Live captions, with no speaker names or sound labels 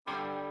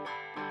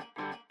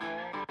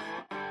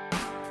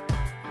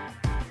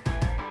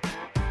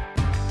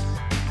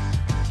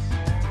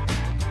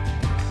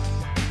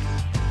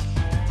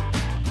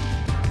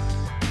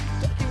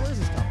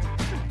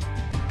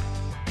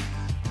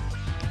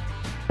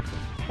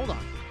Hold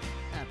on.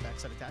 At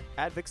backside attack.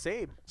 At Vic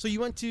Sabe. So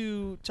you went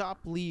to Top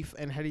Leaf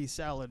and Hetty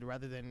Salad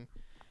rather than,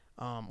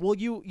 well,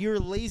 your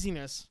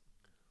laziness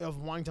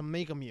of wanting to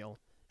make a meal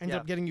ended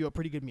up getting you a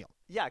pretty good meal.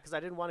 Yeah, because I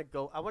didn't want to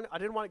go. I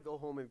didn't want to go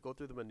home and go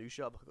through the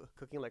minutia of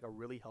cooking like a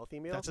really healthy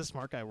meal. That's a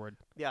smart guy word.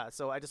 Yeah,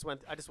 so I just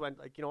went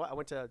like, you know what? I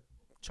went to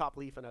Chop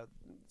Leaf and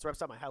it's right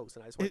beside my house,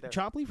 and I just went there.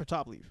 Chop Leaf or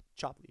Top Leaf?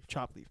 Chop Leaf.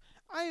 Chop Leaf.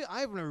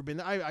 I've never been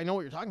there. I know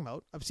what you're talking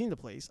about. I've seen the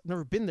place. I've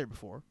never been there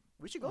before.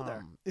 We should go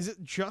there. Is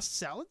it just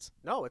salads?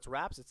 No, it's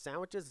wraps, it's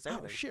sandwiches, it's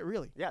everything. Oh shit,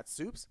 really? Yeah, it's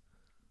soups.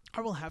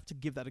 I will have to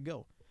give that a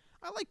go.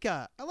 I like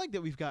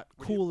that we've got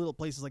cool little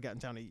places like that in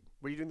town to eat.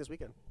 What are you doing this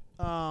weekend?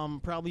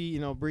 Probably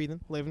breathing,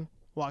 living,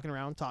 walking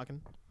around,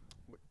 talking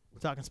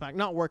smack,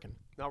 not working.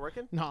 Not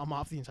working? No, I'm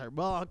off the entire.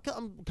 Well,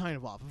 I'm kind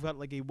of off. I've got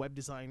like a web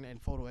design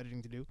and photo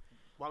editing to do.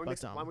 Why don't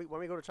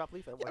we go to Chop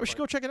Leaf? Yeah, we should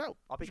go check it out.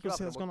 I'll pick Go you up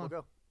see and what's going we'll on.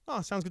 go.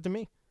 Oh, sounds good to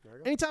me. There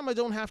you go. Anytime I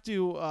don't have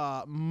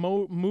to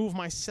move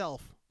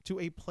myself to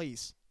a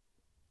place,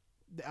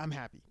 I'm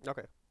happy.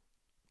 Okay.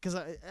 Because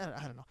I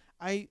don't know.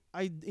 I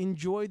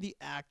enjoy the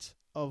act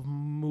of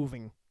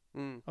moving,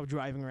 of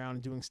driving around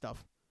and doing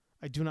stuff.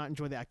 I do not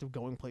enjoy the act of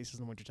going places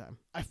in the wintertime.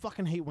 I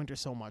fucking hate winter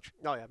so much.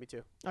 Oh, yeah, me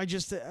too. I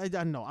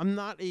don't know. I'm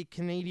not a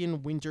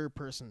Canadian winter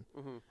person.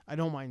 I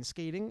don't mind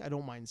skating. I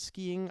don't mind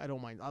skiing. I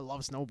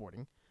love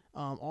snowboarding.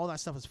 All that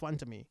stuff is fun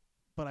to me.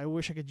 But I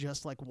wish I could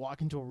just like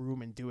walk into a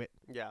room and do it.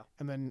 Yeah.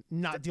 And then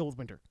not deal with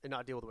winter. And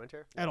not deal with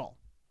winter? At all.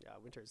 Yeah,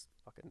 winter's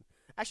fucking...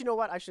 Actually, you know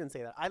what? I shouldn't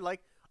say that. I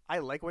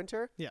like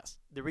winter. Yes.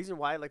 The reason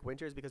why I like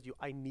winter is because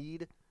I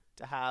need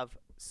to have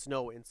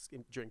snow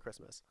during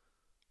Christmas.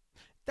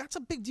 That's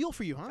a big deal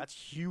for you, huh? That's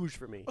huge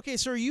for me. Okay,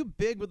 so are you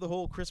big with the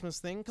whole Christmas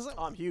thing? Cause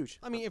I'm huge.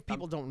 I mean, if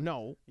people don't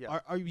know,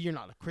 you're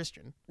not a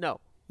Christian. No.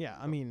 Yeah,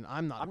 I mean,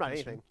 I'm not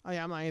anything.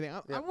 I'm not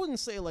anything. I wouldn't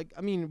say like.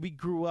 I mean, we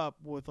grew up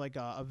with like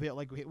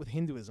with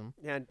Hinduism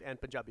and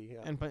Punjabi, yeah,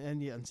 and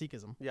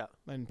Sikhism, yeah,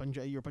 and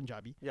you're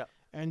Punjabi, yeah,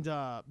 and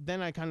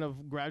then I kind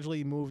of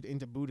gradually moved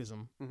into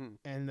Buddhism,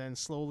 and then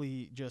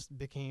slowly just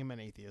became an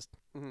atheist.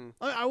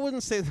 I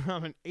wouldn't say that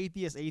I'm an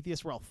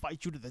atheist where I'll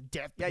fight you to the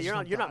death. Yeah, you're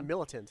not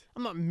militant.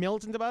 I'm not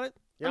militant about it.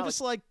 I'm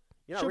just like.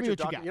 Show me what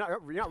you got.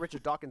 You're not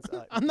Richard Dawkins.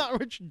 I'm not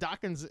Richard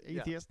Dawkins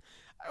atheist.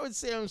 Yeah. I would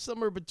say I'm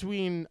somewhere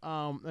between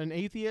an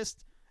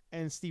atheist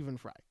and Stephen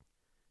Fry.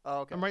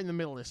 Oh, okay. I'm right in the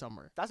middle there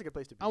somewhere. That's a good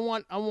place to be. I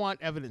want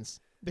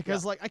evidence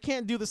because like I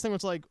can't do this thing. Where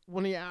it's like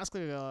when you ask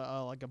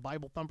like a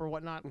Bible thumper or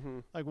whatnot,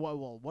 like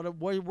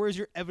where's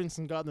your evidence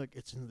in God? And they're like,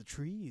 it's in the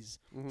trees.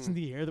 It's in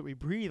the air that we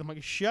breathe. I'm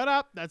like, shut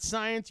up. That's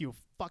science. You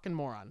fucking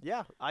moron.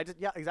 Yeah,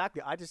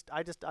 exactly.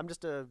 I'm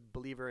just a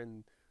believer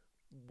in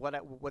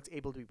what's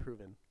able to be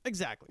proven.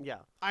 Exactly. Yeah.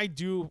 I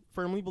do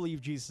firmly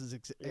believe Jesus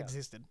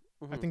existed.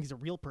 I think he's a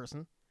real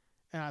person.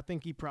 And I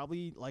think he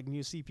probably like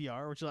knew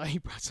CPR, which he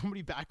brought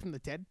somebody back from the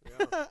dead.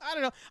 Yeah. I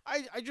don't know.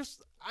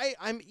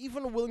 I'm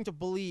even willing to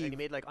believe. And he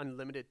made like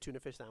unlimited tuna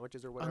fish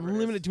sandwiches or whatever.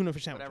 Unlimited tuna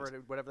fish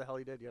sandwiches. Whatever the hell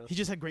he did. You know? He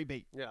just had great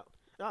bait. Yeah.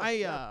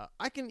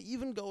 I can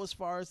even go as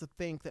far as to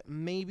think that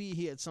maybe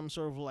he had some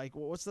sort of like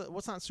what's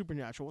not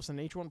supernatural? What's the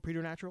nature one?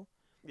 Preternatural?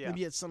 Yeah. Maybe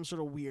he had some sort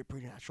of weird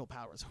preternatural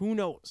powers. Who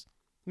knows?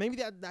 Maybe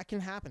that can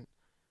happen.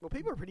 Well,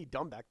 people were pretty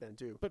dumb back then,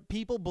 too. But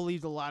people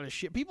believed a lot of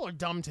shit. People are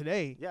dumb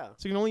today. Yeah.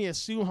 So you can only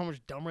assume how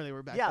much dumber they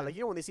were back then. Yeah, like,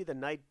 when they see the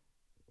night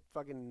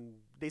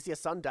they see a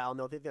sundial and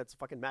they'll think that's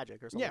fucking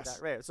magic or something like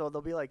that. Right. So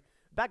they'll be like,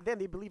 back then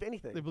they believe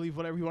anything. They believe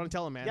whatever you want to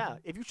tell them, man. Yeah.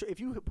 If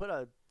you put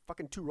a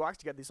fucking two rocks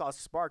together, they saw a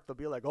spark, they'll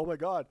be like, oh my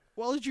God.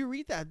 Well, did you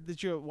read that?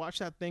 Did you watch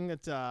that thing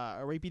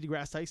that Ray P.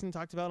 deGrasse Tyson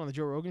talked about on the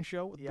Joe Rogan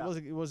show? Yeah.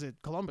 Was it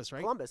Columbus,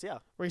 right? Columbus, yeah.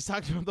 Where he's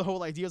talking about the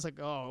whole idea. It's like,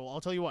 oh, well,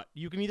 I'll tell you what.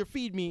 You can either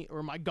feed me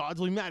or my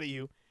gods will be mad at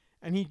you.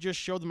 And he just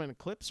showed them an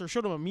eclipse or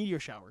showed them a meteor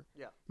shower.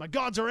 Yeah. My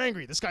gods are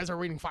angry. This guy's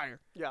raining fire.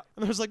 Yeah.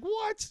 And they was like,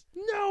 what?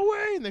 No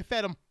way. And they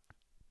fed him.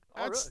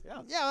 Oh, really?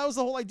 Yeah. Yeah, that was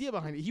the whole idea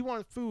behind it. He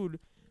wanted food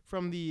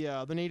from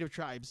the native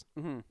tribes.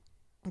 Mm-hmm.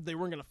 They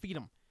weren't going to feed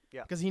him.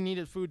 Yeah. Because he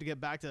needed food to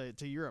get back to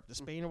Europe, to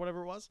Spain or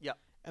whatever it was. Yeah.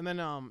 And then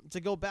to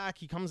go back,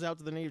 he comes out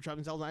to the native tribes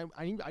and tells them,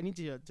 I need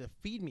to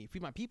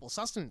feed my people,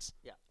 sustenance.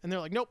 Yeah. And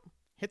they're like, nope,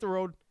 hit the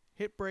road,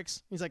 hit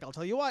bricks. He's like, I'll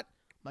tell you what,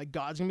 my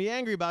god's going to be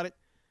angry about it.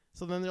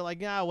 So then they're like,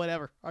 yeah,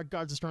 whatever. Our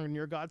gods are stronger than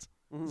your gods.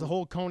 There's a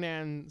whole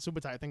Conan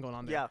Subutai thing going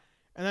on there. Yeah.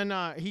 And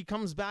then he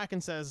comes back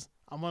and says,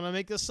 I'm going to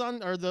make the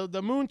sun or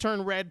the moon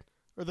turn red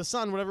or the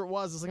sun, whatever it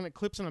was. It's like an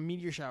eclipse and a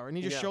meteor shower. And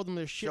he just showed them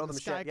their shit in the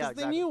sky because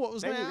they knew what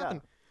was going to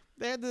happen.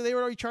 Yeah. They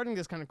were already charting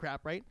this kind of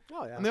crap, right?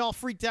 Oh, yeah. And they all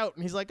freaked out.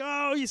 And he's like,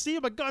 oh, you see,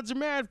 my gods are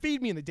mad.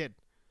 Feed me. And they did.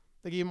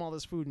 They gave him all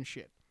this food and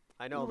shit.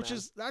 I know, Which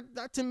is,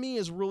 that to me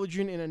is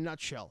religion in a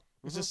nutshell.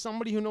 It's just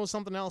somebody who knows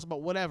something else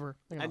about whatever.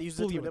 And uses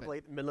it to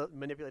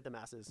manipulate the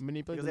masses.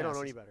 Because they don't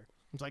know any better.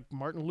 It's like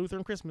Martin Luther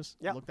and Christmas.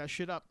 Yeah. Look that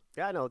shit up.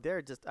 Yeah, I know.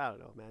 They're just, I don't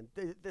know, man.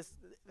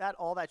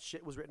 All that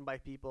shit was written by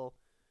people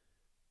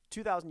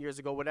 2,000 years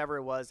ago, whatever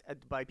it was,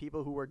 by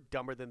people who were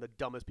dumber than the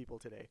dumbest people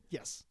today.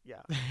 Yes.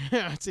 Yeah.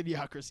 It's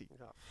idiocracy.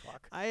 Oh,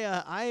 fuck.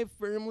 I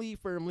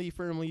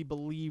firmly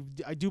believe,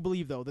 I do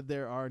believe, though, that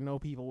there are no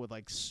people with,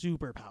 like,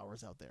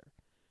 superpowers out there.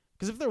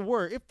 Because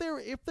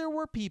if there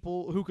were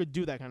people who could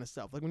do that kind of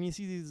stuff, like when you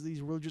see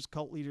these religious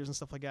cult leaders and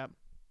stuff like that,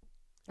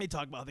 they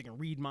talk about they can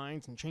read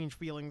minds and change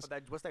feelings.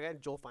 What's that guy,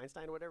 Joel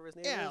Feinstein or whatever his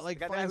name is? Yeah, like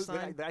the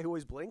Feinstein. guy who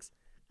always blinks.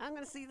 I'm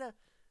gonna see the.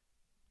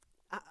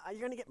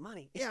 You're gonna get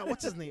money. Yeah,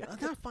 what's his name?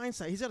 Not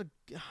Feinstein. He's got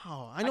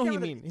I know can't who you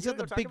remember mean. He's you got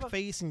know the what I'm big talking about?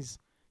 face and he's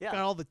Yeah.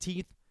 got all the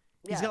teeth.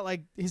 Yeah. He's got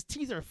like his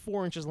teeth are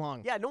 4 inches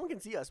long. Yeah, no one can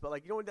see us, but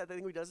like that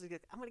thing he does is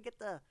I'm gonna get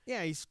the.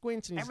 Yeah, he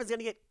squints and he Everyone's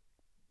gonna get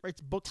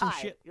writes books and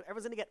Tide. shit.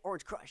 Everyone's gonna get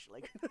Orange Crush.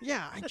 Like.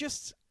 Yeah, if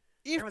Everyone's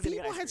gonna get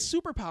people ice had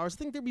cream. superpowers, I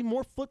think there'd be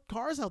more flipped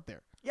cars out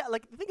there. Yeah,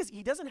 like the thing is,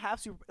 he doesn't have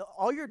super.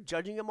 All you're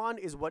judging him on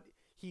is what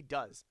he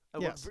does.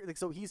 And Yes.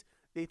 So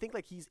they think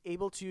like he's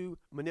able to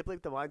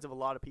manipulate the minds of a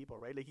lot of people,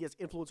 right? Like he has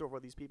influence over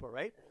these people,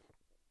 right?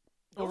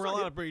 Over a aren't lot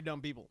his- of pretty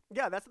dumb people.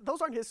 Yeah, those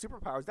aren't his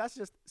superpowers. That's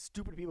just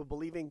stupid people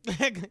believing.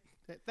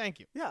 Thank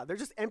you. Yeah, they're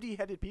just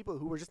empty-headed people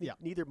who were just Yeah.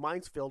 need their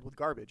minds filled with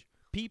garbage.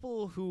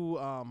 People who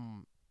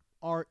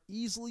are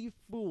easily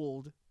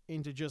fooled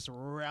into just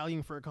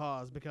rallying for a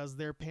cause because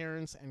their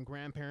parents and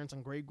grandparents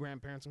and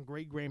great-grandparents and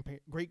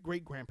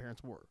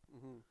great-great-grandparents were.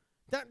 Mm-hmm.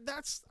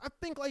 That's I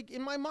think, like,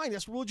 in my mind,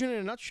 that's religion in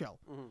a nutshell.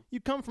 Mm-hmm. You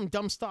come from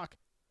dumb stock.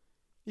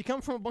 You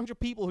come from a bunch of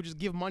people who just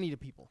give money to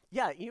people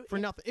Yeah, for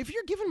nothing. If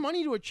you're giving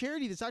money to a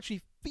charity that's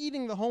actually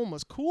feeding the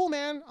homeless, cool,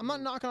 man. I'm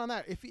not knocking on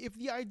that. If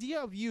the idea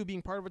of you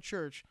being part of a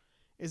church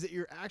is that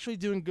you're actually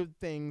doing good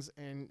things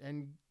and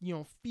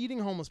feeding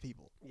homeless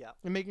people yeah,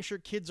 and making sure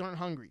kids aren't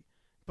hungry,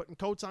 putting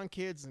coats on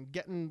kids and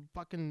getting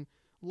fucking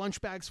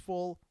lunch bags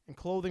full and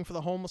clothing for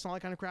the homeless and all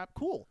that kind of crap,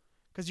 cool.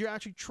 Because you're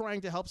actually trying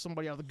to help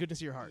somebody out of the goodness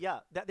of your heart. yeah,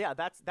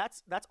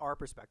 that's our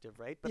perspective,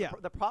 right? But Yeah.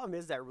 the problem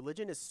is that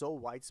religion is so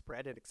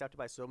widespread and accepted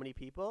by so many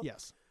people.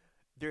 Yes.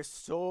 There's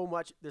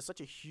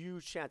such a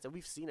huge chance, and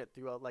we've seen it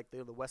throughout like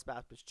the West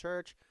Baptist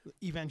Church,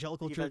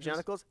 Evangelical churches.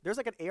 evangelicals. There's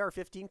like an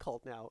AR-15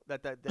 cult now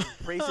that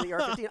prays to the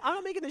AR-15. I'm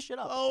not making this shit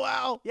up. Oh,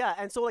 wow. Yeah,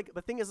 and so like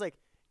the thing is like,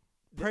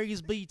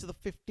 Praise be to the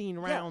 15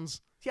 rounds.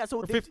 yeah, so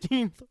Or they,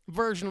 15th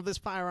version of this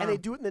firearm. and they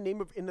do it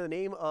in the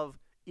name of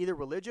either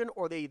religion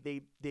or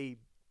they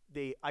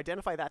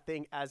identify that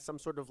thing as some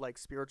sort of like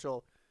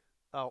spiritual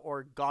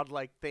or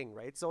godlike thing,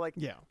 right? So like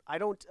Yeah. I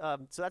don't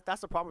so that's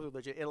the problem with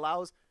religion. It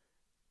allows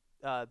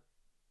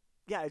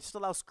it just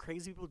allows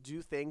crazy people to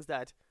do things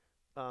that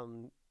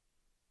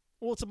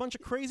Well, it's a bunch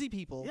of crazy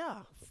people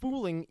yeah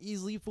fooling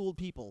easily fooled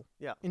people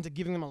Yeah. into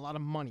giving them a lot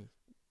of money.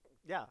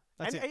 yeah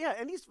That's and it. yeah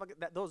and these fucking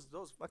those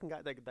fucking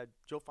guys like that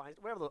Joe Feinstein,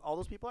 whatever all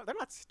those people are, they're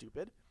not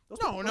stupid. Those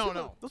No, people, no, those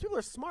people, no. Those people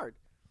are smart.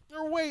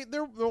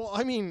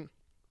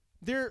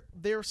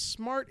 They're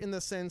smart in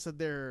the sense that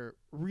they're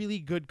really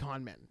good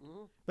con men.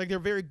 Mm-hmm. Like they're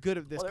very good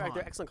at this Well, con.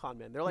 they're excellent con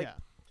men. They're like yeah.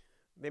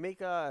 they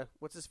make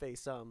what's his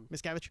face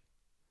Miscavige?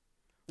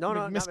 no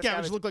not Miscavige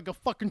Miscavige. looked like a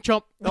fucking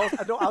chump. No,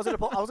 I was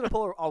gonna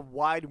pull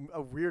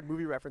a weird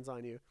movie reference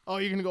on you. Oh,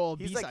 you're gonna go all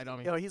He's B-side like, on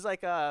me. you know, he's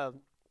like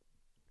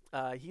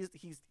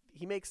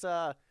he makes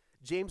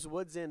James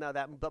Woods in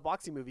that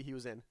boxing movie he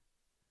was in.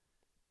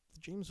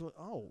 James Wood.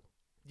 Oh.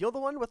 You know the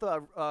one with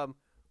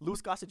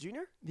Louis Gossett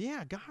Jr.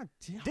 Yeah, God.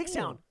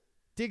 Diggstown.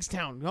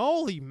 Diggstown.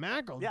 Holy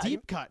mackerel. Yeah,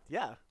 Deep cut.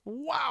 Yeah,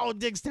 Wow,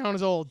 Diggstown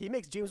is old. he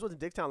makes James Woods in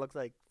Diggstown look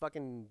like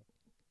fucking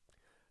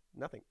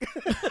nothing.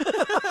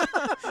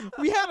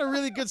 We had a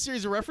really good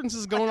series of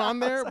references going on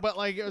there, but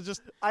like it was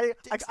just I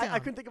Diggstown.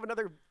 couldn't think of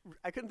another.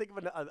 I couldn't think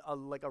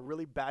of a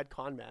really bad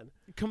con man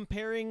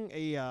comparing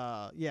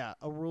a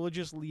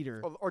religious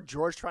leader. or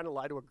George trying to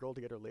lie to a girl to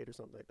get her laid or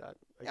something like that.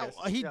 I Yeah, guess.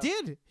 he Yeah.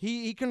 did.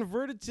 He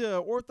converted to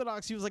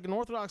Orthodox. He was like an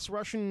Orthodox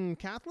Russian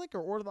Catholic or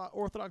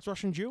Orthodox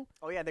Russian Jew.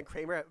 Oh yeah, and then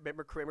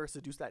Kramer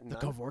seduced that nun.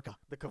 Kavorka.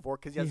 The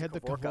Kavorka. He had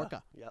the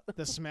Kavorka. Yeah.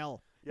 The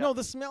smell. Yeah. No,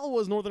 the smell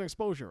was Northern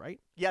Exposure, right?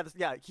 Yeah,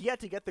 he had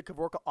to get the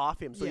Kavorka off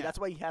him, so Yeah. that's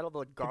why he had all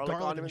the garlic garlic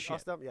on and him and shit.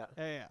 stuff. Yeah,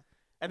 Yeah.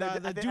 and The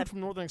then dude and-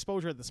 from Northern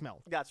Exposure had the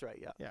smell. that's right.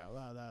 Yeah, Yeah,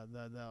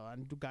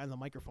 the guy on the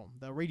microphone,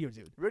 the radio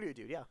dude. radio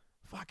dude. Yeah,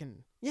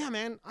 Fucking yeah,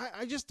 man.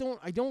 I just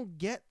don't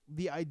get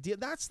the idea.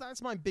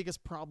 That's my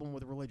biggest problem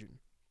with religion.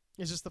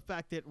 It's just the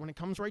fact that when it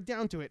comes right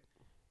down to it,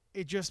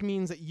 it just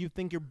means that you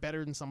think you're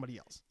better than somebody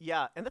else.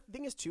 yeah. And the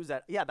thing is too is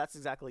that that's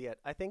exactly it.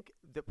 I think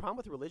the problem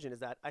with religion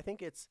is that I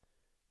think it's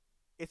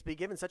been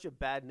given such a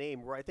bad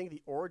name. Where I think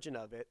the origin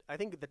of it, I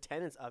think the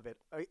tenets of it,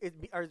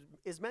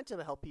 is meant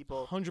to help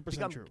people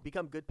 100% true.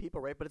 become good people,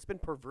 right? But it's been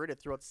perverted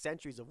throughout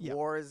centuries of Yeah.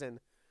 wars and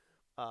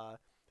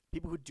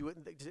people who do it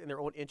in their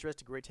own interest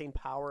to retain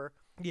power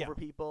Yeah. over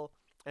people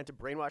and to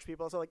brainwash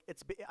people. So like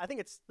I think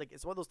it's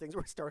one of those things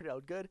where it started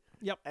out good,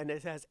 Yep. and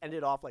it has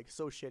ended off like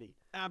so shitty.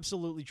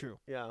 Absolutely true.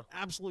 Yeah,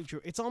 Absolutely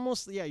true. It's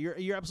almost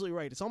you're absolutely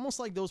right. It's almost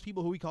like those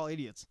people who we call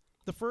idiots.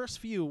 The first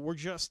few were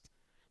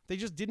they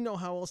just didn't know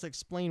how else to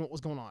explain what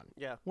was going on.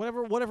 yeah,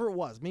 Whatever it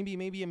was. Maybe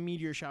a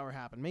meteor shower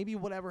happened. Maybe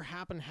whatever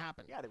happened.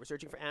 yeah. They were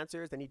searching for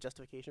answers. They need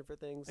justification for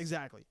things.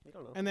 Exactly. You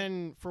don't know. And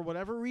then for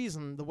whatever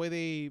reason, the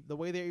way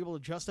they're able to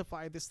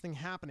justify this thing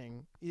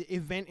happening,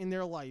 event in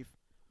their life,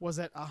 was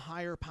that a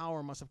higher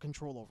power must have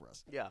control over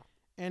us. Yeah,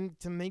 And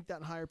to make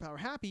that higher power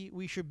happy,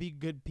 we should be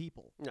good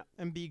people. Yeah.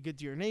 And be good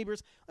to your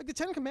neighbors. Like the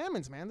Ten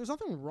Commandments, man. There's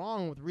nothing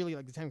wrong with really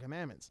like the Ten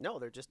Commandments. No,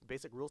 they're just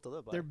basic rules to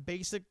live by. They're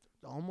basic,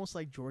 almost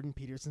like Jordan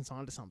Peterson's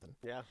onto something.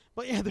 Yeah.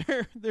 But yeah,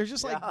 they're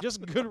just like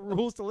just good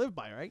rules to live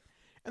by, right?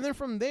 And then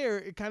from there,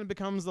 it kind of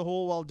becomes the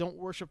whole, well, don't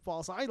worship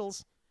false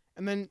idols.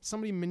 And then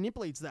somebody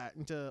manipulates that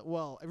into,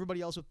 well, everybody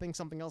else would think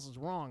something else is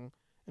wrong,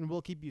 and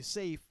we'll keep you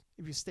safe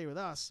if you stay with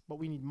us, but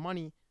we need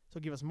money, so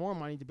give us more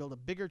money to build a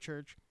bigger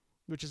church,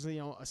 which is,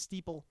 a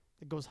steeple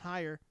that goes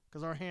higher,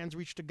 because our hands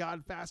reach to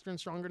God faster and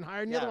stronger and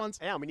higher than the other ones.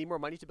 Yeah, we need more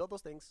money to build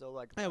those things.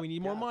 So we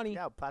need more money.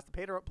 Yeah, pass the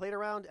plate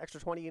around, extra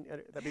 20,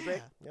 that'd be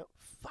great. Yep.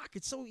 Fuck,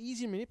 it's so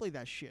easy to manipulate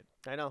that shit.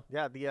 I know.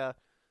 Yeah,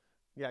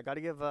 got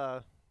to give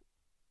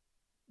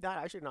that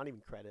actually not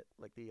even credit.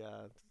 Like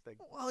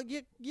well,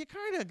 you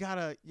kind of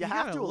gotta. You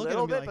have to a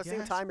little bit, but at the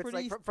same time,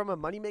 pretty... it's like from a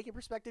money making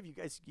perspective,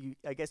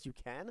 I guess you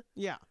can.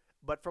 Yeah.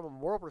 But from a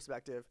moral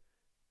perspective,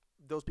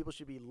 those people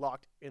should be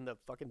locked in the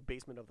fucking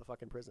basement of the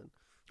fucking prison.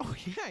 Oh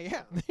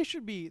yeah. They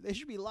should be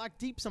locked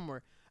deep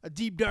somewhere, a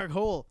deep dark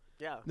hole.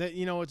 Yeah. That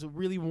it's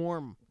really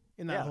warm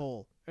in that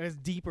hole. And it's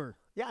deeper.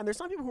 Yeah, and there's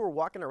some people who are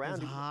walking around.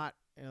 It's hot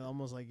and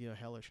almost like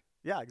hellish.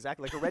 Yeah,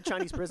 exactly, like a red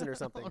Chinese prison or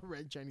something. A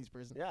red Chinese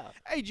prison. Yeah.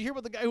 Hey, did you hear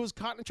about the guy who was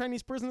caught in a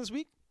Chinese prison this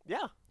week?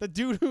 Yeah. The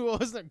dude who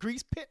was in a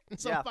grease pit in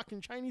some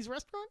fucking Chinese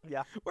restaurant?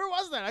 Yeah. Where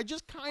was that? I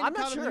just kind of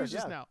caught the news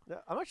just now. Yeah,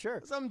 I'm not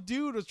sure. Some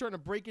dude was trying to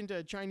break into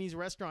a Chinese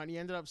restaurant. He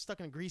ended up stuck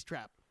in a grease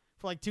trap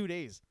for like 2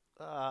 days.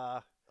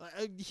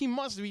 He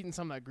must have eaten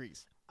some of that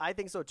grease. I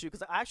think so too,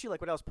 because actually,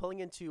 like when I was pulling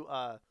into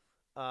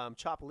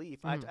Chop Leaf,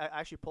 I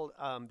actually pulled.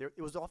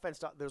 It was all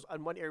fenced off. There was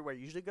one area where I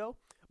usually go,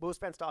 but it was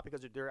fenced off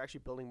because they're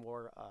actually building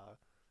more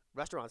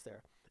restaurants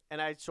there.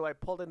 And I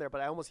pulled in there,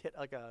 but I almost hit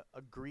like a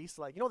grease,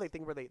 like the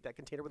thing where that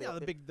container where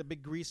the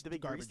big grease, the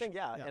big garbage. grease thing,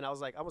 And I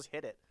was like, I almost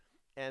hit it,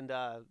 and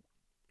that's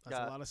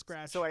a lot of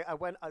scratch. So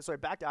I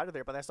backed out of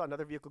there, but I saw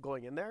another vehicle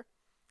going in there,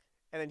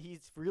 and then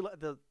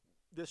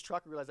this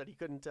truck realized that he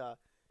couldn't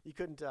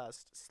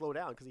slow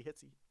down because he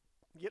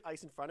get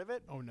ice in front of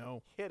it. Oh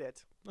no! Hit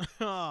it.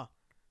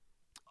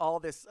 All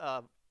this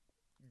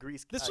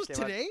grease. This was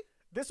today.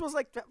 This was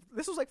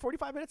like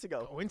 45 minutes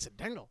ago.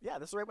 Coincidental. Yeah,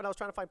 this is right when I was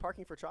trying to find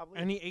parking for Chop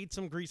Leaf. And he ate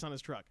some grease on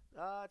his truck.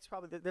 It's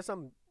probably there's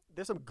some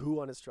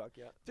goo on his truck.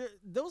 Yeah.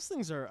 Those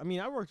things are. I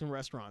mean, I worked in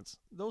restaurants.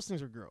 Those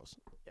things are gross.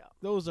 Yeah.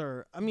 Those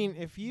are. I mean,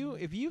 if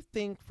you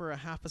think for a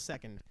half a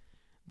second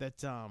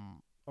that a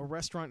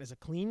restaurant is a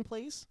clean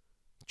place,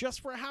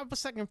 just for a half a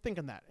second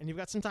thinking that, and you've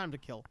got some time to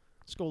kill,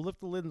 just go lift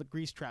the lid in the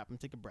grease trap and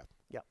take a breath.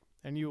 Yeah.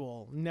 And you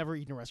will never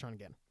eat in a restaurant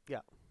again. Yeah.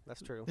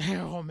 That's true.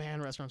 Oh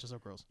man, restaurants are so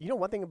gross.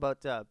 One thing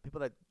about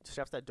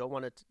chefs that don't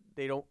want to,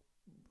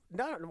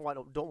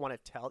 don't want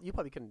to tell. You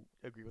probably can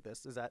agree with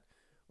this. Is that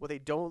what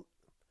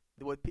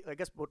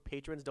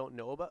patrons don't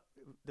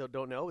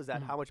know is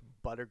that how much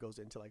butter goes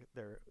into like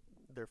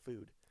their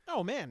food.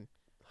 Oh man,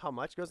 how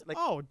much goes? Like,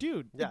 oh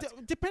dude, yeah.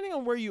 Depending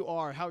on where you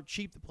are, how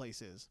cheap the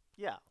place is.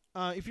 Yeah.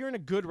 If you're in a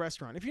good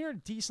restaurant, if you're in a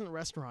decent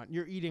restaurant,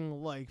 you're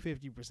eating like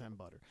 50%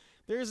 butter.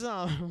 There's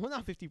well,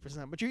 not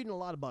 50%, but you're eating a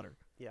lot of butter.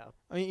 Yeah.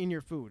 I mean, in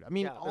your food. I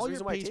mean, all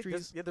your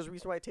pastries. There's a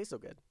reason why it tastes so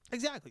good.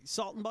 Exactly,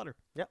 salt and butter.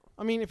 Yeah.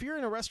 I mean, if you're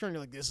in a restaurant,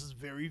 you're like, this is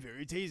very,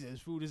 very tasty.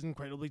 This food is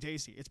incredibly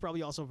tasty. It's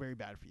probably also very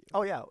bad for you.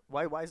 Oh yeah.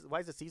 Why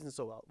is it seasoned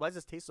so well? Why does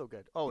this taste so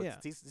good? Oh, yeah.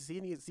 The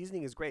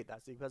seasoning is great.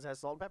 That's because it has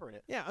salt and pepper in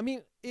it. Yeah. I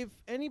mean, if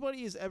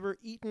anybody has ever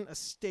eaten a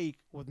steak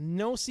with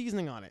no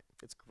seasoning on it,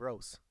 it's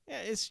gross. Yeah,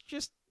 it's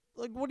just.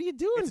 Like, what are you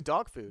doing? It's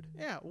dog food.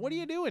 Yeah, what are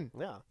you doing?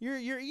 Yeah,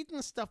 you're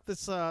eating stuff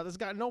that's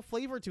got no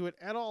flavor to it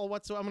at all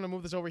whatsoever. I'm gonna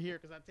move this over here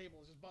because that table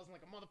is just buzzing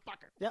like a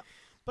motherfucker. Yeah,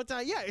 but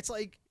yeah, it's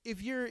like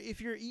if you're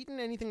eating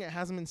anything that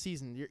hasn't been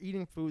seasoned, you're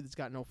eating food that's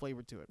got no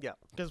flavor to it. Yeah,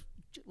 because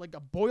like a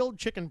boiled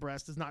chicken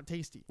breast is not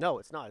tasty. No,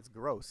 it's not. It's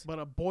gross. But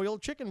a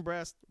boiled chicken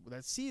breast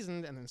that's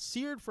seasoned and then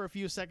seared for a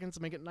few seconds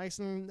to make it nice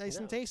and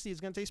tasty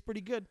is gonna taste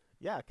pretty good.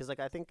 Yeah, because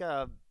like I think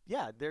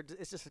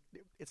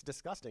it's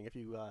disgusting if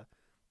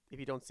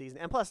you don't season.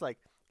 And plus like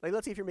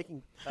let's see if you're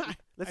making. I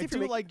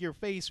do like your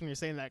face when you're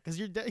saying that because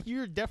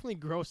you're definitely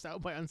grossed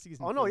out by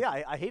unseasoned. Oh no, food.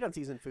 yeah, I hate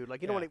unseasoned food.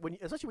 Like when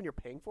especially when you're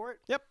paying for it.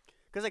 Yep.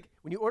 Because like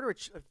when you order,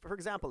 for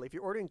example, if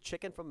you're ordering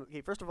chicken from,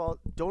 first of all,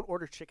 don't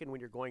order chicken when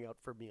you're going out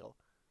for a meal.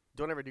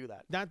 Don't ever do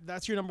that.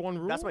 That's your number one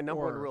rule. That's my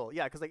number one rule.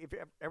 Yeah, because like if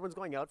everyone's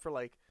going out for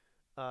like,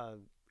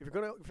 if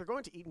you're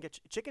going to eat and get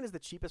chicken is the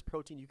cheapest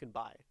protein you can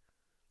buy.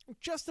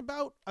 Just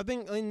about, I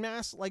think in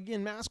mass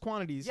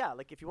quantities. Yeah,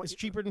 like if you want, it's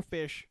cheaper than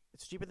fish.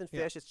 It's cheaper than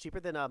fish. It's cheaper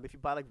than if you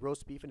buy like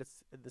roast beef and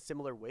it's the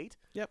similar weight.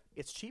 Yep.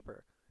 It's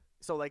cheaper.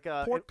 So like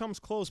pork comes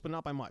close, but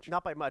not by much.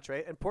 Not by much,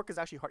 right? And pork is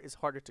actually as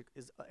hard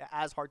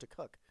to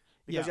cook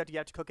because you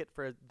have to cook it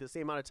for the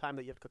same amount of time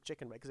that you have to cook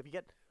chicken, right? Because if you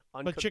get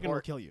uncooked but chicken pork,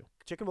 will kill you.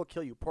 Chicken will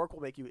kill you. Pork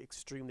will make you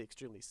extremely,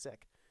 extremely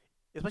sick,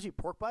 especially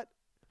pork butt.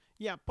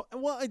 Yeah,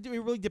 well, it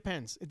really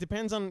depends. It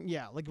depends on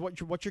like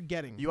what you're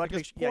getting. You want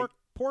to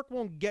pork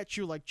won't get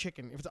you like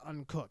chicken if it's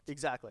uncooked.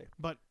 Exactly.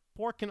 But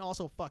pork can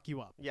also fuck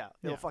you up. Yeah,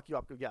 it'll fuck you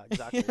up. Yeah,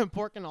 exactly.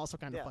 Pork can also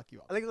kind of fuck you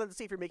up. I think let's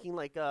say if you're making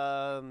like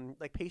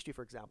pastry,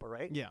 for example,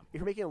 right? Yeah. If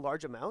you're making in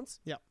large amounts,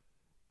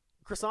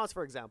 Croissants,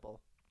 for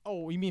example.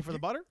 Oh, you mean for the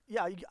butter?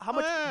 Yeah, how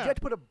much? yeah. You have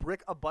to put a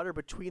brick of butter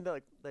between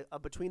the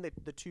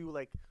two.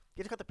 Like, you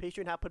have to cut the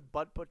pastry in half, put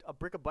a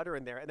brick of butter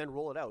in there, and then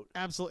roll it out.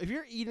 Absolutely. If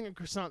you're eating a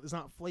croissant that's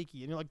not flaky,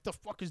 and you're like, "The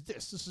fuck is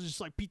this? This is just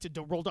like pizza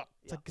dough rolled up."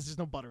 It's like because there's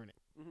no butter in it.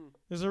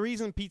 There's a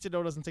reason pizza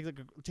dough doesn't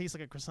taste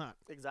like a croissant.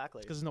 Exactly.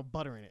 Because there's no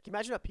butter in it. Can you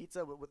imagine a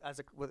pizza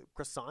with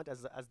croissant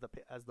as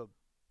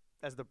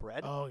the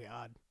bread? Oh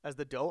god. As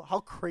the dough? How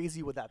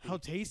crazy would that be? How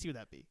tasty would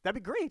that be? That'd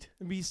be great.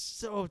 It'd be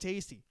so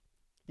tasty.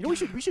 You know,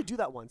 we should do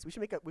that once. We should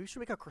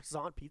make a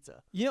croissant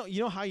pizza. You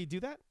know how you do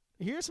that?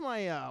 Here's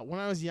my when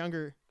I was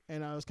younger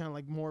and I was kind of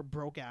like more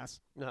broke ass.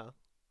 Uh-huh.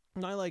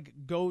 And I like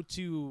go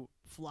to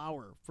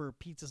flour for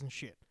pizzas and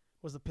shit.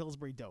 Was the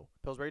Pillsbury dough?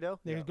 Pillsbury dough?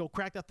 They go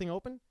crack that thing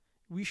open.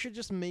 We should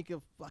just make a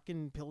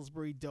fucking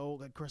Pillsbury dough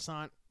like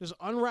croissant. Just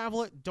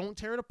unravel it. Don't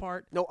tear it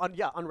apart. No,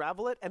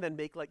 unravel it and then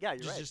make like you're right.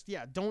 Just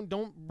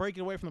don't break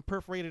it away from the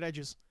perforated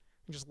edges.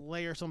 And just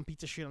layer some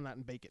pizza shit on that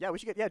and bake it. Yeah, we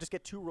should just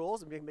get 2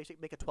 rolls and make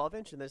a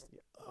 12-inch and there's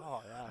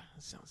That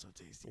sounds so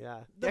tasty. yeah.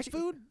 The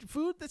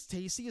food that's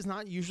tasty is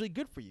not usually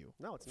good for you.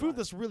 No, it's food not.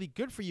 that's really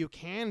good for you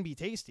can be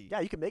tasty. Yeah,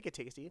 you can make it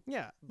tasty.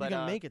 Yeah, but you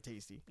can make it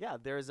tasty. Yeah,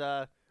 there's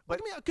a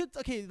But I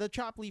mean, the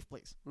chopped leaf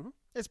place.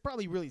 It's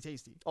probably really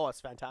tasty. oh,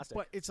 it's fantastic.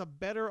 But it's a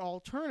better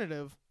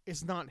alternative.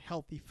 It's not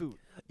healthy food.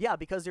 Yeah,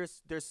 because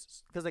there's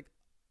like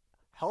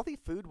healthy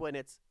food when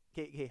it's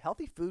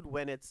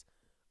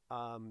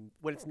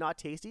when it's not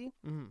tasty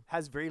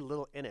has very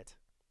little in it.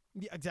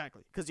 Yeah,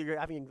 exactly. Because you're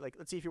having like,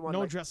 let's see if you want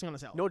no dressing on a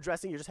salad. No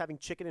dressing. You're just having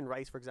chicken and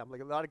rice, for example.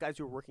 Like a lot of guys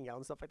who are working out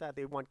and stuff like that,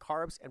 they want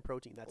carbs and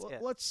protein. That's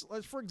it. Let's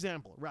for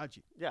example,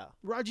 Raji. Yeah.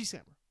 Raji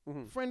Sammer,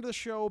 friend of the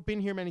show,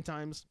 been here many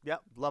times. Yeah,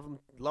 love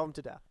him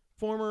to death.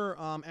 Former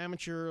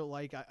amateur,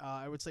 like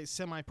I would say,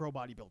 semi-pro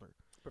bodybuilder.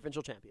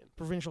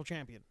 Provincial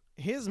champion.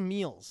 His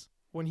meals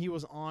when he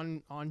was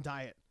on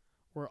diet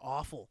were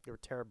awful. They were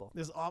terrible.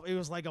 It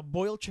was like a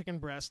boiled chicken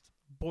breast,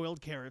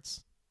 boiled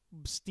carrots,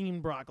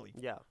 steamed broccoli.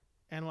 Yeah.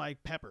 And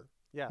like pepper.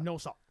 Yeah. No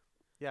salt.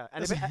 Yeah,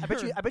 and I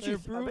bet you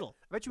brutal.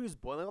 I bet you he was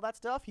boiling all that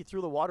stuff. He threw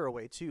the water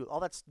away too.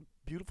 All that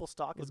beautiful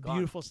stock is gone.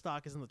 Beautiful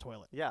stock is in the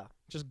toilet. Yeah,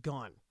 just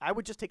gone. I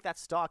would just take that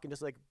stock and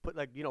just like put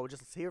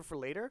just save it for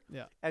later.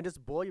 Yeah, and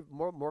just boil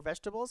more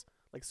vegetables,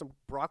 like some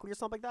broccoli or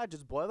something like that.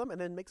 Just boil them and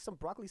then make some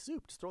broccoli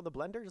soup. Just throw in the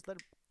blender. Just let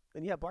it,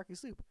 and you have broccoli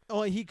soup.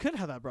 Oh, he could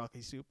have that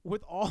broccoli soup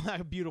with all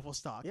that beautiful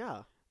stock.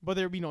 Yeah, but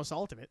there'd be no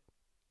salt in it.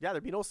 Yeah,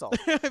 there'd be no salt.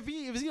 if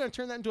he's gonna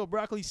turn that into a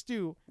broccoli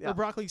stew or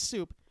broccoli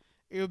soup,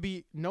 it would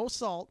be no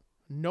salt,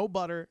 no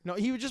butter. No,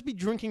 he would just be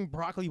drinking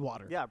broccoli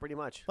water. Yeah, pretty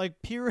much.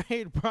 Like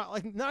pureed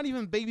like not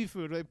even baby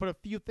food. They put a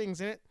few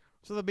things in it,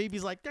 so the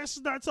baby's like, "This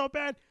is not so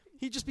bad."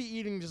 He'd just be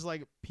eating just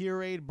like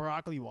pureed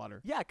broccoli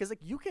water. Yeah, because like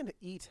you can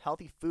eat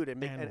healthy food and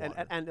make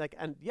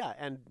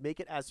and make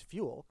it as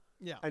fuel.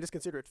 Yeah, I just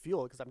consider it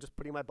fuel because I'm just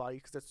putting my body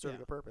because it's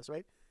serving a purpose,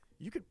 right?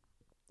 You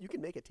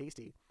can make it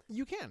tasty.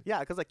 You can.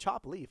 Yeah, because like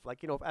chopped leaf, like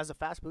as a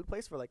fast food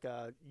place for like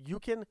you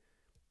can.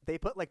 They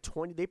put like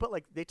 20. They put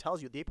like they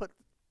tells you they put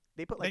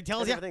like 10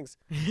 different things.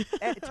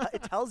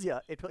 It tells you.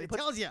 It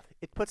tells you.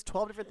 It puts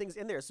 12 different things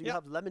in there. So you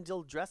have lemon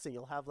dill dressing.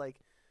 You'll have like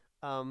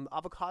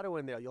avocado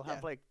in there. You'll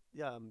have like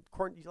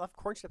corn. You'll have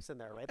corn chips in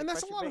there, right? And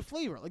that's a lot of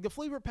flavor. Like the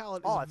flavor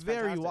palette is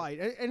very fantastic. Wide,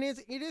 and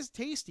it is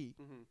tasty.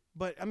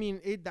 But I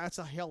mean, that's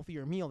a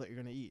healthier meal that you're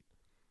gonna eat.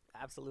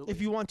 Absolutely.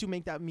 If you want to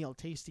make that meal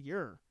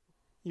tastier,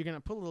 you're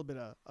gonna put a little bit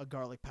of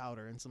garlic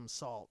powder and some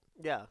salt.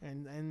 Yeah.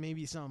 And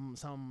maybe some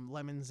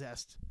lemon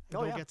zest.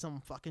 And get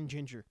some fucking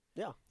ginger.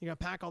 Yeah. You're gonna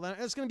pack all that.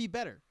 It's gonna be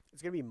better.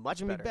 It's gonna be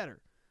much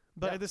better.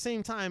 But at the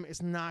same time,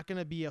 it's not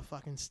gonna be a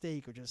fucking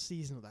steak or just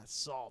seasoned with that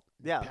salt,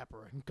 and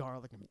pepper, and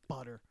garlic and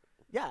butter.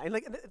 Yeah, and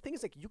like the thing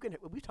is, like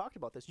we talked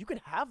about this. You can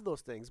have those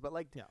things, but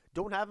like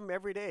don't have them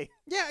every day.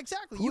 Yeah,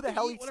 exactly. Who the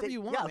hell eats whatever steak?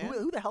 you want, man.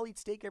 Who the hell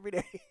eats steak every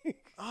day?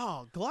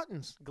 Oh,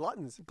 gluttons.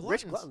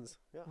 Rich gluttons.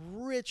 Yeah.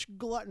 Rich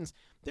gluttons.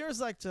 There's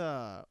like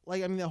the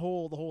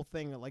whole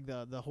thing, like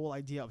the whole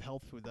idea of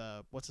health food.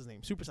 What's his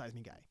name? Super Size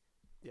Me guy.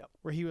 Yep.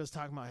 Where he was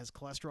talking about his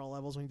cholesterol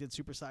levels when he did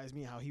Super Size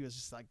Me, how he was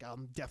just like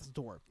death's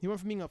door. He went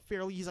from being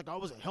he's like, I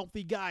was a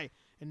healthy guy,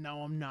 and now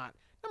I'm not.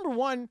 Number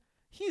one,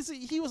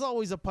 he was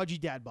always a pudgy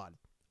dad bod.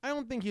 I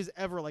don't think he's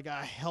ever like a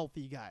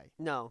healthy guy.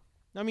 No.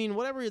 I mean,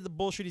 whatever the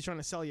bullshit he's trying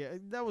to sell you,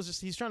 that was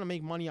just he's trying to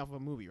make money off of a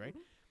movie, right?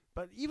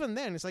 But even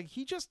then, it's like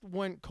he just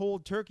went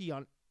cold turkey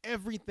on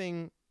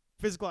everything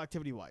physical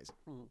activity wise.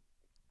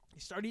 He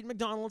started eating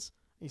McDonald's.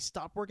 He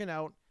stopped working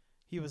out.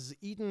 He was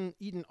eating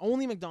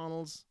only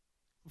McDonald's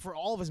for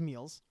all of his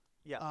meals.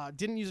 Yeah.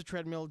 Didn't use a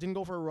treadmill. Didn't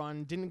go for a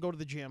run. Didn't go to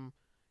the gym.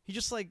 He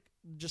just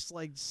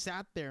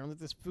sat there and let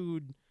this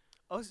food.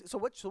 Oh, so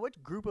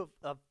what group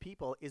of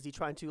people is he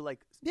trying to like?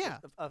 Yeah.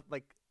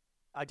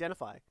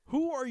 Identify.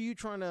 Who are you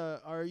trying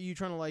to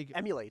like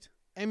emulate?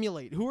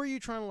 Who are you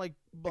trying to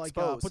put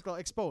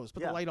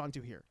the light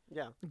onto here?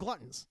 Yeah.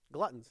 Gluttons.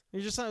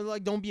 You just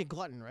like don't be a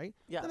glutton, right?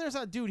 Yeah. Then there's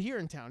that dude here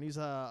in town. He's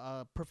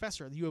a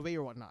professor at the U of A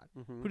or whatnot,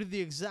 who did the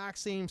exact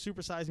same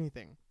Super Size Me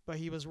thing, but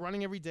he was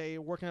running every day,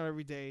 working out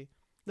every day,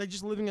 like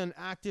just living an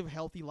active,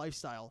 healthy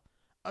lifestyle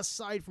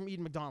aside from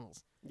eating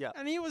McDonald's. Yeah.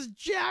 And he was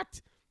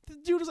jacked. The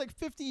dude was like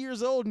 50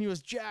 years old and he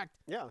was jacked.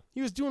 Yeah.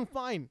 He was doing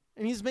fine,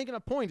 and he's making a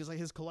point. It's like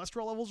his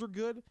cholesterol levels were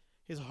good.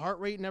 His heart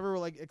rate never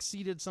like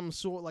exceeded some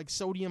sort like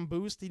sodium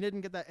boost. He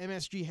didn't get that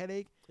MSG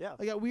headache. Yeah.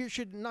 Like that weird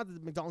shit. Not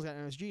that McDonald's got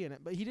MSG in it,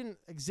 but he didn't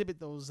exhibit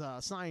those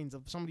signs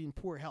of somebody in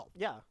poor health.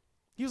 Yeah.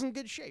 He was in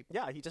good shape.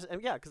 Yeah,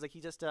 because like he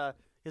just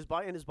his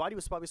body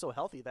was probably so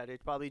healthy that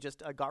it probably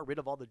just got rid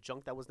of all the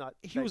junk that was not.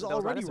 He was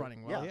already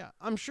running well. Yeah,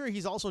 I'm sure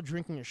he's also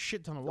drinking a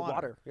shit ton of The water.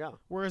 water, yeah.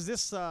 Whereas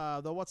this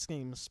the what's his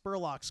name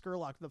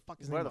Skurlock, the fuck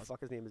his name Whatever was. the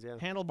fuck his name is, yeah.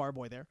 Handlebar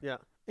boy there. Yeah.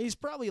 He's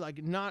probably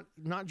like not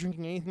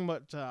drinking anything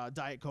but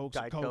Diet Cokes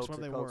or Cokes,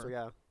 whatever they were.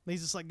 yeah.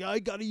 He's just like, I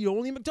gotta eat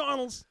only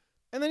McDonald's.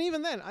 And then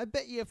even then, I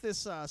bet you if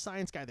this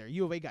science guy there,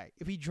 U of A guy,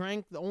 if he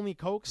drank the only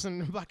Cokes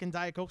and fucking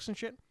Diet Cokes and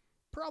shit,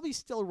 probably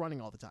still running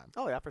all the time.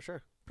 Oh yeah, for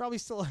sure. Probably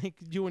still like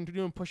doing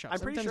push-ups.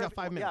 I'm pretty sure. He's got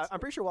 5 minutes. Yeah, I'm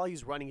pretty sure while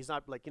he's running, he's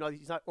not like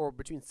he's not or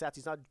between sets,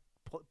 he's not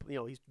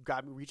he's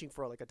reaching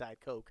for like a Diet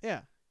Coke.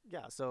 Yeah.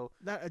 Yeah. So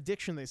that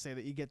addiction they say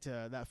that you get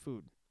to that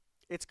food.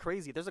 It's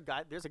crazy. There's a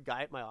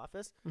guy at my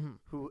office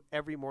who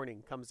every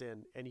morning comes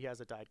in and he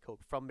has a Diet Coke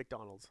from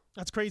McDonald's.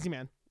 That's crazy,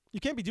 man. You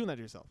can't be doing that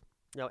to yourself.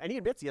 No, and he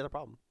admits he has a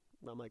problem.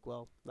 And I'm like,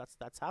 well,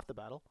 that's half the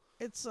battle.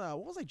 It's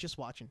what was I just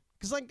watching?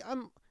 Because like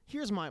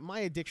here's my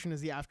addiction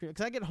is the afternoon.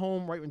 Because I get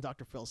home right when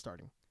Dr. Phil's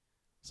starting,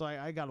 so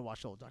I gotta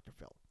watch the old Dr.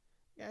 Phil.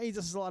 Yeah, he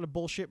does a lot of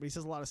bullshit, but he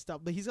says a lot of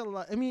stuff. But he's got a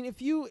lot. I mean, if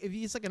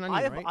he's like an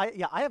onion,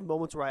 right? I have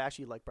moments where I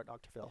actually like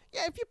Dr. Phil.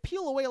 Yeah, if you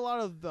peel away a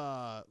lot of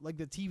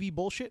the TV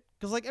bullshit,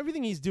 because like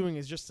everything he's doing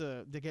is just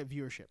to get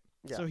viewership.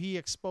 Yeah. So he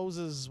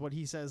exposes what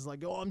he says,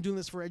 like, oh, I'm doing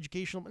this for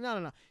educational. But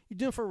no. You're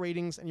doing it for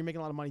ratings, and you're making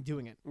a lot of money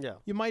doing it. Yeah.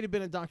 You might have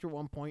been a doctor at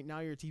one point. Now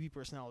you're a TV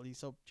personality.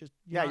 So just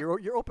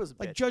you're open as a bitch.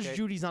 Like Judge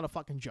Judy's not a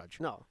fucking judge.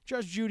 No.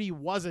 Judge Judy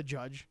was a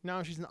judge.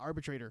 Now she's an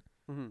arbitrator.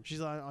 Mm-hmm.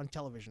 She's on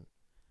television.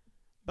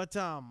 But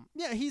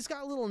yeah, he's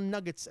got little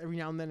nuggets every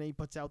now and then that he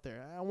puts out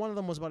there. One of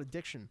them was about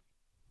addiction.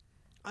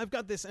 I've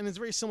got this, and it's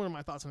very similar to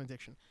my thoughts on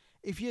addiction.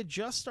 If you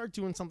just start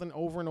doing something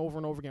over and over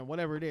and over again,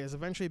 whatever it is,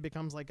 eventually it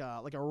becomes like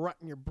a rut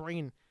in your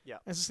brain. Yeah.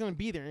 And it's just going to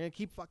be there. You're going to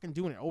keep fucking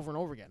doing it over and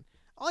over again.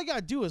 All you got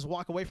to do is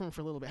walk away from it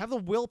for a little bit. Have the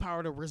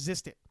willpower to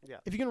resist it. Yeah.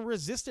 If you're going to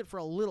resist it for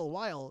a little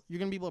while, you're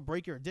going to be able to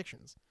break your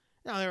addictions.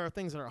 Now, there are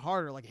things that are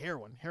harder, like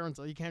heroin. Heroin's,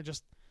 you can't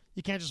just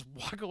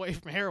walk away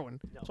from heroin.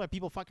 No. That's why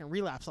people fucking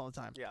relapse all the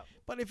time. Yeah.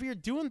 But if you're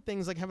doing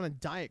things like having a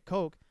Diet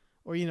Coke,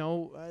 or,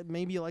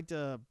 maybe you like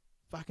to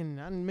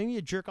maybe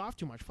you jerk off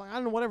too much. I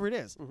don't know, whatever it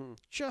is. Mm-hmm.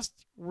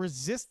 Just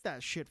resist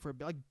that shit for a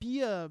bit. Like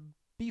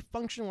be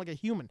functional like a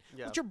human.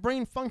 Yeah. Let your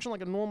brain function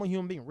like a normal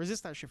human being.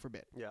 Resist that shit for a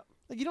bit. Yeah.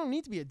 Like you don't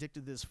need to be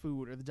addicted to this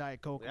food or the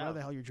Diet Coke or whatever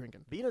the hell you're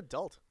drinking. Be an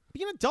adult.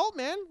 Be an adult,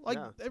 man. Like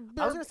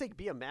I was gonna say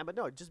be a man, but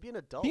no, just be an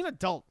adult. Be an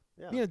adult.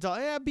 Yeah. Be an adult.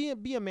 Yeah,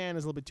 be a man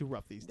is a little bit too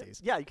rough these days.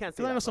 Yeah, you can't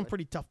say that. I know some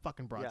pretty tough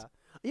fucking broads. Yeah.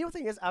 You know the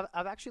thing is,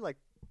 I've actually like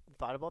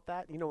thought about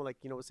that.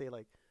 Say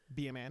like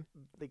be a man.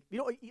 Like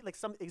like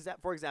some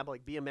for example,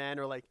 like be a man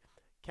or like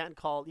can't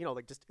call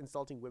like just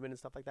insulting women and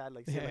stuff like that.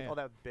 Like say oh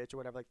that bitch or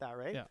whatever like that,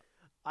 right? Yeah.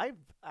 I've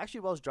actually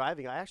while I was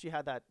driving, I actually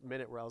had that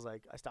minute where I was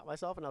like, I stopped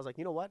myself and I was like,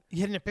 you know what?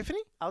 You had an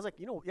epiphany? I was like,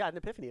 an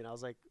epiphany, and I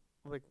was like,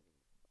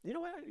 you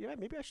know what? Yeah,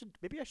 maybe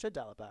I should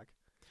dial it back.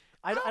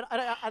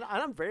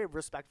 I'm very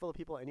respectful of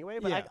people anyway,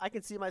 but I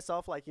can see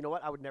myself like, you know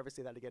what? I would never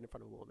say that again in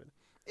front of a woman.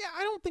 Yeah,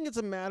 I don't think it's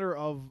a matter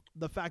of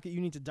the fact that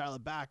you need to dial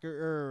it back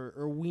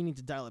or we need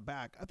to dial it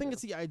back. I think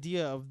it's the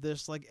idea of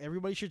this, like,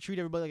 everybody should treat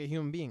everybody like a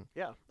human being.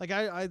 Yeah. Like,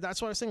 I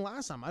that's what I was saying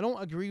last time. I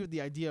don't agree with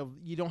the idea of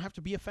you don't have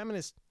to be a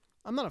feminist.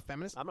 I'm not a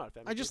feminist. I'm not a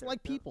feminist. I just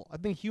like people. I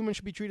think humans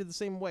should be treated the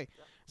same way.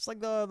 Yeah. It's like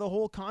the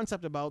whole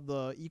concept about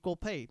the equal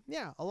pay.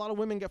 Yeah, a lot of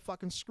women get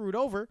fucking screwed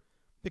over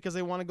because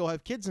they want to go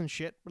have kids and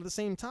shit, but at the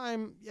same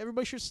time,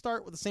 everybody should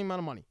start with the same amount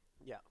of money.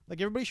 Yeah.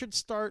 Like, everybody should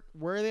start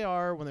where they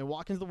are when they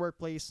walk into the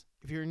workplace.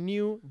 If you're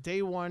new,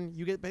 day one,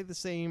 you get paid the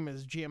same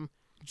as Jim.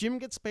 Jim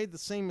gets paid the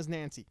same as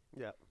Nancy.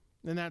 Yeah.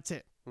 And that's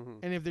it. Mm-hmm.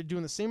 And if they're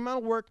doing the same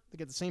amount of work, they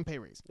get the same pay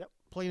raise. Yep.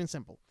 Plain and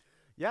simple.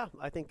 Yeah,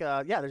 I think,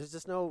 there's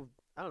just no,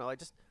 I don't know,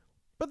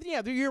 But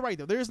yeah, you're right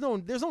though. There's no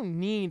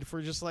need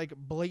for just like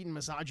blatant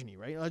misogyny,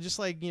 right? Just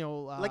like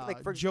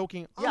like for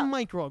joking,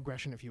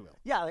 microaggression, if you will.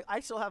 Yeah, like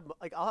I still have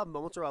I'll have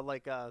moments where I'm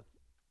like let's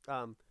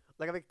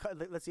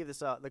see if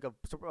this like a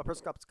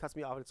person cuts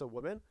me off and it's a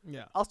woman.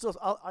 Yeah,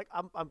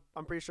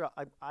 I'm pretty sure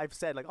I've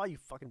said like, oh, you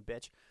fucking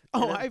bitch.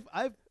 Oh,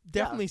 I've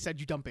definitely said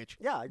you dumb bitch.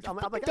 Yeah, I'm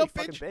like, dumb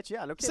hey, fucking bitch.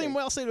 Yeah, no kidding. Same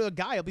way I'll say to a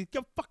guy, I'll be,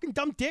 you fucking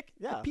dumb dick.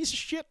 Yeah, you piece of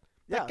shit.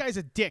 Yeah. That guy's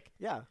a dick.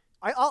 Yeah.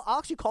 I'll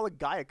actually call a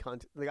guy a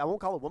cunt. Like, I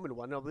won't call a woman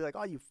one. I'll be like,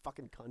 oh, you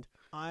fucking cunt.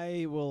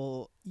 I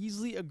will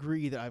easily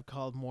agree that I've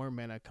called more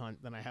men a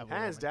cunt than I have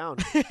Hands women. down.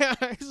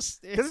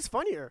 Because it's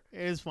funnier.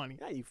 It is funny.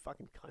 Yeah, you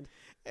fucking cunt.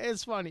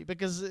 It's funny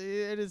because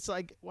it's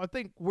like, I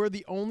think we're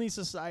the only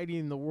society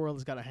in the world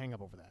that's got a hang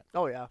up over that.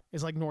 Oh, yeah.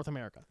 It's like North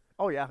America.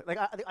 Oh, yeah. Like,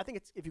 I think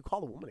it's if you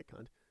call a woman a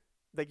cunt.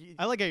 Like,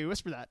 I like how you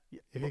whisper that.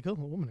 If you call a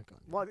woman a cunt.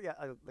 Well, yeah,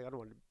 I don't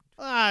want to.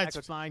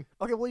 It's fine.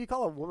 Okay, well, you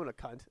call a woman a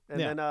cunt. And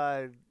then,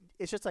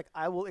 it's just like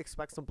I will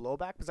expect some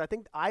blowback because I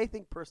think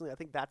personally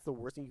that's the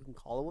worst thing you can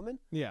call a woman.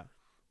 Yeah.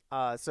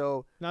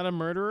 So not a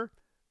murderer.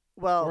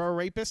 Well, or a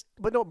rapist.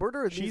 but no,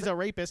 murder. She's a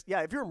rapist.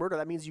 Yeah, if you're a murderer,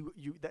 that means you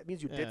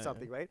did Yeah,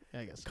 something, right?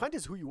 I guess. Cunt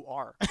is who you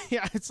are.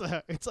 Yeah, it's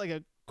like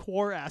a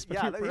core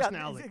aspect of your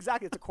personality.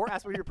 Exactly. It's a core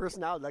aspect of your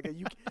personality. Like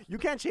you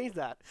can't change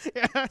that.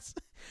 Yeah,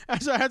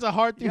 that's a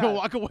hard thing to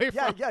walk away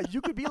from. Yeah.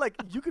 You could be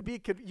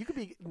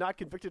not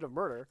convicted of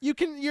murder.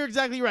 You're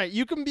exactly right.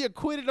 You can be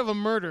acquitted of a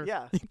murder.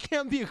 Yeah. You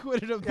can't be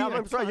acquitted of Yeah, being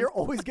I'm a sorry. cunt. You're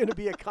always going to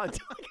be a cunt.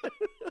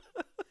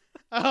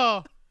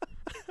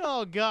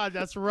 Oh God,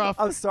 that's rough.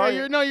 I'm sorry.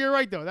 Yeah, you're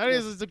right though.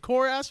 It's a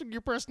core aspect of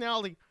your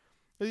personality.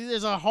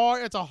 It's a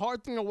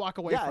hard thing to walk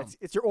away from.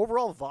 It's your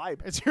overall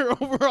vibe. It's your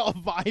overall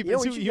vibe. You know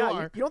It's what who you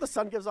are. You know what the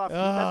sun gives off.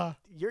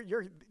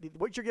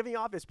 What you're giving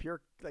off is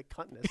pure like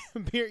cuntness.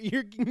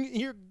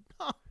 You're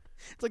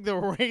it's like the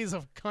rays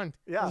of cunt.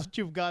 Yeah. That's what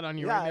you've got on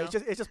you Yeah, right now.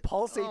 it just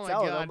pulsates Oh my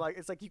out. God. I'm like,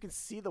 it's like you can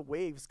see the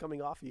waves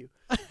coming off you.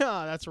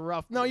 That's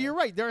rough. No, you're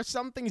right. There are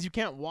some things you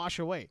can't wash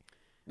away.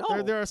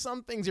 No, There are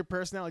some things your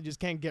personality just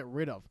can't get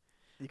rid of.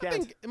 you I can't.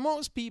 think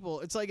most people,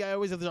 it's like I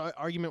always have this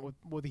argument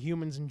with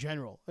humans in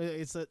general.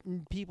 It's that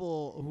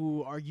people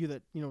who argue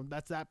that,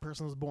 that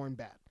person was born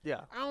bad.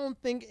 Yeah, I don't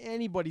think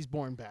anybody's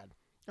born bad.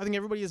 I think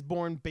everybody is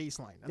born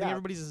baseline. I think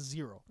everybody's a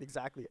zero.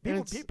 exactly.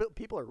 And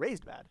People are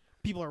raised bad.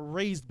 People are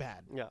raised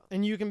bad. Yeah.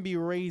 And you can be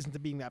raised into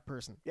being that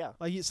person. Yeah.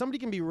 Like somebody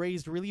can be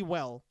raised really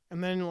well,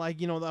 and then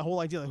the whole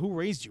idea, like, who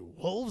raised you?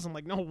 Wolves? I'm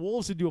like, no,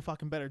 wolves would do a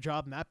fucking better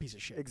job than that piece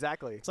of shit.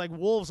 Exactly. It's like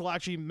wolves will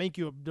actually make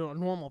you a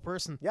normal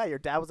person. Yeah, your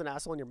dad was an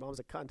asshole and your mom's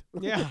a cunt.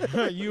 Yeah,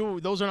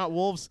 those are not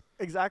wolves.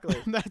 Exactly.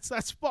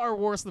 That's far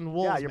worse than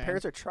wolves. Yeah, your man.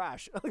 parents are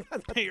trash.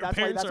 Your that's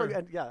parents why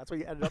are- that's why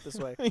you ended up this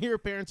way. Your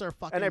parents are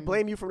fucking. And I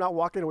blame you for not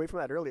walking away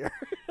from that earlier.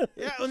 Yeah,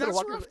 Should've and that's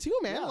walked rough away- too,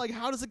 man. Yeah. Like,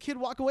 how does a kid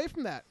walk away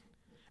from that?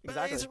 But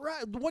Exactly. it's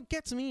right. What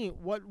gets me,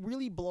 what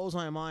really blows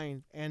my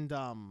mind, and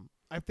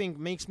I think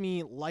makes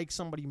me like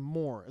somebody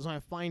more, is when I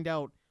find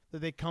out that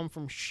they come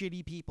from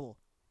shitty people,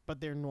 but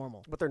they're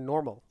normal. But they're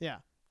normal. Yeah.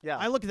 Yeah.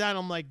 I look at that and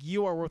I'm like,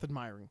 you are worth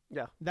admiring.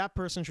 Yeah. That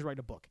person should write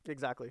a book.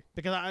 Exactly.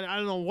 Because I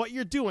don't know what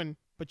you're doing,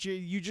 but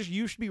you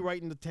should be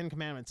writing the 10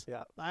 Commandments.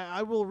 Yeah.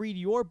 I will read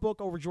your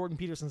book over Jordan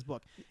Peterson's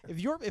book.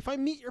 If I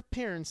meet your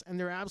parents and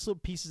they're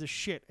absolute pieces of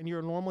shit and you're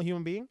a normal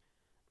human being,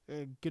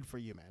 good for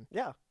you, man.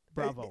 Yeah.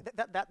 Bravo.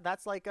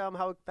 That's like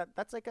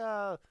that's like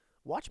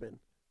Watchmen.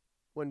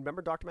 When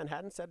remember Dr.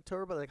 Manhattan said to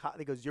her, but like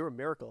he goes, "You're a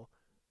miracle,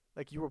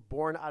 like you were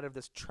born out of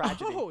this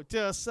tragedy." Oh,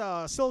 to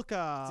Silk.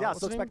 Yeah,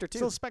 Silk Spectre 2.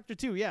 Silk Spectre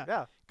 2. Yeah.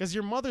 Yeah. Because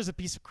your mother's a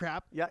piece of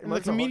crap. Yeah, your And the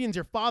mother's a whore. comedian's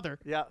your father.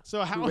 Yeah.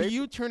 So how raped-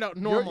 you turned out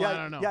normal, I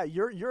don't know. Yeah,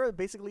 you're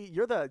basically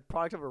the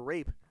product of a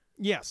rape,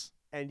 Yes.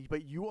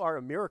 but you are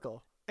a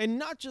miracle. And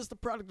not just the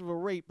product of a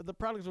rape, but the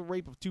product of a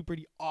rape of two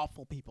pretty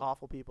awful people.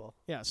 Awful people.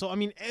 Yeah. So I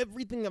mean,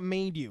 everything that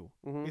made you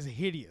is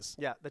hideous.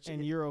 Yeah, that's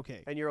And you're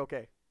okay. and you're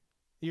okay.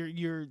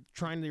 You're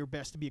trying your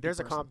best to be a There's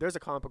good person. there's a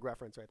comic book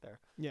reference right there.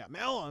 Yeah.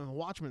 Mel and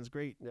Watchmen's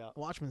great. Yeah.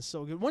 Watchmen's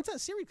so good. When's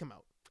that series come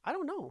out? I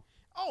don't know.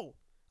 Oh,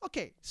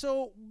 okay.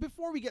 So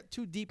before we get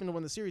too deep into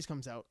when the series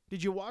comes out,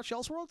 did you watch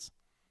Elseworlds?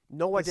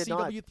 No, I The did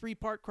not. CW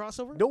 3-part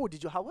crossover? No,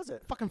 did you? How was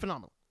it? Fucking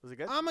phenomenal. Was it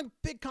good? I'm a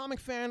big comic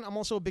fan. I'm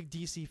also a big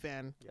DC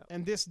fan. Yeah.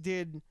 And this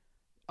did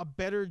a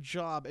better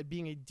job at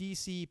being a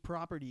DC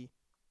property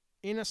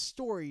in a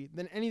story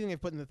than anything they've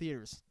put in the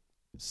theaters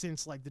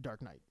since like The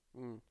Dark Knight.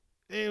 Mm.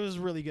 It was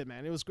really good,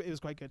 man. It was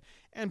quite good.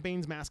 And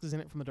Bane's mask is in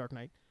it from The Dark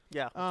Knight.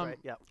 Yeah, that's right.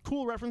 Yeah.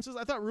 Cool references.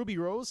 I thought Ruby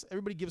Rose,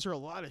 everybody gives her a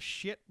lot of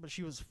shit, but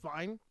she was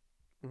fine.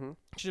 Mm-hmm.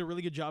 She did a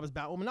really good job as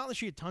Batwoman. Not that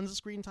she had tons of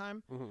screen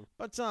time, Mm-hmm.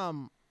 but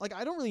like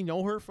I don't really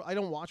know her. I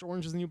don't watch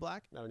Orange Is the New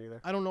Black. I don't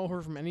either. I don't know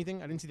her from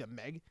anything. I didn't see that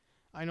Meg.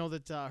 I know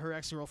that her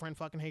ex-girlfriend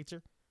fucking hates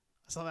her.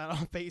 I saw that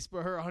on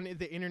Facebook, her on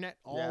the internet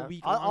all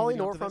week. All I leading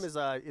know up her to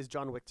from this. is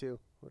John Wick 2.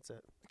 That's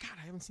it. God,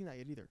 I haven't seen that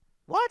yet either.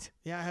 What?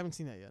 Yeah, I haven't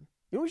seen that yet.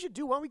 You know what we should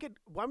do? Why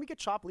don't we get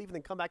Chop Leave and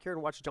then come back here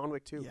and watch John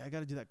Wick 2? Yeah, I got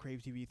to do that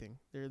Crave TV thing.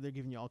 They're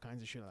giving you all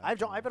kinds of shit. On that I have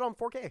channel. it on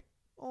 4K.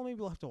 Well, maybe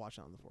we'll have to watch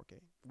it on the 4K.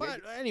 But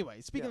Maybe.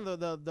 anyway, speaking of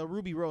the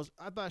Ruby Rose,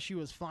 I thought she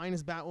was fine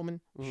as Batwoman.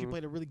 She Mhm.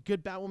 played a really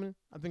good Batwoman.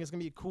 I think it's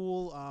gonna be a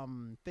cool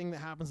thing that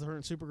happens to her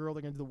and Supergirl.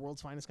 They're gonna do the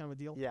world's finest kind of a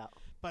deal. Yeah.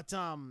 But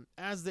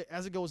as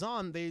it goes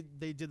on, they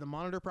did the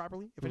Monitor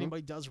properly. If Mhm.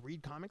 anybody does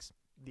read comics,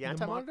 The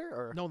Anti-Monitor?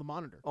 Or? no, the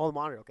Monitor. Oh, the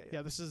Monitor. Okay.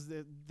 Yeah, this is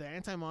the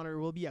Anti-Monitor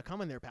will be a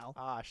coming there, pal.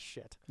 Ah,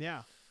 shit.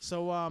 Yeah.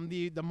 So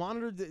the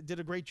Monitor did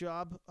a great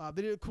job.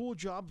 They did a cool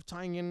job of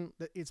tying in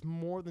that it's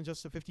more than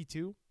just a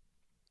 52.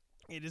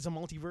 It is a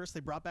multiverse. They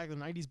brought back the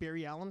 90s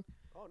Barry Allen.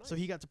 Oh, nice. So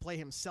he got to play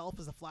himself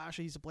as the Flash.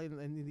 He used to play in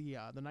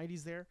the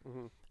 90s there.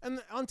 Mhm.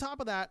 And on top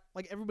of that,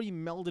 like everybody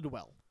melded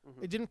well.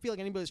 Mhm. It didn't feel like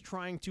anybody was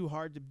trying too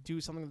hard to do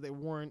something that they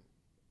weren't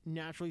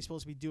naturally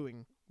supposed to be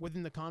doing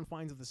within the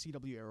confines of the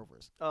CW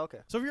Arrowverse. Oh, okay.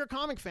 So if you're a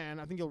comic fan,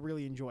 I think you'll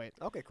really enjoy it.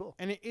 Okay, cool.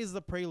 And it is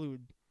the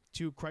prelude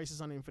to Crisis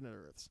on Infinite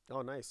Earths.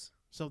 Oh, nice.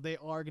 So they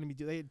are going to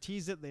be. They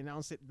teased it. They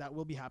announced it. That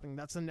will be happening.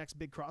 That's the next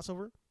big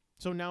crossover.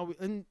 So now,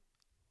 and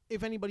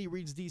if anybody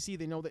reads DC,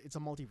 they know that it's a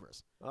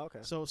multiverse. Oh, okay.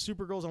 So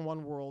Supergirl's on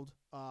one world,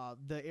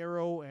 the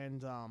Arrow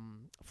and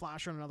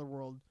Flash are on another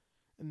world,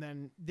 and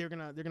then they're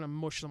gonna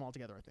mush them all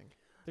together. I think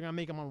they're gonna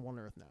make them on one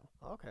Earth now.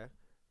 Okay.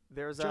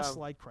 There's just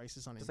like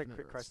Crisis on just Infinite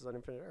like Earths. Crisis on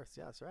Infinite Earths.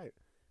 Yeah, that's right.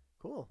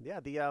 Cool. Yeah.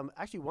 The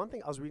actually one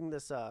thing I was reading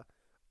this. I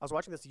was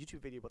watching this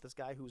YouTube video about this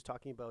guy who was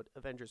talking about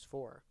Avengers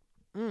 4.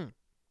 Mm.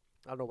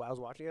 I don't know why I was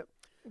watching it.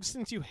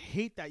 Since you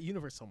hate that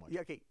universe so much.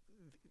 Yeah. Okay.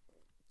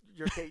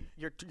 You're okay.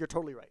 You're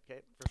totally right.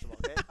 Okay. First of all,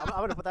 okay. I'm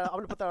gonna put that. I'm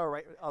gonna put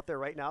that out there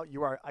right now.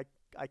 You are.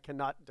 I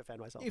cannot defend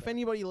myself. If there.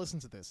 anybody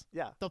listens to this,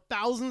 Yeah. the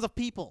thousands of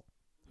people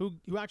who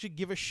actually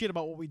give a shit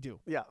about what we do,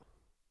 Yeah.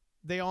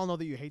 they all know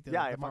that you hate the,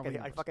 Yeah. the Marvel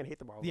universe, I fucking hate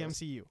the Marvel. the universe.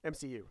 MCU.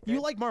 MCU. Okay?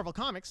 You like Marvel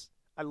Comics.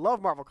 I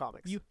love Marvel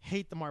comics. You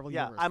hate the Marvel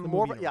yeah. universe. I'm the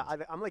more. movie Yeah.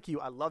 universe. I'm like you.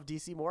 I love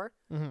DC more.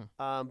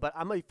 Mm-hmm. But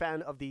I'm a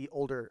fan of the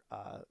older.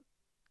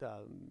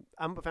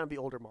 I'm a fan of the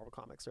older Marvel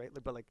comics, right?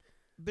 But like,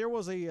 There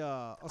was a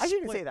I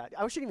shouldn't even say that.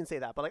 I shouldn't even say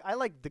that. But like, I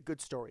like the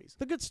good stories.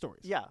 the good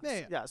stories. Yeah.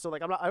 Yeah. So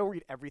like, I don't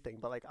read everything,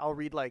 but like, I'll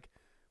read like,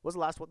 what's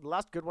the last one? The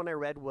last good one I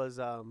read was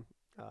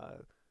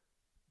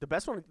the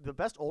best one. The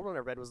best old one I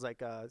read was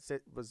like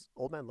was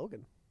Old Man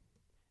Logan.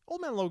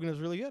 Old Man Logan is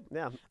really good.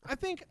 Yeah. I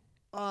think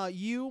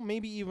you,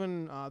 maybe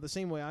even the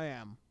same way I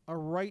am, are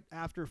right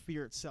after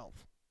Fear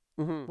itself,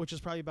 Mm-hmm. which is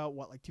probably about,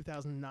 what, like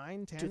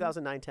 2009, 10?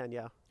 2009, 10.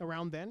 Yeah.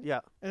 Around then. Yeah.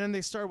 And then they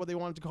started what they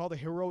wanted to call the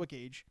Heroic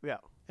Age. Yeah.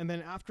 And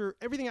then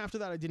everything after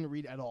that I didn't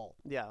read at all.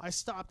 Yeah. I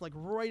stopped like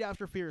right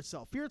after Fear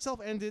itself. Fear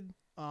itself ended.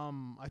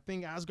 I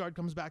think Asgard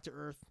comes back to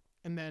Earth.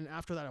 And then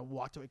after that I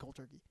walked away cold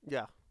turkey.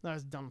 Yeah. I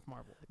was done with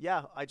Marvel.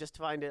 Yeah. I just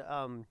find it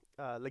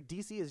like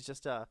DC is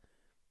just I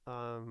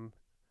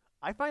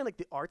find like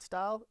the art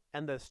style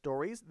and the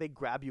stories, they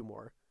grab you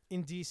more.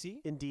 In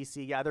DC? In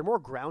DC, yeah, they're more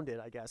grounded,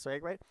 I guess, right?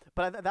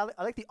 But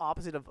I like the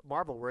opposite of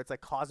Marvel, where it's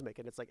like cosmic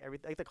and it's like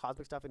everything, like the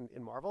cosmic stuff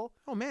in Marvel.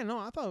 Oh man,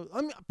 no,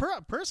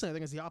 personally I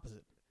think it's the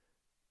opposite.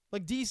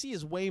 Like DC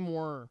is way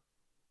more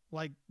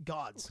like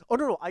gods. Oh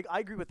no, I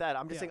agree with that.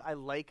 I'm just Yeah.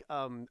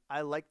 saying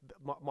I like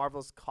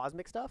Marvel's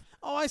cosmic stuff.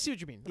 Oh, I see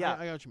what you mean. Yeah.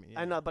 I got what you mean.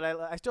 Yeah. And but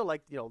I still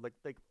like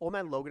like Old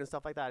Man Logan and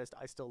stuff like that.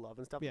 I still love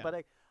and stuff. Yeah.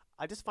 But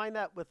I just find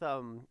that with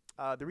the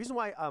reason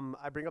why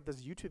I bring up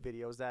this YouTube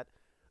video is that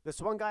this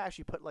one guy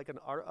actually put like an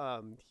art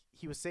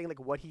he was saying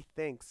like what he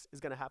thinks is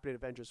gonna happen in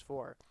Avengers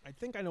 4. I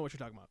think I know what you're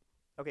talking about.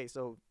 Okay,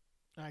 so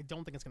I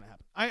don't think it's gonna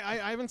happen.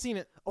 I haven't seen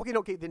it.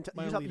 okay, then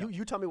My you, lead up.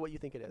 you tell me what you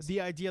think it is. The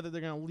idea that they're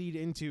gonna lead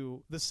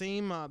into the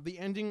same the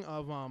ending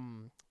of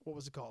what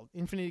was it called?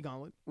 Infinity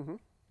Gauntlet. Mm-hmm.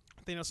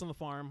 Thanos on the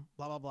farm.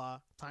 Blah blah blah.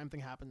 Time thing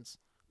happens.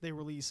 They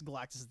release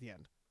Galactus at the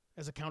end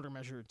as a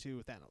countermeasure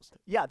to Thanos.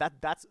 Yeah,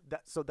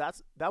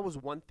 that was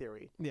one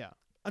theory. Yeah.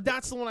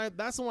 That's the one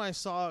I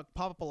saw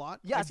pop up a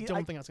lot. Yeah, I see,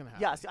 don't think that's gonna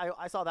happen. Yeah, see,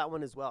 I saw that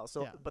one as well.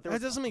 So, Yeah. but there that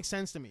was, doesn't make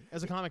sense to me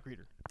as a comic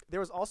reader. there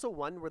was also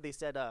one where they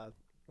said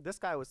this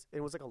guy it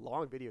was like a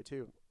long video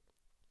too.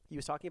 He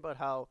was talking about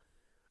how,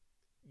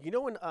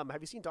 when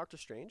have you seen Doctor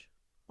Strange?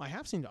 I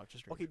have seen Doctor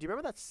Strange. Okay, do you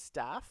remember that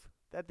staff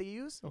that they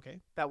use?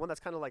 Okay. That one that's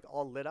kind of like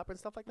all lit up and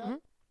stuff like that. Mhm.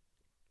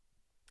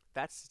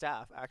 That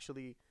staff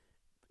actually,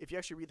 if you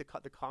actually read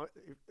the comic,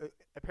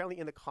 apparently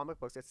in the comic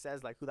books it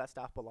says like who that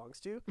staff belongs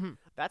to. Mhm.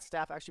 That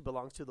staff actually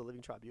belongs to the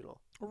Living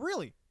Tribunal.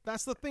 Really?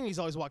 That's the thing he's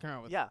always walking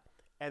around with. Yeah,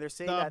 and they're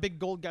saying The that big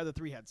gold guy with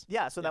 3 heads.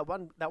 yeah. So that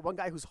one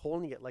guy who's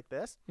holding it like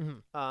this,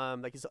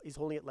 Mm-hmm. like he's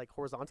holding it like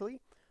horizontally.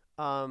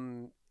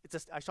 It's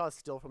just I saw a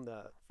still from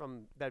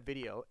that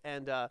video,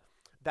 and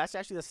that's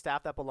actually the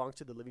staff that belongs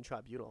to the Living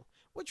Tribunal.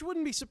 Which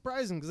wouldn't be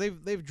surprising because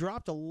they've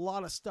dropped a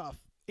lot of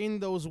stuff in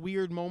those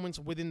weird moments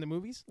within the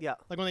movies. Yeah,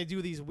 Like when they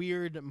do these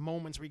weird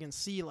moments where you can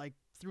see like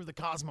through the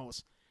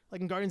cosmos.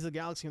 Like in Guardians of the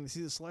Galaxy when they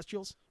see the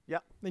Celestials. Yeah.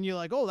 Then you're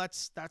like, oh,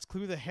 that's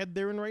clearly the head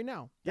they're in right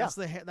now. Yeah. That's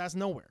the head. That's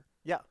nowhere.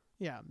 yeah,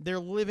 Yeah. They're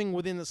living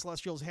within the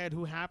Celestial's head,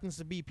 who happens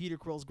to be Peter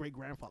Quill's great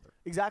grandfather.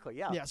 exactly.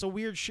 Yeah, Yeah. So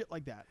weird shit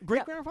like that.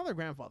 Great grandfather, or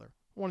grandfather.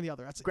 One or the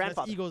other. That's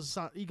Grandfather. That's Ego's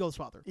son, Ego's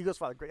father. Ego's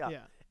father. Great. Yeah.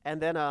 Yeah.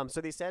 And then so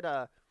they said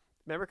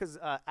remember because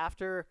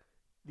after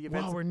the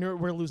events. Wow,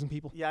 we're losing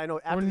people. Yeah, I know.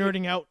 We're After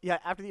nerding out. Yeah,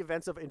 after the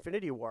events of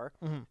Infinity War,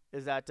 Mhm.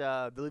 is that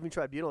the Living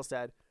Tribunal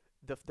said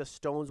the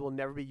stones will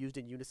never be used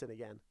in unison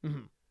again.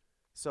 Mhm.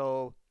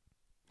 So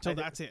So I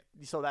thi- that's it.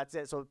 So that's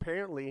it. So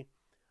apparently,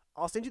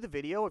 I'll send you the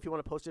video if you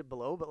want to post it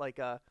below. But like,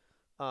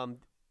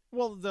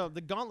 Well,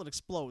 the gauntlet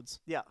explodes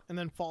yeah, and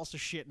then falls to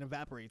shit and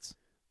evaporates.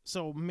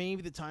 So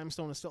maybe the time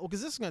stone is still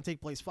because this is going to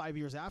take place 5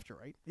 years after,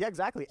 right? yeah,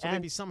 exactly. So and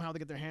maybe somehow they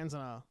get their hands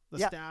on the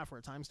Yeah. staff or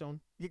a time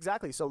stone.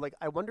 exactly. So like,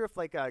 I wonder if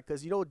like,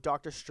 because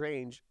Doctor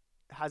Strange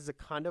has a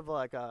kind of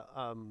like a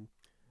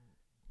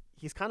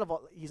he's kind of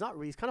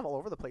all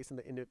over the place in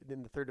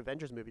the third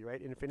Avengers movie,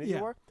 right? In Infinity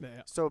War.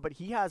 Yeah. So, but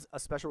he has a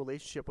special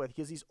relationship with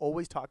because he's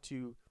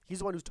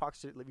the one who talks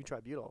to Living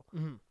Tribunal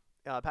Mhm.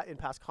 In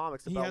past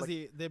comics He about has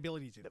like, the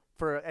ability to.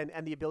 for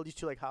and the ability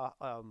to like how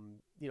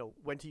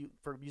when to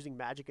for using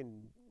magic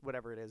and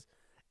whatever it is,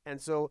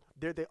 and so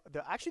the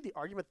actually the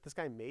argument that this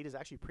guy made is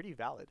actually pretty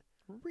valid.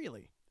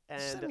 Really?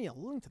 And Send me a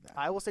link to that.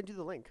 I will send you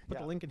the link. Put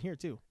the link in here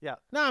too. Yeah.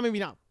 Nah, maybe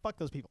not. Fuck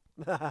those people.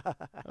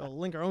 We'll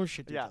link our own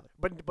shit to each Yeah, other.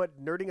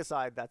 but nerding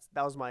aside, that's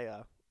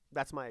my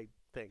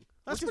thing.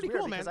 That's which is pretty weird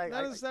cool, man.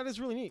 because That is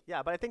really neat.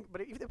 yeah, but if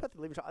they put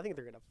the Living Tribunal, I think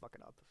they're gonna fuck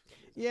it up.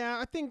 Yeah,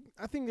 I think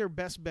their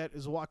best bet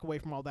is walk away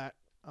from all that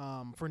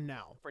for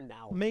now. For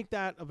now. Make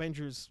that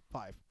Avengers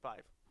 5.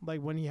 5.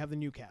 Like when you have the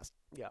new cast.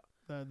 Yeah.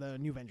 The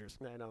new Avengers.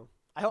 I know.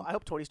 I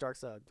hope Tony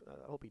Stark's. I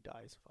hope he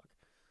dies. Fuck.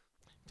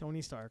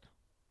 Tony Stark.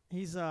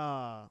 He's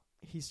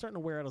starting to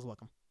wear out his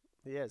welcome.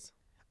 He is.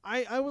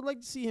 I would like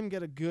to see him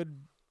get a good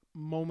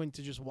moment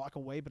to just walk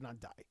away but not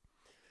die.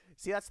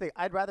 See, that's the thing.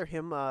 I'd rather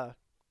him. I'd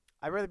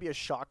rather be a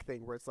shock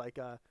thing where it's like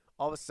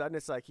all of a sudden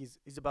it's like he's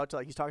about to,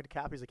 like, he's talking to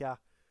Cap. He's like, yeah,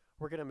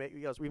 we're gonna make.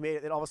 He goes, we made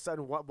it. And all of a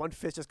sudden one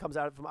fist just comes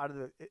out of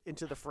the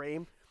into the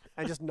frame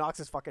and just knocks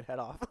his fucking head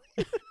off.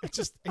 It's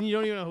just, and you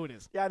don't even know who it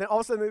is. Yeah, and then all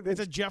of a sudden It's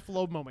a Jeff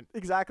Loeb moment.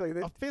 exactly.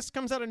 A fist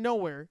comes out of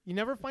nowhere. You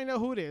never find out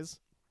who it is,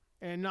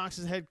 and knocks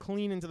his head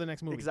clean into the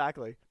next movie.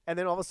 Exactly. And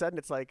then all of a sudden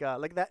it's like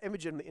that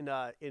image in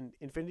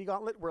Infinity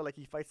Gauntlet where like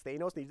he fights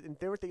Thanos and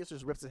Thanos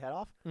just rips his head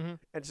off and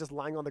it's just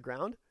lying on the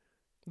ground.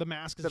 The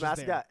mask is The just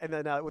mask, there. yeah, and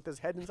then with his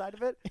head inside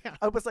of it. Yeah.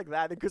 I hope it's like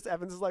that. And Chris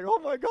Evans is like, oh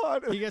my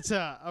god. He gets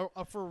a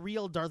for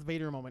real Darth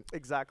Vader moment.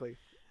 Exactly.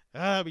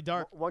 That'd be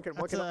dark. One can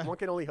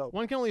only hope.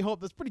 One can only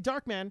hope. That's pretty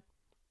dark, man.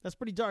 That's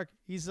pretty dark.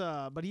 He's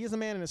but he is a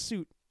man in a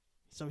suit,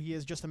 so he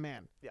is just a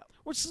man. Yeah.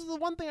 Which is the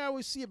one thing I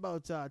always see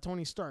about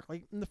Tony Stark.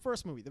 Like in the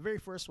first movie, the very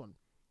first one,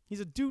 he's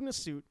a dude in a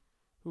suit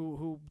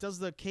who does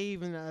the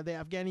cave and the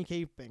Afghani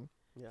cave thing.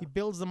 Yeah. He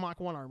builds the Mach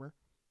 1 armor.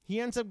 He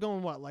ends up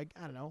going what, like,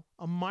 I don't know,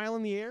 a mile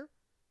in the air?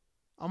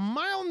 A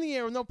mile in the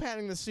air with no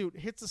padding the suit,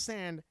 hits the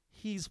sand,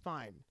 he's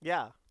fine.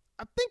 Yeah.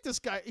 I think this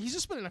guy, he's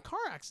just been in a car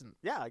accident.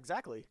 Yeah,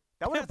 exactly.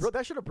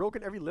 That should have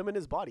broken every limb in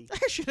his body.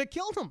 That should have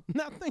killed him.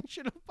 That thing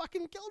should have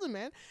fucking killed him,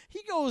 man.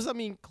 He goes, I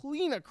mean,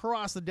 clean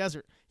across the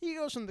desert. He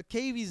goes from the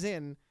cave he's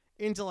in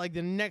into, like,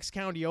 the next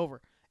county over.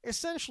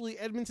 Essentially,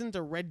 Edmonton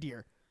to Red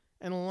Deer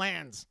and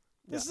lands.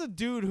 This is a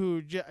dude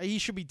who, he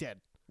should be dead.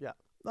 Yeah.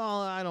 No,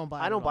 I don't buy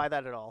it. I don't buy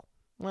that at all.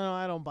 Well,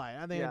 I don't buy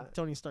it. I think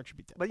Tony Stark should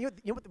be dead. But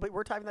but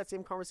we're having that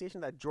same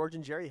conversation that George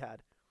and Jerry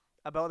had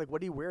about like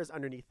what he wears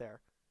underneath there.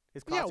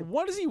 His costume. Yeah,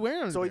 what is he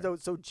wearing?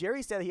 So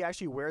Jerry said he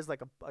actually wears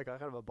like a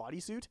kind of a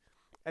bodysuit,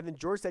 and then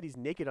George said he's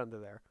naked under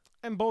there.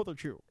 And both are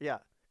true. Yeah.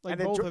 Like, and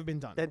then both have been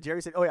done. Then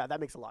Jerry said, "Oh yeah, that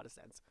makes a lot of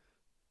sense."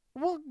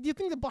 Well, do you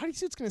think the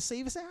bodysuit's gonna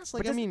save his ass?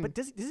 Like, but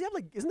does he have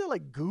like? Isn't there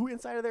like goo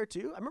inside of there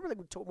too? I remember like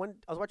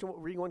I was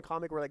reading one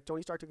comic where like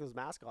Tony Stark took his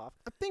mask off.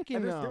 I think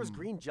and there was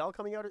green gel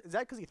coming out. Is that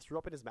because he threw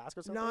up in his mask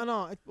or something?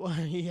 No. Well,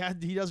 he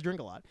does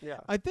drink a lot. Yeah.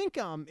 I think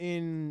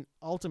in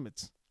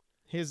Ultimates,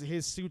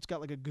 his suit's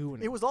got like a goo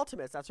in it. It was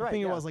Ultimates. That's right. I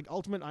think it was like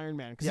Ultimate Iron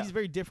Man because he's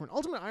very different.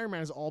 Ultimate Iron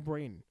Man is all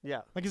brain.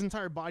 Yeah. Like his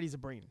entire body's a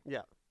brain.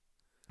 Yeah.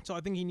 So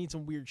I think he needs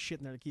some weird shit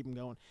in there to keep him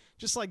going.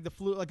 Just like the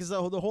flu, like is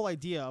the whole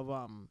idea of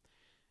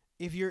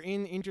if you're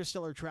in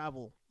interstellar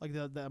travel, like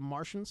the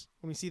Martians,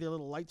 when we see their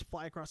little lights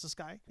fly across the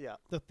sky,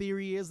 the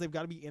theory is they've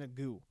got to be in a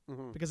goo.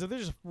 Mm-hmm. Because if they're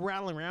just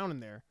rattling around in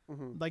there,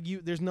 like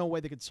there's no way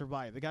they could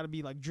survive. They got to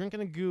be like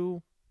drinking a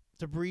goo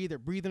to breathe. They're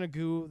breathing a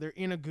goo. They're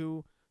in a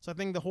goo. So I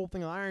think the whole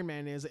thing of Iron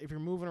Man is that if you're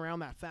moving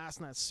around that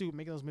fast in that suit,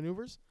 making those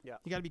maneuvers, you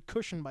got to be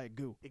cushioned by a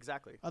goo.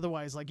 Exactly.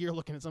 Otherwise, like you're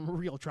looking at some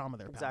real trauma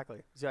there. Pal.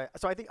 Exactly. So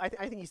I think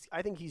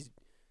he's.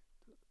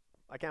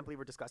 I can't believe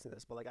we're discussing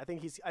this, but like I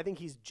think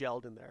he's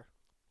gelled in there.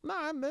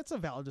 Nah, that's a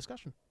valid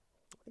discussion.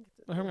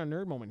 We're having a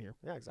nerd moment here.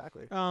 Yeah,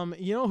 exactly.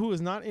 You know who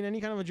is not in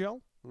any kind of a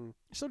gel? Mm.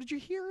 So did you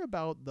hear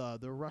about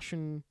the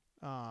Russian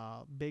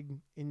big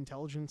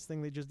intelligence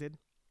thing they just did?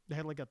 They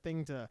had like a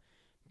thing to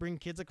bring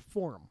kids, like a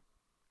forum,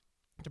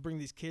 to bring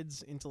these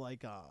kids into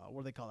like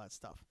what do they call that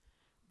stuff?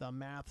 The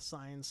math,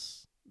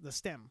 science, the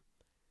STEM.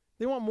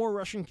 They want more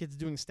Russian kids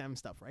doing STEM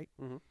stuff, right?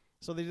 Mm-hmm.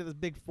 So they did this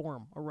big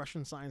forum, a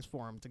Russian science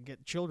forum, to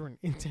get children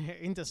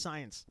into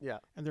science. Yeah.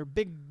 And their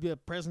big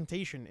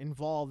presentation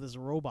involved this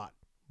robot,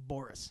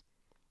 Boris.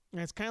 And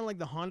it's kind of like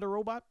the Honda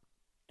robot.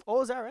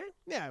 Oh, is that right?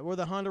 Yeah, where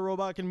the Honda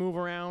robot can move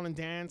around and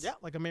dance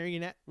like a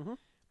marionette. Mm-hmm.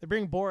 They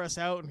bring Boris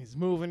out, and he's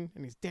moving,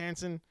 and he's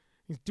dancing.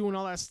 He's doing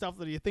all that stuff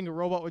that you think a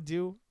robot would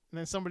do. And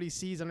then somebody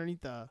sees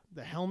underneath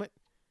the helmet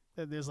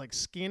that there's like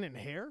skin and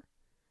hair.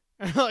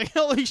 And they're like,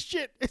 holy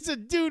shit, it's a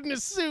dude in a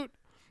suit.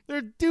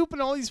 They're duping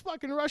all these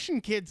fucking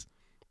Russian kids.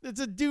 It's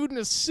a dude in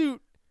a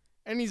suit,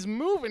 and he's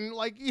moving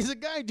like he's a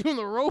guy doing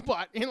the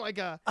robot in like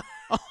a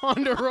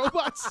Honda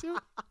robot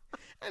suit.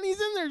 And he's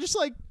in there just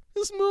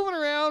moving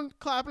around,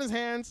 clapping his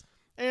hands,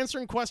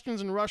 answering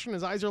questions in Russian.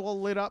 His eyes are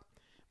all lit up.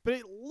 But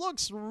it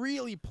looks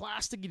really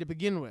plasticky to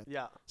begin with.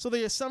 Yeah. So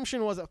the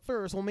assumption was at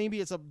first, well,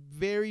 maybe it's a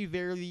very,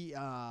 very,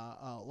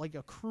 like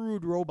a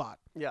crude robot.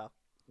 Yeah.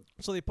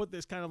 So they put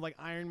this kind of like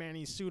Iron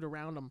Man-y suit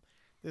around him.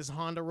 This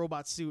Honda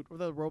robot suit, what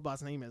the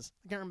robot's name is.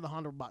 I can't remember the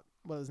Honda robot,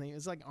 what his name is.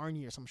 It's like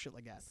Arnie or some shit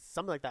like that.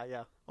 Something like that,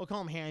 yeah. We'll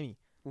call him Hammy.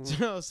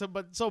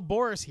 Mm-hmm. So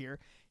Boris here,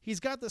 he's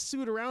got the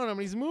suit around him,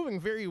 and he's moving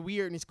very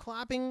weird, and he's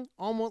clapping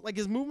almost like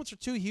his movements are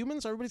too human,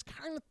 so everybody's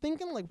kind of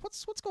thinking, like,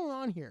 what's going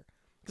on here?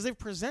 Because they've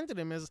presented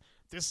him as,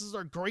 this is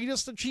our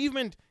greatest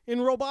achievement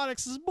in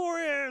robotics, this is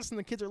Boris, and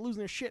the kids are losing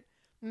their shit.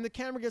 And the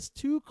camera gets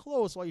too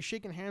close while he's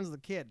shaking hands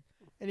with the kid.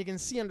 and you can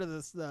see under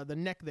the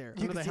neck there,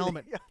 You under can the see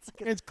helmet. it's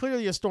like And it's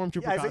clearly a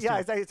stormtrooper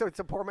costume. so it's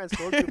a poor man's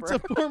It's stormtrooper. a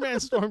poor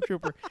man's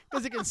stormtrooper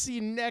because you can see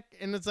neck,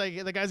 and it's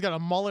like the guy's got a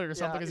mullet or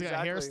something. Yeah, He's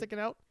got hair exactly. sticking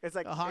out. It's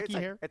like a hockey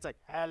hair. It's like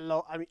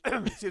hello. I mean,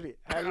 excuse me.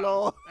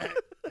 Hello.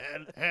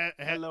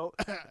 Hello.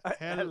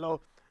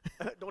 Hello.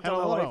 Don't tell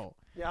my wife. Hello.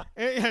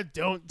 Yeah.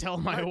 Don't tell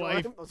my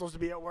wife. I'm supposed to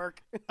be at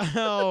work.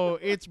 Oh,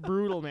 it's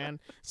brutal, man.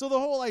 So the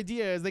whole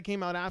idea is they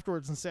came out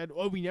afterwards and said,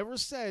 "Oh, we never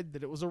said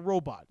that it was a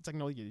robot." It's like,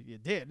 no, you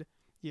did.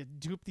 You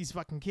duped these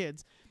fucking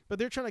kids. But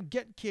they're trying to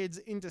get kids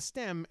into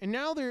STEM, and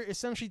now they're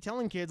essentially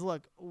telling kids,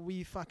 look,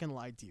 we fucking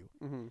lied to you.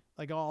 Mm-hmm.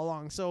 Like all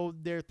along. So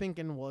they're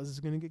thinking, well, is this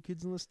going to get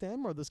kids in the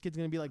STEM? Or this kid's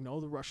going to be like, no,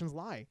 the Russians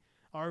lie.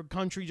 Our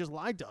country just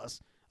lied to us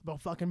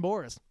about fucking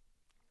Boris.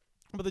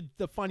 But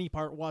the funny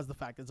part was the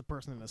fact that it's a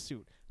person in a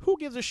suit. Who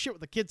gives a shit what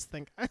the kids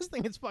think? I just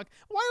think it's fuck.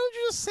 Why don't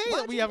you just say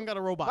that we haven't got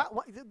a robot?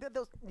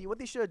 What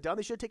they should have done,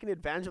 they should have taken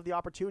advantage of the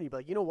opportunity. But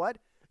like, you know what?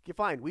 Okay,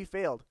 fine, we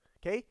failed.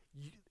 Okay,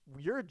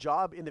 your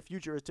job in the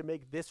future is to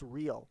make this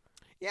real.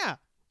 Yeah.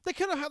 They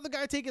could have had the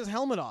guy take his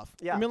helmet off.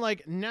 Yeah. I mean,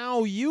 like,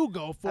 now you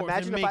go forth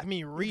and make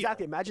me real.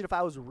 Exactly. Imagine if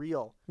I was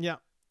real. Yeah.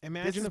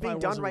 Imagine This is if being I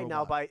was done a right now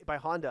robot. by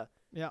Honda.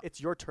 Yeah. It's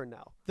your turn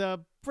now. The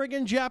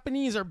friggin'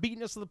 Japanese are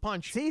beating us to the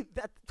punch. See,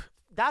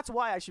 that's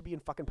why I should be in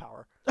fucking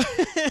power.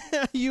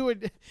 you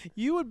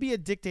would be a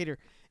dictator.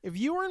 If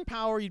you were in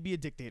power, you'd be a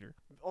dictator.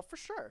 Oh, for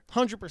sure.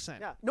 100%.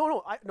 Yeah.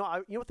 No.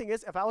 You know the thing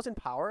is, if I was in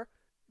power,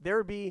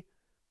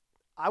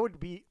 I would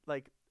be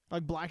like.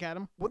 Like Black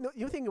Adam? Well, no,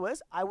 you know the thing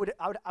was, I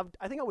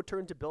think I would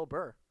turn to Bill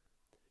Burr.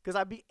 Because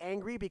I'd be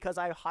angry because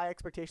I have high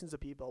expectations of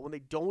people. When they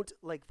don't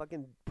like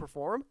fucking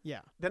perform,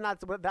 Yeah. then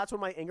that's when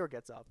my anger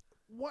gets up.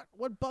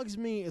 What bugs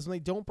me is when they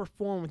don't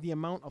perform with the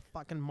amount of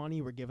fucking money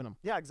we're giving them.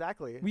 Yeah,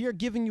 exactly. We are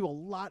giving you a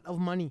lot of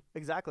money,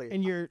 Exactly.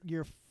 and you're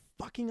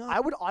fucking up. I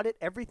would audit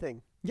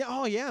everything. Yeah.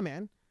 Oh yeah,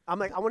 man. I'm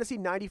like, I want to see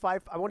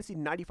 95. I want to see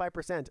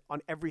 95%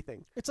 on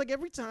everything. It's like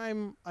every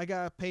time I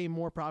gotta pay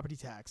more property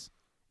tax,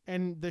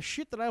 and the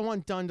shit that I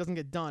want done doesn't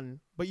get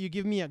done, but you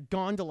give me a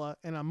gondola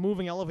and a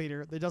moving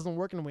elevator that doesn't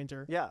work in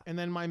winter. Yeah. And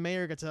then my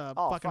mayor gets a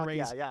Oh, fucking fuck,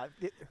 raise. yeah.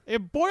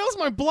 It boils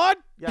my blood.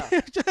 Yeah.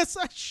 Just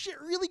that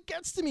shit really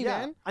gets to me, Yeah.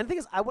 man. And the thing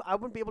is, I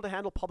wouldn't be able to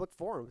handle public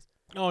forums.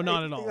 Oh,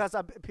 not at all. Because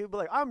people be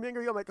like, I'm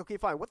angry. I'm like, okay,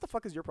 fine. What the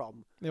fuck is your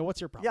problem? Yeah,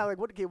 what's your problem? Yeah, like,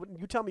 what? Okay,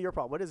 you tell me your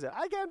problem. What is it?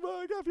 I can't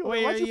feel.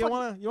 Wait, why don't you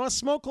want to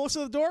smoke close to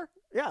the door?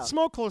 Yeah.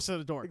 Smoke close to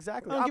the door.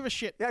 Exactly. I don't give a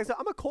shit. Yeah,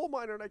 I'm a coal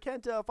miner and I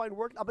can't find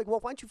work. I'm like, well,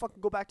 why don't you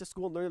fucking go back to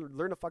school and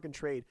learn a fucking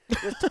trade?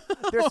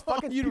 There's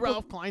fucking You'd people,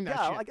 Ralph Klein that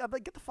yeah, shit. I'm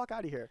like, get the fuck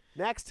out of here.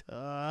 Next.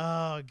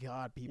 Oh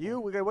God,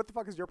 people. What the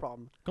fuck is your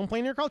problem?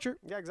 Complainer culture.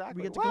 Yeah,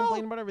 exactly. We get to Well,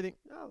 complain about everything.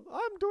 yeah,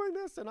 I'm doing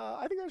this and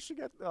I think I should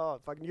get. Oh,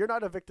 fucking, you're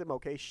not a victim,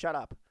 okay? Shut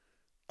up.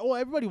 Oh,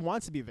 everybody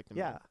wants to be a victim.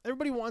 Yeah. Man.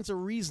 Everybody wants a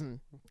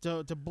reason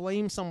to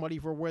blame somebody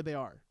for where they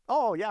are.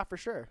 Oh yeah, for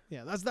sure.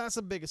 Yeah, that's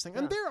the biggest thing. Yeah.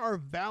 And there are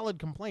valid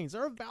complaints.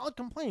 There are valid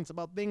complaints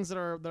about things that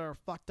are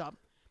fucked up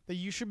that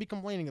you should be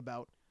complaining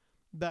about.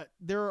 That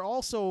there are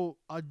also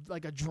a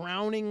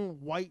drowning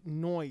white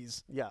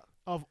noise Yeah.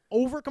 of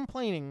over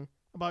complaining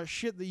about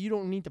shit that you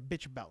don't need to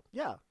bitch about.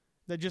 Yeah.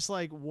 That just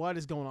like, what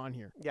is going on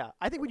here? Yeah.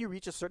 I think when you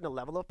reach a certain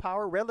level of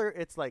power, whether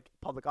it's like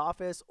public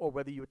office or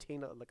whether you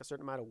attain a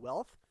certain amount of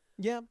wealth,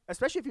 Yeah.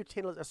 especially if you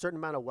attain a certain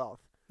amount of wealth,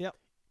 Yep.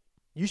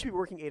 you should be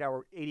working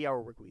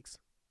 80-hour work weeks.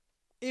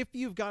 If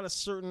you've got a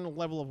certain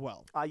level of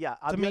wealth Yeah.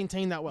 to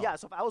maintain that wealth. Yeah.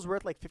 So if I was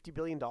worth like $50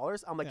 billion,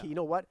 I'm like, Yeah. hey, you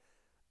know what?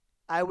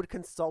 I would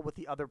consult with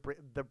the other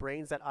the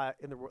brains that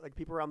in the like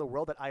people around the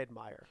world that I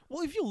admire.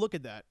 Well, if you look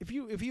at that, if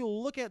you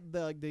look at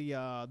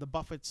the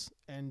Buffetts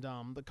and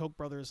the Koch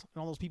brothers and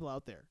all those people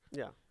out there,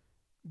 Yeah.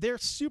 they're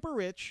super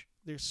rich,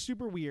 they're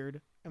super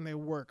weird, and they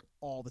work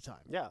all the time.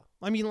 Yeah.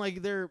 I mean,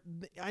 like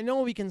I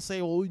know we can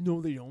say, well,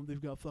 no, they don't.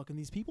 They've got fucking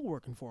these people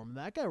working for them,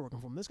 that guy working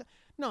for them, this guy.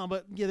 No,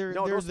 but yeah,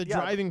 there's the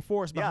driving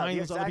force behind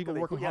those other people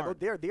working hard.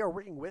 They are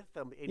working with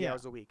them 80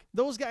 hours a week.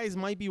 Those guys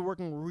might be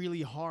working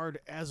really hard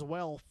as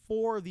well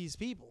for these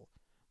people.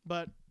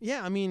 But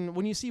yeah, I mean,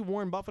 when you see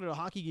Warren Buffett at a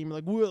hockey game, you're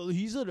like, well,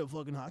 he's at a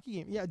fucking hockey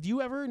game. Yeah, do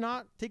you ever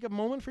not take a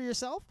moment for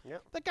yourself? Yeah.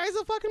 That guy's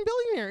a fucking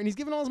billionaire, and he's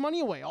giving all his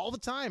money away all the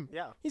time.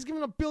 Yeah. He's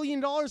giving $1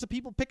 billion to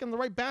people picking the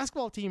right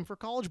basketball team for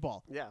college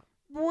ball. Yeah.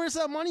 Where's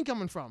that money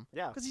coming from?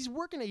 Yeah. Because he's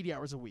working 80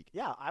 hours a week.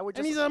 Yeah. I would just.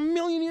 And he's 1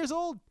 million years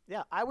old.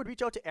 Yeah. I would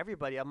reach out to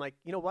everybody. I'm like,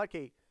 you know what?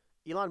 Okay,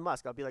 Elon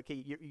Musk. I'll be like, hey,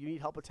 you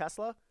need help with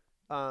Tesla?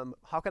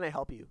 How can I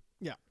help you?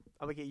 Yeah.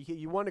 I'm like, hey,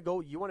 you want to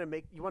go? You want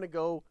to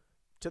go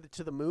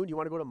to the moon? You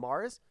want to go to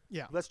Mars?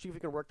 Yeah. Let's see if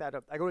we can work that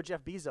up. I go to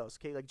Jeff Bezos.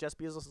 Okay, like Jeff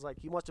Bezos is like,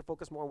 he wants to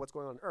focus more on what's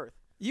going on Earth.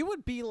 You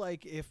would be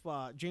like if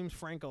James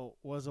Franco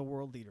was a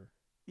world leader.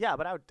 Yeah,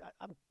 but I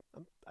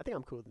think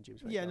I'm cooler than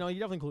James Franco. Yeah, no, you're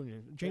definitely cooler than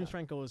James. James Yeah.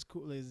 Franco is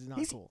cool. Is not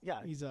cool.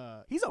 Yeah.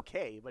 He's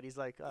okay, but he's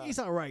like he's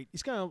all right.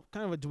 He's kind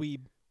of a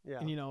dweeb, yeah.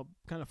 and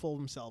kind of full of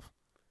himself.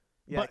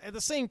 Yeah. But at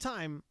the same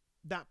time,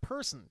 that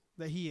person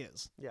that he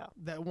is, Yeah.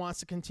 that wants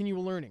to continue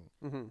learning,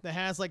 Mm-hmm. that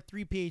has like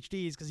 3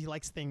 PhDs because he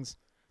likes things,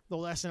 the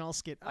whole SNL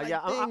skit.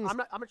 Yeah, things I'm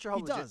not sure how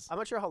he does. I'm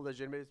not sure how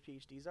legitimate his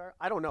PhDs are.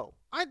 I don't know.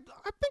 I think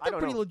I they're don't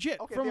pretty know. legit.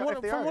 Okay, From if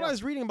what they are, I yeah.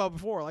 was reading about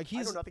before, like I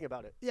know he's nothing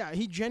about it. yeah,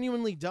 he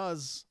genuinely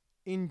does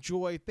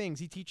enjoy things.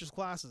 He teaches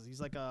classes. He's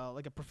like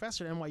a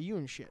professor at NYU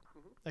and shit,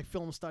 like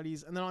film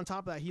studies. And then on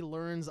top of that, he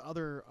learns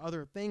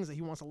other things that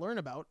he wants to learn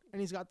about, and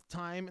he's got the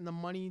time and the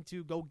money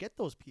to go get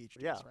those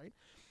PhDs. Yeah. Right.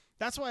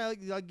 That's why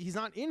like he's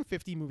not in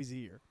 50 movies a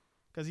year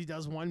because he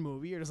does one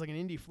movie or just like an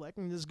indie flick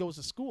and just goes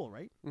to school.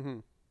 Right. Mm-hmm.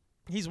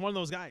 He's one of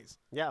those guys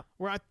Yeah.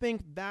 where I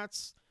think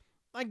that's.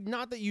 Like,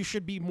 not that you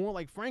should be more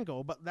like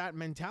Franco, but that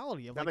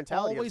mentality of That like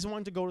mentality of- always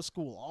wanting to go to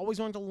school, always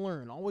wanting to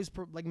learn, always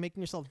like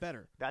making yourself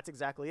better. That's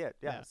exactly it.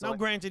 Yeah. So now, like-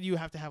 granted, you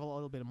have to have a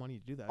little bit of money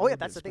to do that. oh yeah,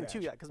 that's the thing too.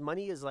 Yeah, because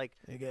money is like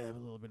You gotta have a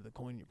little bit of the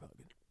coin in your pocket.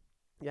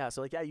 yeah.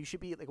 So like yeah, you should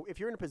be like if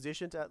you're in a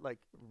position to like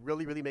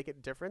really make a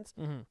difference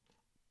Mm-hmm.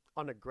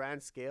 on a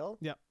grand scale.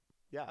 Yep.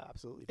 Yeah,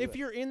 absolutely. do If it.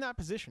 you're in that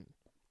position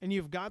and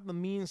you've got the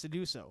means to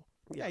do so,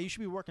 yeah, Yeah. you should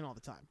be working all the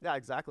time. yeah,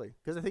 exactly.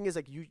 Because the thing is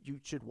like you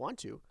should want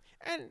to.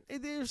 And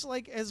there's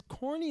like, as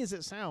corny as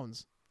it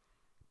sounds,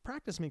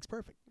 practice makes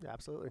perfect. Yeah,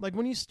 absolutely. Like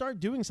when you start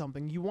doing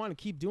something, you want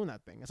to keep doing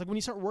that thing. It's like when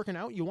you start working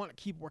out, you want to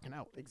keep working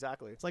out.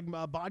 Exactly. It's like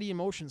body in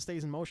motion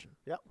stays in motion.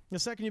 Yep. The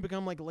second you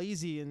become like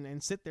lazy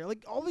and sit there,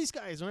 like all these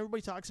guys, when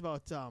everybody talks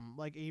about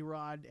like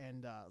A-Rod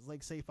and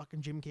like say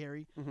fucking Jim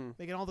Carrey Mm-hmm.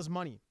 making all this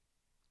money,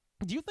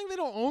 do you think they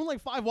don't own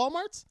like 5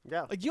 Walmarts?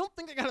 Yeah. Like you don't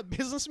think they got a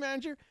business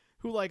manager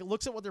who like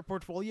looks at what their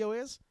portfolio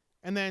is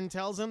and then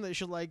tells them they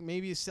should like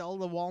maybe sell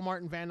the Walmart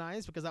and Van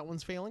Nuys because that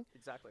one's failing?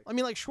 Exactly. I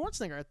mean, like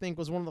Schwarzenegger, I think,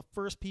 was one of the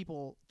first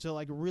people to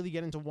like really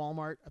get into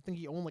Walmart. I think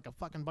he owned like a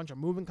fucking bunch of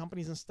moving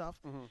companies and stuff.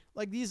 Mm-hmm.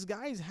 Like these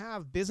guys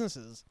have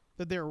businesses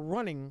that they're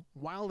running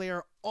while they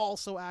are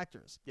also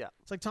actors. Yeah.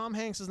 It's like Tom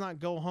Hanks does not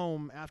go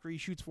home after he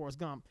shoots Forrest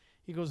Gump.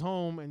 He goes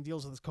home and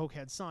deals with his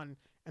cokehead son,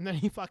 and then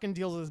he fucking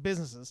deals with his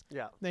businesses.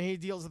 Yeah. Then he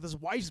deals with his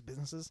wife's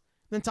businesses.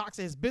 Then talks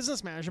to his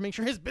business manager, make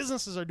sure his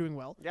businesses are doing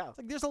well. Yeah. It's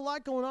like there's a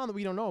lot going on that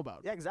we don't know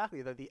about. Yeah,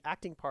 exactly. The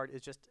acting part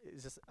is just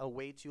a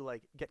way to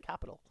like get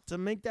capital. To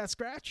make that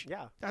scratch.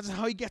 Yeah. That's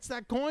how he gets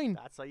that coin.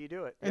 That's how you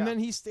do it. And yeah. then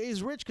he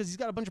stays rich because he's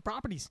got a bunch of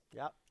properties.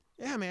 yeah.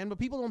 Yeah, man, but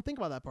people don't think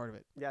about that part of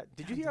it. Yeah.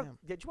 Did you Goddamn.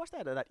 Did you watch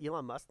that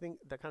Elon Musk thing?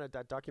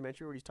 That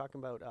documentary where he's talking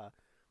about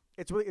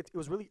it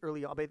was really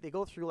early on. But they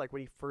go through like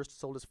when he first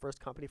sold his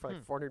first company for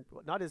like 400.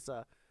 Not his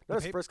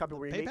first company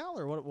where he made. PayPal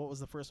or what was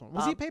the first one?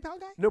 Was he a PayPal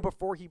guy? No,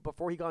 before he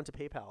got into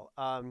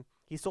PayPal.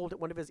 He sold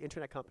one of his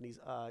internet companies.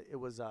 It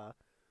was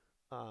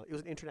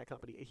an internet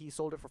company. He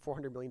sold it for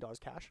 $400 million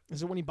cash.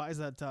 Is it when he buys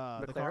that the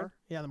McLaren? car?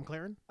 Yeah, the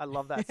McLaren. I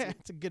love that. Yeah, scene.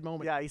 it's a good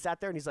moment. Yeah, he sat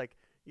there and he's like,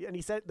 and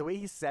he said the way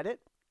he said it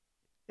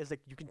is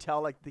like you can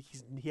tell like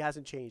he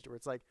hasn't changed. Where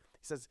it's like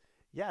he says,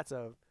 yeah, it's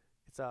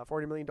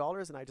 $400 million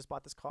and I just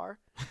bought this car.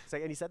 It's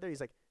like, and he said there,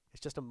 he's like,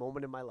 it's just a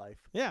moment in my life.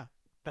 Yeah.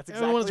 That's And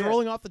exactly when it's it.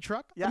 rolling off the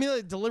truck. Yeah. I mean,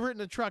 they deliver it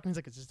in a truck, and he's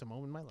like, "It's just a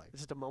moment in my life."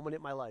 It's just a moment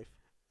in my life.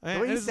 And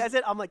The way he it's- says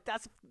it, I'm like,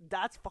 that's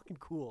fucking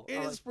cool.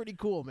 It is pretty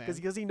cool, man.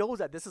 because he knows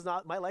that this is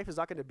not my life is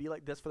not going to be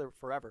like this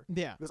forever.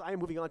 Yeah. Because I am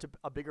moving on to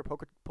a bigger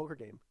poker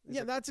game. It's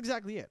Yeah, like- that's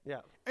exactly it. yeah.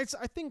 I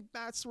think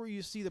that's where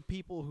you see the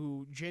people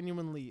who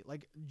genuinely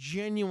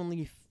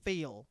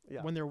fail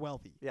Yeah. when they're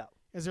wealthy. Yeah.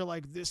 Is they're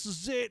like, "This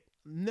is it.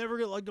 I'm never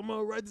gonna I'm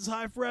gonna ride this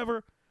high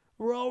forever.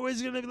 We're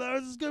always gonna be there.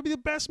 This is gonna be the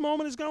best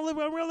moment. I'm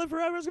gonna live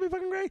forever. It's gonna be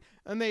fucking great."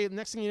 And they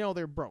next thing you know,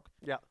 they're broke.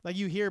 Yeah. Like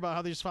you hear about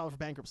how they just filed for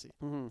bankruptcy.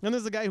 Mm-hmm. And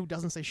there's the guy who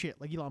doesn't say shit,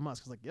 like Elon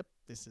Musk. Is like, "Yep,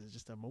 this is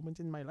just a moment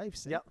in my life."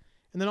 Sid." Yep.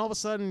 And then all of a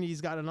sudden, he's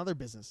got another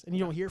business, and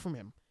you don't hear from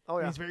him. Oh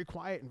And yeah. he's very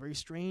quiet and very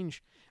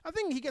strange. I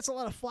think he gets a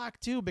lot of flack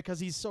too because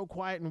he's so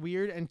quiet and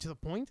weird and to the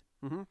point.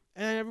 Mm-hmm.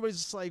 And everybody's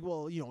just like,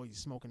 "Well, he's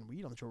smoking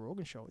weed on the Joe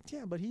Rogan show."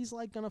 Yeah, but he's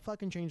like gonna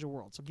fucking change the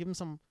world. So give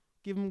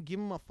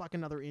him a fucking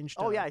another inch.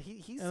 Oh yeah.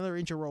 He's another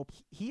inch of rope.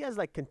 he has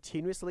like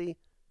continuously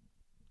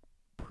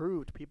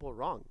proved people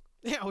wrong.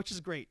 Yeah, which is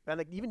great. And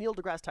like even Neil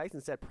deGrasse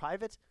Tyson said,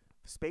 private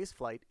space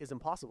flight is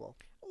impossible.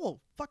 Well,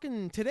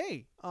 fucking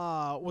today,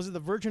 was it the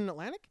Virgin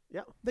Atlantic?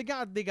 Yeah. They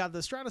got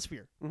the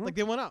stratosphere. Mhm. Like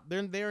they went up.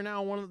 They are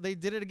now they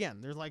did it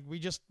again. There's like we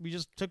just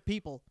took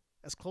people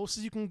as close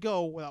as you can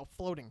go without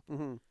floating.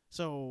 Mm-hmm.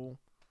 So,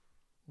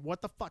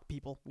 what the fuck,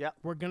 people? Yeah.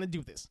 We're gonna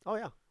do this. Oh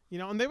yeah.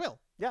 And they will.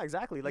 Yeah,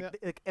 exactly. Like, Yeah.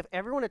 like if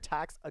everyone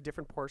attacks a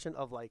different portion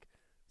of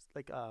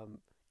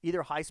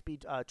either high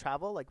speed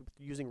travel, like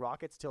using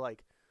rockets to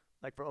like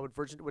for what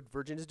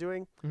Virgin is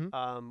doing,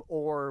 Mhm.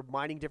 or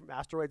mining different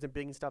asteroids and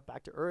bringing stuff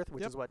back to Earth,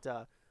 which Yep. is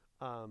what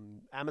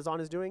Amazon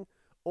is doing,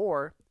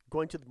 or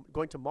going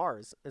to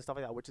Mars and stuff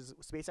like that, which is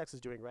SpaceX is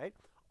doing, right?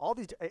 All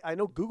these, I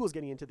know Google's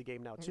getting into the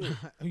game now too.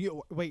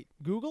 Wait,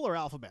 Google or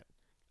Alphabet?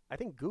 I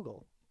think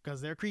Google. Because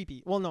they're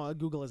creepy. Well, no,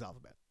 Google is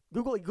Alphabet.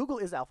 Google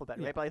is Alphabet,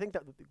 Yeah. right? But I think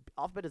that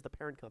Alphabet is the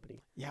parent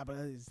company. Yeah, but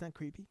isn't that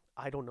creepy?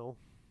 I don't know.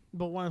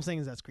 But what I'm saying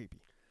is that's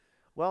creepy.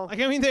 Well, Like,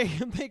 I mean,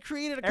 they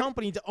created a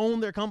company to own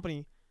their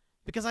company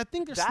because I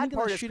think they're that sneaking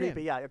part that is shit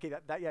creepy. in. Yeah, okay,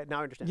 yeah, now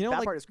I understand. You know, that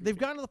like part is creepy. they've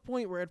gotten to the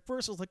point where at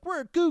first it was like, we're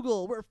at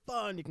Google, we're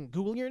fun. You can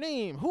Google your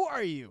name. Who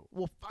are you?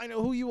 We'll find out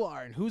who you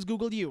are and who's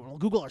Googled you, and we'll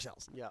Google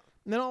ourselves. Yeah.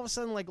 And then all of a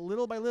sudden, like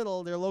little by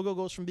little, their logo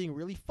goes from being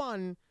really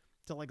fun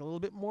to like a little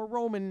bit more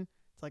Roman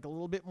It's like a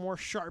little bit more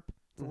sharp.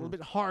 It's a little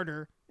bit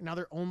harder. And now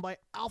they're owned by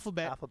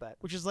Alphabet,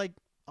 which is like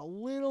a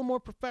little more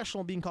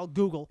professional, being called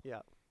Google. Yeah.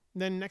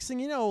 And then next thing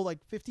you know,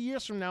 like 50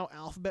 years from now,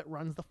 Alphabet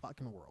runs the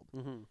fucking world.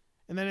 Mm-hmm.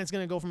 And then it's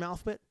going to go from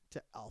Alphabet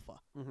to Alpha.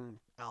 Mm-hmm.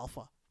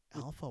 Alpha.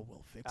 Alpha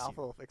will fix you.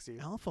 Alpha will fix you.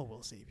 Alpha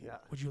will save you. Yeah.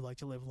 Would you like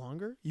to live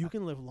longer? You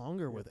can live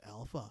longer with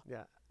Alpha.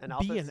 Yeah. And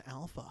Be an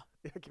Alpha.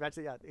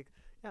 Imagine,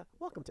 yeah.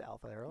 Welcome to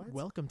Alpha Airlines.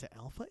 Welcome to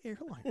Alpha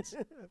Airlines,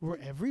 where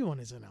everyone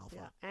is an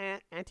Alpha. Yeah.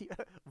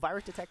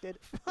 Anti-virus detected.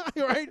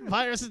 Right?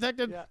 Virus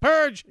detected. Yeah.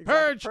 Purge. Exactly.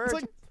 Purge. Purge. It's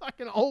like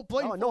fucking whole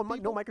plane. Oh, no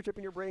microchip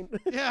in your brain.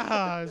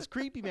 Yeah, it's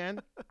creepy, man.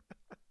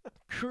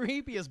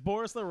 Creepy as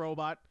Boris the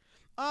Robot.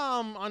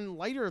 On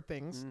lighter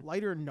things,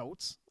 lighter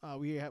notes,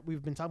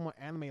 we've been talking about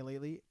anime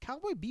lately.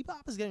 Cowboy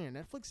Bebop is getting a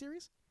Netflix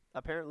series.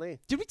 Apparently.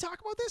 Did we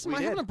talk about this? Am We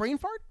I having did. a brain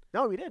fart?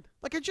 No, we did.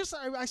 Like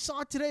I saw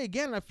it today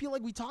again. I feel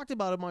like we talked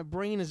about it. My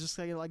brain is just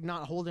like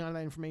not holding on to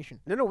that information.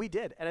 No, we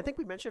did, and I think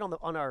we mentioned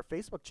on our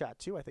Facebook chat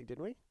too. I think,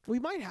 didn't we? We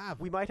might have.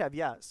 We might have,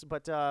 yes.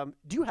 But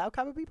do you have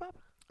Cowboy Bebop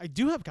I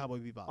do have Cowboy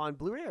Bebop. on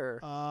Blu-ray? Or?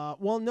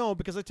 Well, no,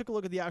 because I took a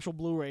look at the actual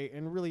Blu-ray,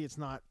 and really, it's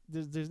not.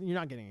 You're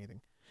not getting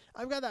anything.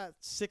 I've got that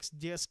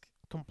 6-disc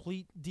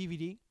complete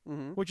DVD,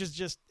 which is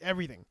just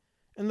everything.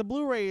 And the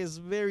Blu-ray is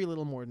very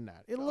little more than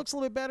that. It looks a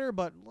little bit better,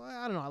 but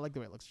I don't know. I like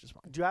the way it looks just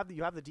fine. Do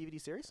you have the DVD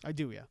series? I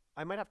do, yeah.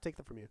 I might have to take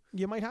them from you.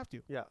 You might have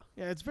to. Yeah.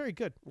 Yeah, it's very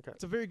good. Okay.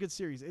 It's a very good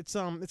series. It's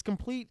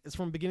complete. It's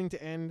from beginning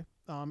to end.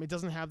 It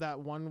doesn't have that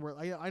one where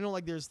I know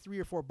like there's 3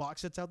 or 4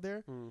 box sets out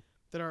there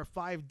that are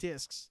 5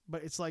 discs,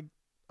 but it's like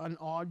an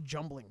odd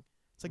jumbling.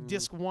 It's like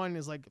disc 1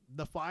 is like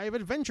the 5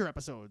 adventure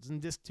episodes,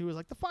 and disc 2 is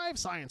like the 5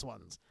 science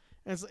ones.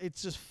 And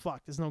it's just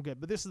fucked. It's no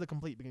good. But this is the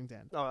complete beginning to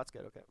end. Oh, that's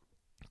good. Okay.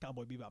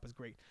 Cowboy Bebop is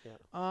great.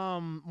 Yeah.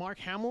 Mark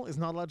Hamill is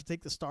not allowed to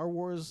take the Star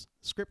Wars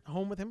script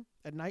home with him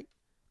at night.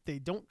 They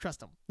don't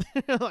trust him.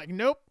 Like,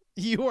 nope,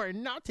 you are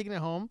not taking it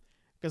home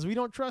because we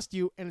don't trust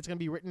you, and it's going to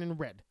be written in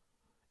red.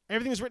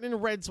 Everything is written in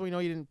red, so we know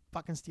you didn't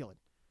fucking steal it.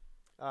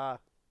 Oh,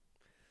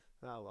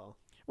 well.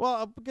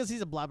 Well, because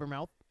he's a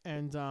blabbermouth,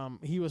 and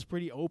he was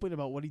pretty open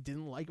about what he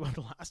didn't like about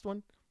the last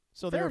one.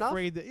 So Fair they're enough.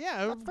 afraid that,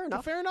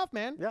 That's fair enough.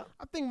 man. Yeah.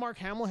 I think Mark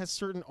Hamill has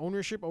certain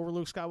ownership over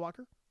Luke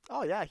Skywalker.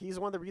 Oh, yeah. He's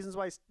one of the reasons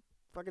why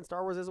fucking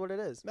Star Wars is what it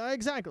is.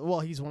 Exactly.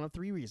 Well, he's one of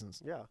 3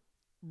 reasons. Yeah.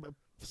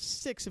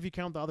 6 if you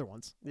count the other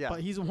ones. Yeah.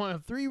 But he's one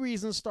of 3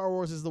 reasons Star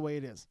Wars is the way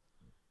it is.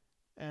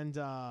 And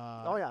they're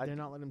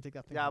not letting him take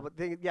that thing. Yeah, home.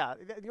 but you know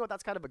what?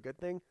 That's kind of a good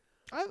thing.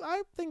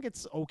 I think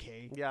it's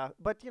okay. Yeah,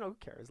 but who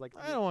cares? Like,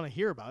 I don't want to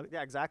hear about it.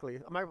 Yeah, exactly.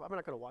 I'm not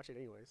going to watch it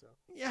anyway. So.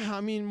 Yeah,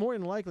 I mean, more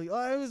than likely.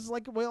 It was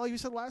like you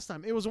said last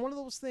time. It was one of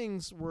those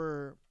things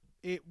where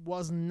it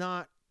was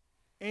not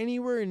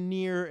anywhere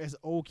near as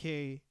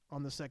okay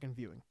on the second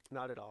viewing.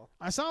 Not at all.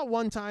 I saw it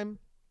one time.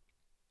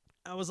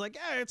 I was like,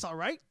 it's all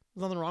right.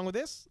 There's nothing wrong with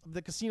this.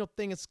 The casino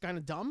thing is kind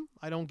of dumb.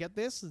 I don't get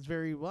this. It's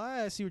very,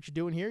 I see what you're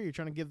doing here. You're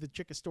trying to give the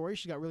chick a story.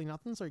 She got really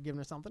nothing, so you're giving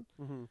her something.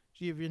 Mm-hmm.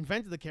 You've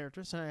invented the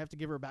character, so now I have to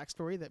give her a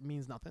backstory that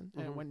means nothing,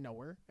 and it went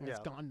nowhere, and it's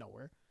gone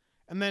nowhere.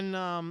 And then,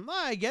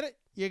 I get it.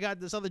 You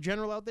got this other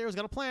general out there who's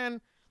got a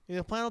plan.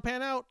 The plan will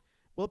pan out.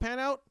 Will it pan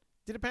out?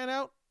 Did it pan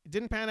out? It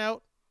didn't pan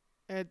out.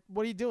 And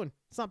what are you doing?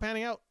 It's not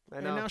panning out.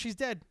 I know. And now she's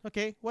dead.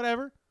 Okay,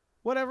 whatever.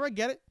 I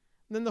get it.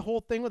 And then the whole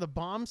thing with the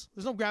bombs.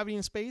 There's no gravity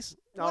in space.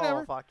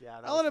 Whatever. Oh, fuck yeah.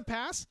 I'll let it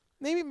pass.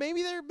 Maybe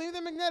they're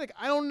magnetic.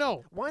 I don't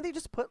know. Why don't they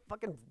just put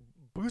fucking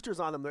boosters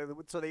on them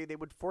so they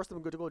would force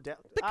them to go down?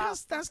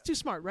 Because that's too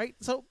smart, right?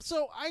 So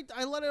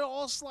I let it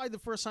all slide the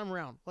first time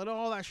around. Let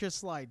all that shit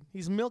slide.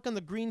 He's milking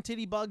the green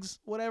titty bugs,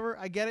 whatever.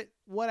 I get it.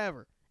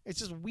 Whatever. It's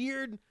just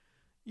weird.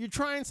 You're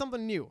trying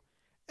something new.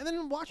 And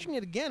then watching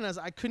it again, as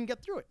I couldn't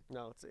get through it.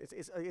 No,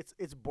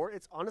 it's boring.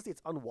 It's honestly,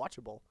 it's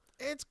unwatchable.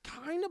 It's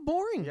kind of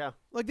boring. Yeah.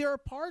 Like there are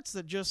parts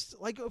that just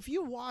like if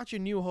you watch A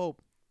New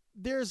Hope,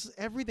 there's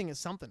everything is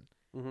something.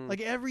 Mm-hmm. Like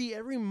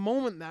every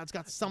moment that's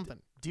got something.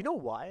 Do you know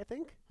why? I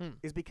think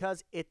is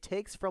because it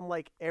takes from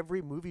like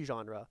every movie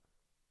genre.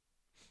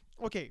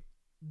 Okay,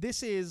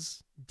 this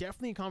is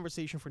definitely a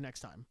conversation for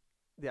next time.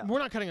 Yeah. We're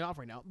not cutting it off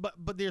right now,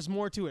 but there's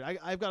more to it.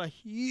 I've got a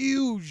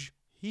huge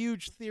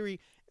theory,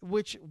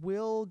 which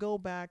will go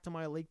back to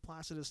my Lake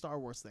Placid Star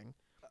Wars thing.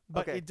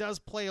 But Okay. it does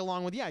play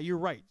along with, you're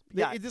right.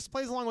 Yeah. This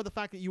plays along with the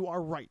fact that you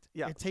are right.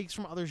 Yeah. It takes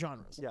from other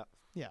genres. Yeah.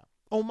 Yeah.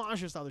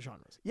 Homages to other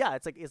genres. Yeah,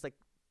 it's like,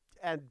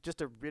 and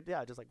just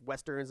like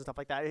westerns and stuff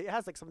like that. It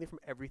has like something from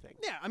everything.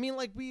 Yeah, I mean,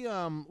 like we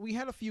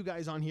had a few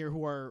guys on here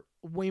who are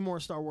way more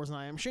Star Wars than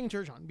I am. Shane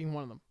Turgeon being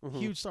one of them,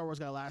 huge Star Wars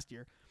guy last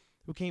year,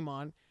 who came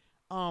on.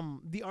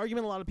 The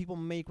argument a lot of people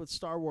make with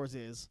Star Wars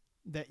is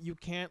that you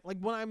can't, like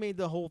when I made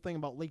the whole thing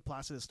about Lake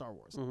Placid is Star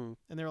Wars, and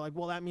they're like,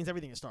 well, that means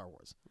everything is Star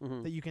Wars,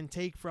 that you can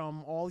take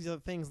from all these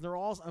other things. They're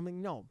all, I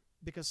mean, no,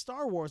 because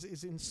Star Wars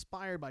is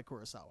inspired by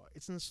Kurosawa.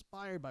 It's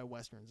inspired by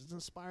Westerns. It's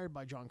inspired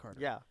by John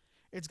Carter. Yeah.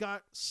 It's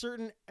got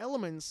certain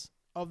elements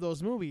of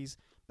those movies,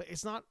 but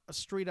it's not a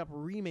straight up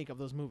remake of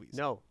those movies.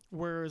 No.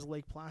 Whereas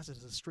Lake Placid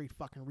is a straight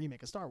fucking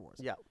remake of Star Wars.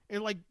 Yeah.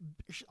 It like,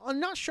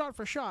 not shot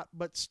for shot,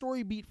 but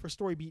story beat for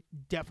story beat,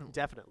 definitely.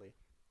 Definitely.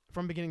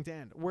 from beginning to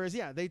end. Whereas,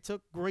 yeah, they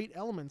took great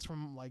elements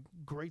from like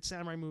great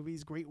samurai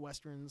movies, great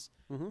westerns,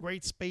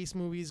 great space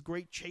movies,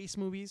 great chase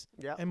movies,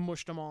 and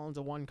mushed them all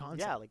into one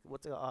concept. Yeah, like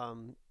what's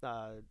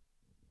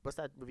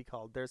that movie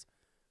called? There's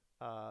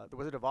The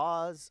Wizard of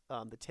Oz,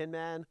 The Tin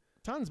Man.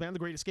 Tons, man. The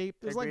Great Escape.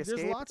 There's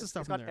there's lots of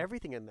stuff in there. It's got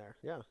everything in there.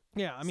 Yeah.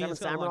 Yeah, I mean, Seven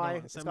Samurai.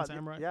 Seven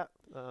Samurai.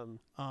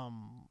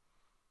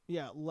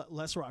 Yeah.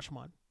 Less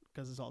Rashomon,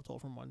 because it's all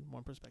told from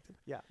one perspective.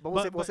 Yeah, but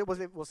we'll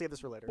save this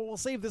for later. But we'll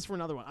save this for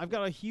another one. I've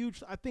got a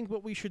huge. I think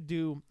what we should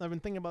do. I've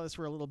been thinking about this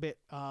for a little bit.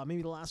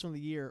 Maybe the last one of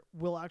the year.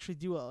 We'll actually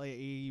do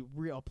a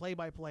real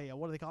play-by-play.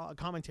 What do they call it? A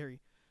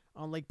commentary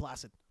on Lake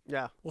Placid.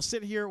 Yeah. We'll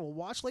sit here. We'll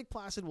watch Lake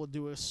Placid. We'll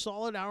do a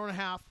solid hour and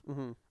a half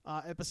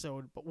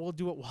episode, but we'll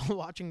do it while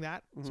watching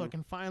that, so I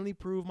can finally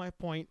prove my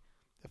point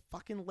that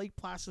fucking Lake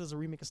Placid is a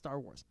remake of Star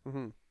Wars.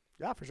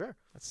 Yeah, for sure.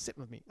 That's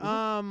sitting with me.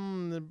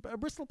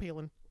 Bristol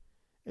Palin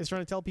is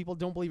trying to tell people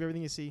don't believe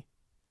everything you see.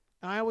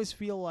 And I always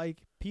feel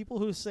like people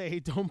who say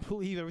don't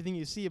believe everything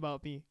you see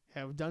about me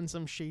have done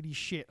some shady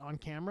shit on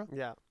camera.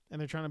 Yeah. And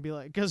they're trying to be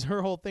like, because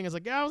her whole thing is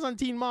like, yeah, I was on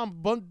Teen Mom,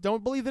 but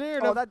don't believe the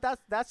narrative. Oh,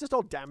 that's just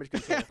all damage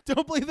control.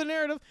 Don't believe the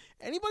narrative.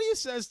 Anybody who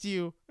says to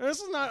you,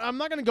 I'm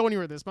not going to go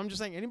anywhere with this, but I'm just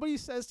saying, anybody who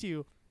says to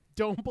you,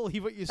 don't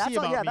believe what you see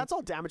about me. Yeah, that's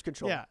all damage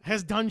control. Yeah,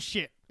 has done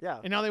shit. Yeah.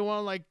 And now they want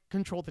to like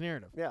control the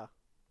narrative. Yeah.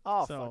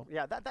 Oh, fuck.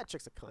 Yeah, that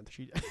chick's a cunt.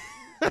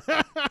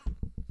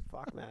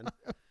 Fuck, man.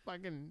 I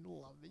fucking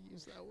love to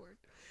use that word.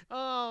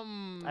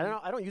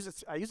 I don't use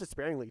it. I use it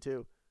sparingly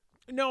too.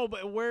 No,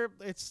 but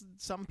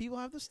some people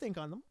have the stink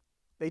on them.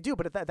 They do,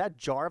 but that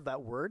jar of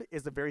that word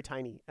is very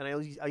tiny, and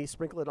I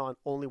sprinkle it on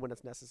only when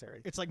it's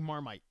necessary. It's like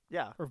Marmite.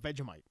 Yeah. Or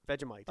Vegemite.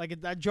 Vegemite. Like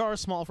that jar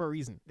is small for a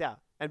reason. Yeah,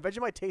 and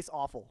Vegemite tastes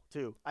awful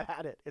too. I've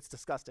had it. It's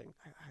disgusting.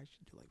 I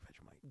actually do like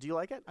Vegemite. Do you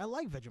like it? I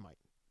like Vegemite,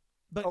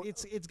 but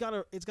it's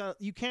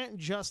got you can't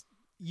just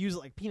use it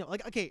like peanut.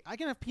 Like, okay, I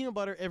can have peanut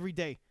butter every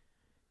day.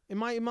 In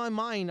my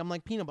mind, I'm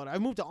like peanut butter. I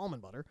moved to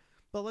almond butter,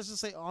 but let's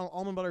just say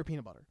almond butter or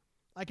peanut butter.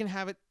 I can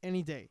have it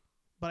any day.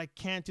 But I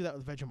can't do that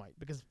with Vegemite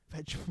because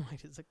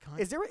Vegemite is a kind.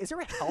 Is there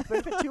a health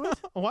benefit to it?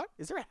 What?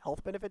 Is there a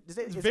health benefit?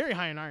 It's very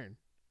high in iron.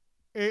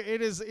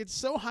 It's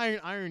so high in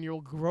iron you'll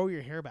grow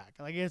your hair back.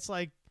 Like it's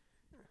like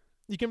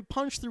you can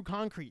punch through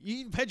concrete.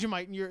 You eat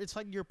Vegemite and it's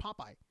like you're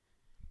Popeye.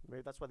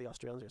 Maybe that's why the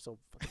Australians are so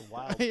fucking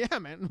wild. Yeah,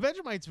 man.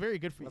 Vegemite's very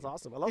good for you. That's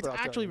awesome. I love it. It's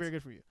actually very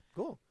good for you.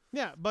 Cool.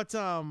 Yeah, but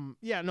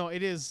no,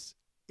 it is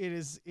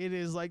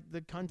like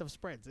the cunt of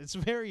spreads. It's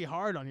very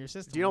hard on your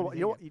system. Do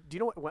you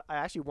know what? I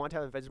actually want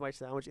to have a Vegemite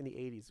sandwich in the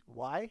 80s.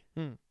 Why?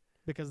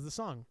 Because of the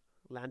song.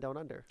 Land Down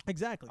Under.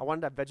 Exactly. I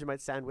wanted that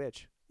Vegemite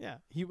sandwich. Yeah,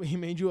 he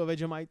made you a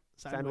Vegemite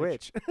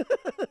sandwich.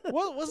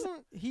 Well,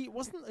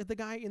 wasn't the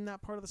guy in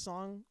that part of the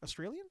song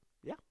Australian?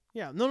 Yeah.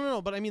 Yeah.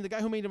 No. But I mean, the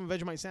guy who made him a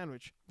Vegemite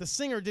sandwich, the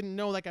singer didn't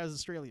know that guy was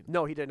Australian.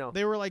 No, he didn't know.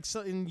 They were like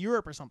in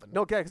Europe or something.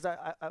 No, because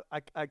I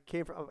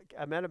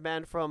met a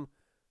man from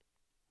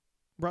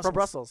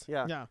Brussels.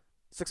 Yeah. Yeah.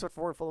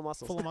 6'4" and full of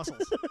muscles. Full of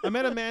muscles. I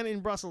met a man in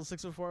Brussels,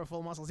 6'4", full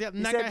of muscles. Yeah,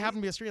 and that guy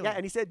happened to be Australian. Yeah,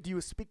 and he said, "Do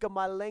you speak of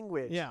my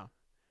language?" Yeah.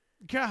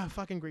 God,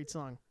 fucking great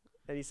song.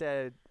 And he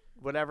said,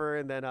 "Whatever,"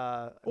 and then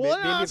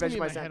that's me in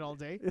my head all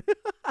day.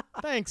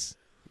 Thanks,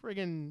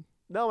 friggin'.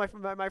 No,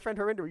 my friend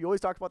Harinder, we always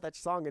talk about that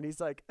song, and he's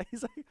like, he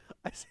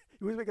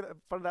was making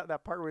fun of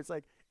that part where it's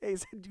like, "Hey," he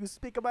said, "Do you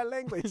speak of my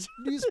language?"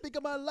 Do you speak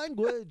of my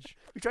language?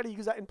 We try to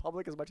use that in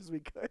public as much as we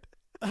could.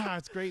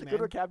 It's great, man. Go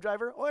to a cab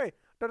driver. Oi,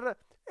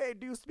 hey,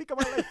 do you speak of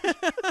my language?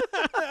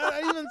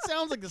 That even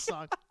sounds like the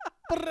song.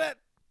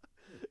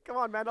 Come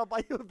on, man, I'll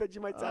buy you a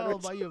Vegemite sandwich. I'll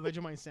buy you a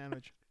Vegemite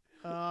sandwich.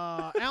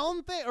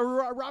 Alan Thicke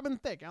or Robin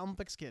Thicke, Alan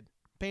Thicke's kid,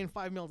 paying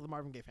 $5 million to the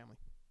Marvin Gaye family.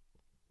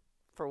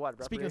 For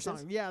what? Speaking of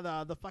song, yeah,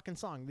 the fucking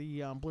song,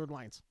 the Blurred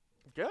Lines.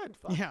 Good.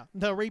 Fuck. Yeah,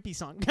 the rapey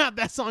song. God,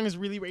 that song is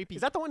really rapey.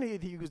 Is that the one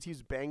he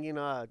was banging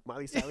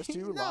Miley Cyrus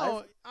to live?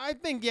 No, I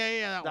think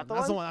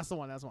that's the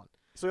one.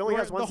 So he only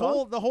has one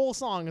song? The whole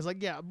song is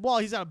like, yeah, well,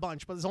 he's got a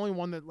bunch, but there's only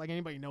one that like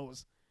anybody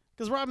knows.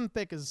 Because Robin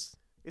Thicke is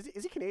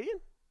he Canadian?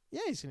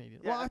 Yeah, he's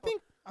Canadian. Yeah, well, I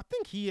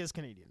think he is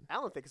Canadian.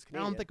 Alan Thicke is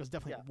Canadian. Alan Thicke was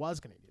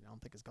Canadian. Alan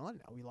Thicke is gone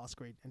now. We lost a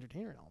great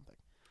entertainer in Alan Thicke.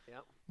 Yeah.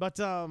 But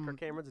Kirk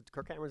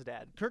Cameron's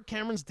dad. Kirk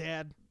Cameron's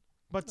dad.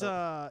 But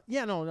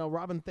no,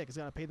 Robin Thicke has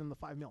got to pay them the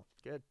 $5 million.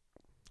 Good.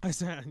 I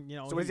said,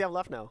 So what does he have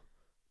left now?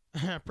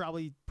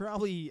 probably.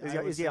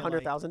 Is he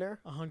 100,000-aire?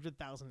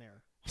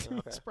 100,000-aire.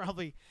 Okay. It's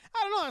probably. I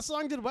don't know. That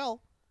song did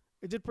well.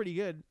 It did pretty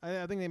good.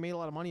 I think they made a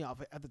lot of money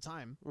off it at the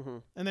time. Mm-hmm.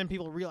 And then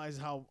people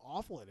realized how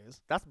awful it is.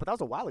 But that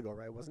was a while ago,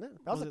 right? Wasn't it?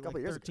 That was a couple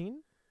years 13? ago.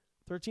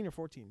 13 or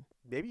 14?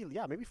 Maybe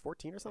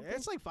 14 or something.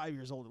 It's like 5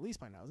 years old at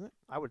least by now, isn't it?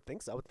 I would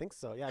think so.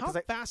 Yeah. How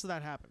fast did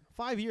that happen?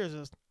 5 years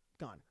is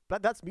gone.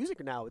 But that's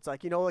music now. It's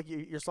like, like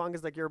your song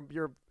is like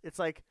it's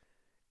like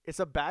it's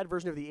a bad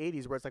version of the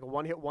 80s where it's like a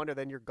one-hit wonder,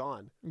 then you're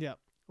gone. Yeah.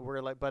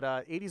 Where like, but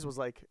 80s was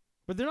like.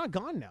 But they're not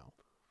gone now.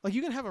 Like,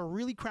 you can have a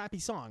really crappy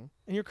song,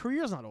 and your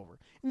career's not over.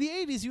 In the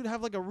 80s, you'd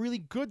have, like, a really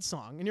good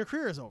song, and your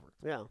career is over.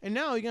 Yeah. And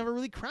now you can have a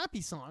really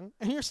crappy song,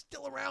 and you're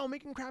still around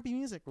making crappy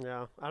music.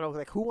 Yeah. I don't know,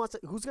 like,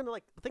 who's going to,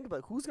 like, think about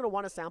it. Who's going to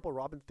want to sample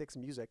Robin Thicke's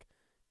music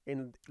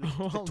in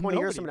Well, 20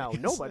 years from now?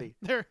 because Nobody.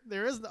 There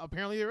is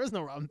apparently there is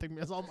no Robin Thicke.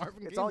 It's all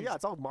Marvin Gaye. It's all music.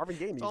 it's all Marvin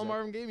Gaye music. It's all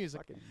Marvin Gaye music.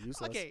 Fucking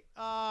useless. Okay.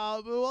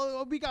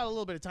 Well, we got a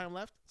little bit of time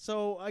left,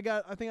 so I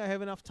think I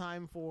have enough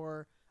time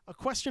for a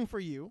question for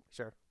you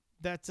Sure.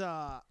 that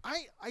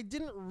I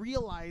didn't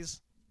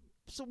realize.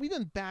 So we've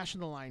been bashing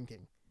the Lion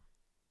King.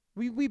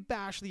 We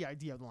bashed the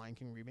idea of the Lion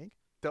King remake,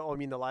 I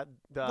mean the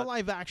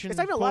live action. It's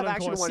not even a live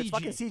action quote-unquote one. It's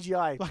fucking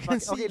CGI.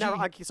 Fucking Okay, now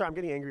CG. sorry, I'm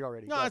getting angry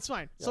already. No, Go. it's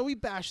fine. Yeah. So we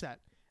bashed that.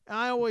 And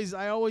I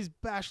always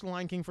bash the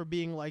Lion King for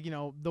being like,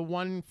 the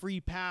one free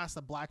pass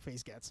that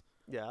blackface gets.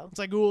 Yeah. It's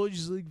like, oh, it's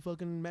just like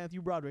fucking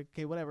Matthew Broderick.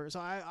 Okay, whatever. So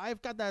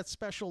I've got that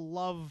special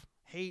love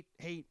hate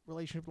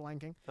relationship with the Lion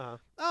King.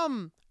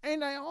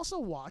 And I also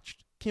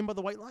watched Kimba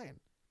the White Lion.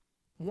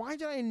 Why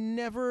did I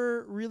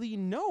never really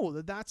know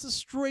that that's a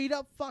straight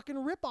up fucking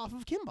ripoff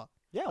of Kimba?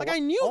 Yeah. Like I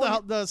knew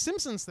the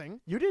Simpsons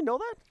thing. You didn't know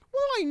that?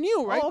 Well, I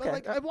knew, right? Oh, okay.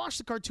 But, like I watched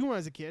the cartoon when I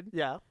was a kid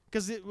Yeah.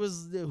 because it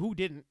was who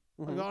didn't.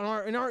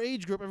 Like, in our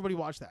age group, everybody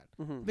watched that.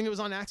 I think it was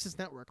on Access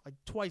Network like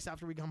twice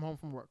after we come home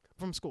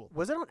from school.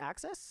 Was it on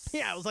Access?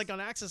 Yeah, it was like on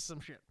Access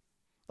some shit,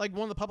 like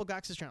one of the public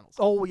access channels.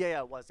 Oh yeah,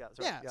 it was. Yeah.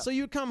 Sorry. Yeah, so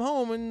you'd come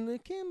home and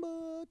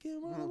Kimba, the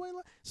White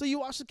Lion. So you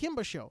watch the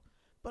Kimba show.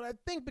 But I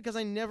think because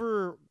I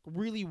never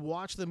really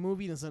watched the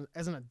movie as an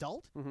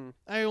adult,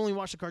 I only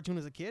watched the cartoon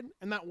as a kid,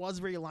 and that was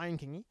very Lion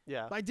King-y.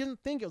 Yeah. But I didn't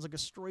think it was like a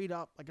straight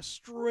up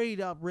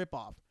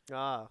ripoff.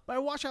 Ah. But I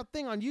watched that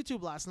thing on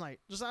YouTube last night,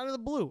 just out of the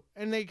blue,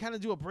 and they kind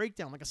of do a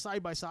breakdown, like a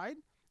side by side,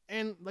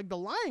 and like the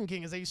Lion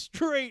King is a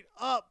straight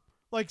up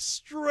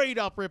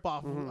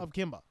ripoff of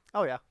Kimba.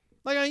 Oh yeah.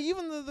 Like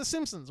even the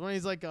Simpsons when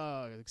he's like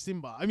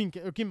Simba, I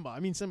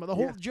mean Simba. The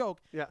whole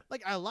joke. Yeah.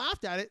 Like I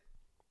laughed at it.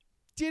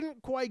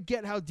 Didn't quite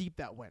get how deep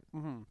that went.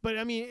 But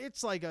I mean,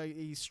 it's like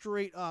a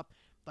straight up,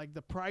 like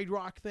the Pride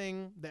Rock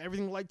thing, the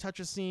Everything Light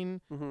touches scene,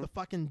 the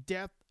fucking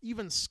death,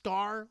 even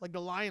Scar, like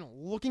the lion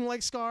looking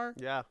like Scar.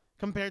 Yeah.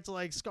 Compared to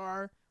like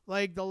Scar,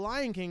 like the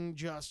Lion King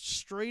just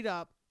straight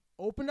up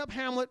opened up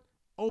Hamlet,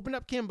 opened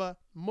up Kimba,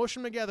 mushed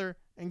them together,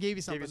 and gave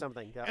you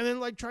something. Yeah. And then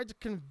like tried to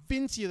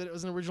convince you that it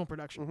was an original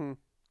production.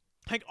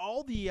 Like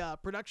all the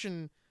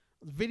production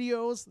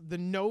videos, the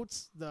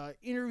notes, the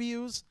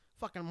interviews,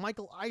 fucking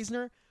Michael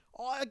Eisner.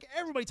 Like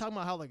everybody talking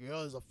about how like it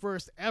was the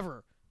first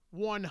ever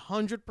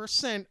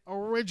 100%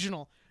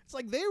 original. It's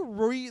like they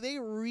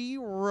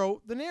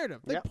rewrote the narrative.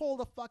 They pulled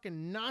a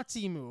fucking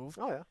Nazi move.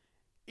 Oh yeah.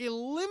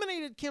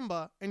 Eliminated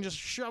Kimba and just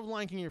shoved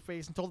Lion King in your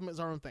face and told them it was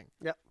our own thing.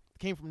 Yep. It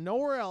came from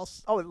nowhere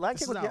else. Oh, Lion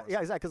King This was is yeah, ours.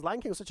 exactly. Because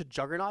Lion King was such a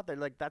juggernaut that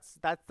like that's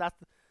when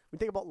you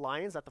think about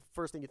lions, that's the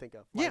first thing you think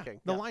of. Lion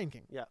King. The Lion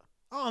King. Yeah.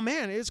 Oh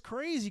man, it's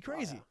crazy. Oh,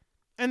 yeah.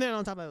 And then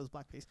on top of that it was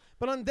blackface.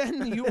 But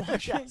then you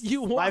watch Yes,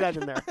 you watch slide that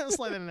in there.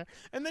 slide that in there.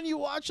 And then you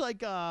watch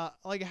like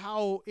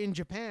how in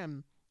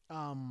Japan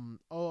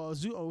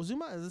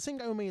Ozuma is the same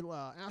guy who made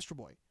Astro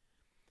Boy.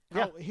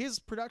 How his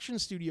production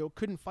studio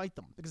couldn't fight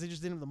them because they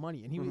just didn't have the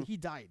money, and he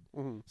died.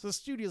 So the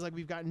studio's like,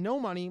 we've got no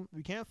money,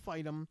 we can't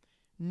fight them,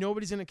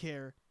 nobody's gonna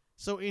care.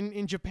 So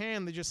in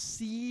Japan, they just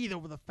seethe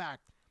over the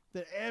fact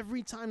that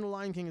every time the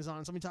Lion King is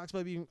on, somebody talks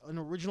about being an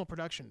original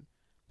production.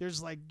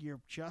 There's like,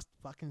 you're just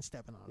fucking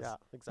stepping on us. Yeah,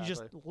 exactly.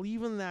 You're just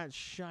leaving that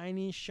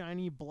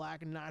shiny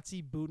black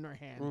Nazi boot in our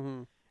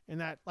hand,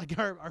 and that like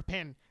our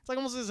pen. It's like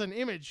almost as an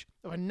image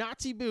of a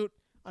Nazi boot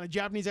on a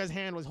Japanese guy's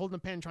hand was holding a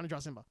pen trying to draw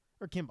Simba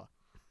or Kimba.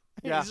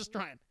 Yeah. He's just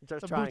trying.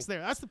 Just the trying. boot's there.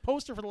 That's the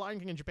poster for the Lion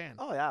King in Japan.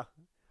 Oh yeah.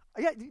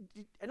 Yeah,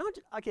 I don't.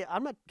 Okay,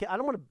 I'm not. I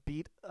don't want to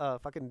beat a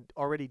fucking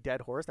already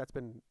dead horse that's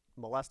been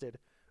molested,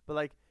 but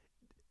like,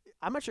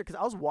 I'm not sure because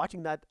I was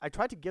watching that. I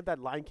tried to give that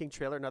Lion King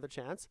trailer another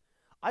chance.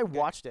 I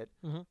watched it.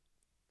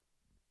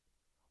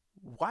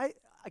 Why?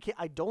 Okay,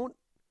 I don't.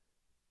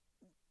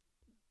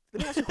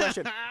 Let me ask you a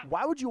question.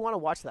 Why would you want to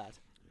watch that?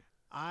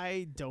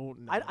 I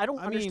don't know. I don't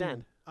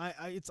understand.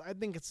 I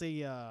think it's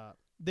a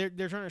they're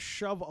trying to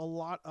shove a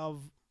lot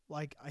of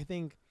like I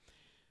think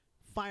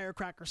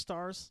firecracker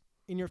stars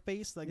in your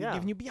face. Like they're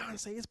giving you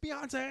Beyonce. It's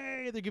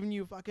Beyonce. They're giving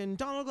you fucking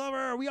Donald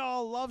Glover. We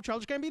all love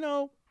Childish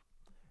Gambino.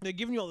 They're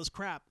giving you all this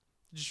crap.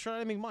 Just trying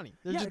to make money.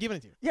 They're just giving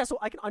it to you. Yeah, so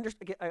I can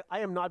understand. I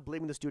am not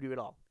blaming the studio at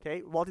all.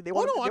 Okay, well, they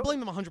I blame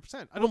them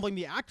 100%. I don't blame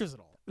the actors at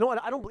all. No,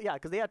 I don't. Yeah,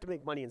 because they have to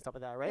make money and stuff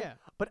like that, right? Yeah.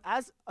 But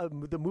as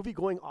the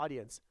movie-going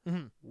audience,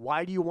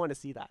 why do you want to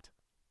see that?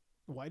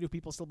 Why do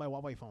people still buy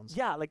Huawei phones?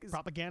 Yeah, like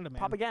propaganda, man.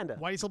 Propaganda.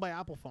 Why do you still buy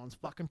Apple phones?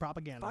 Fucking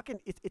propaganda. Fucking,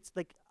 it's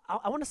like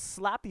I want to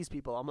slap these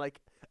people. I'm like,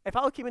 if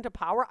I came into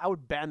power, I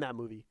would ban that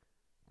movie.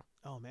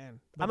 Oh man,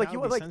 I'm like, that you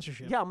would be like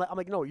censorship. Yeah, I'm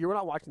like, no, you're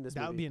not watching this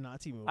That movie. would be a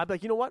Nazi movie. I'd be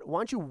like, you know what? Why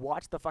don't you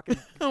watch the fucking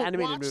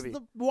animated movie?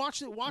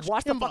 Watch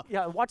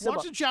Kimba. Watch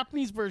the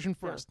Japanese version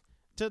first.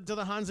 To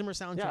the Hans Zimmer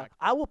soundtrack. Yeah,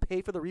 I will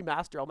pay for the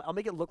remaster. I'll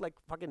make it look like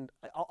fucking.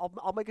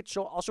 I'll make it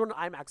show. I'll show it in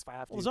IMAX if I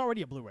have to. Well, there's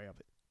already a Blu-ray of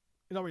it.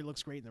 It already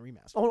looks great in the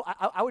remaster. Oh,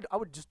 I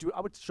would just do it.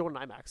 I would show it in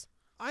IMAX.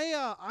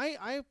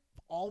 I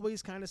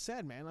always kind of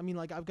said, man. I mean,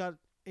 like I've got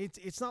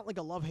it's not like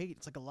a love hate.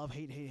 It's like a love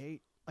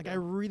hate. Like I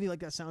really like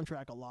that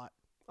soundtrack a lot.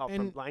 Oh,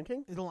 from Lion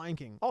King? The Lion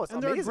King. Oh, it's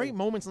and amazing. there are great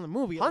moments in the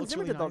movie. Hans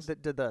Zimmer really nice.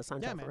 did the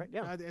soundtrack, yeah, man. right?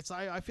 Yeah.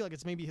 I feel like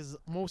it's maybe his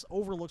most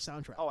overlooked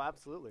soundtrack. Oh,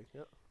 absolutely.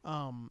 Yeah.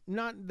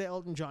 Not the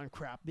Elton John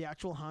crap, the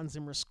actual Hans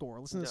Zimmer score.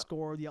 Listen to the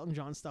score. The Elton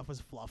John stuff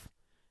was fluff.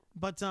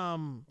 But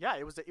yeah,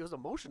 it was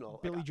emotional.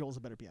 Billy Joel's a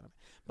better piano.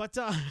 But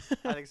I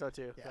think so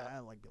too. Yeah, I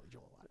like Billy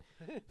Joel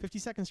a lot.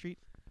 52nd Street,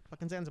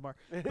 fucking Zanzibar.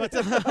 But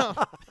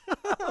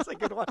that's a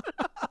good one.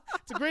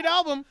 It's a great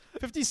album.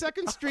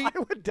 52nd Street. I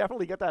would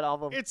definitely get that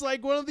album. It's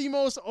like one of the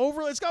most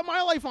It's got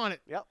My Life on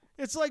it. Yep.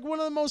 It's like one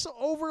of the most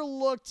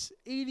overlooked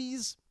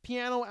 80s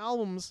piano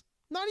albums.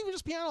 Not even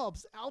just piano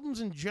albums,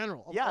 albums in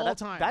general of all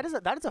time.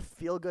 That is a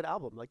feel good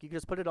album. Like you can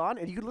just put it on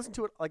and you can listen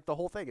to it like the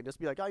whole thing and just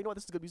be like, oh, you know what,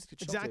 this is good music to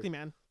chill Exactly, to.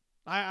 man.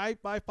 I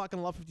fucking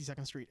love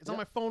 52nd Street. It's on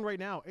my phone right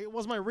now. It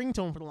was my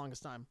ringtone for the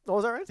longest time. Oh,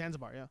 is that right?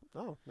 Zanzibar, yeah.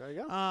 Oh, there you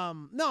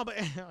go. No, but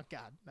oh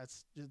God,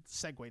 that's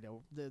just a segue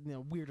to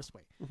the weirdest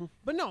way.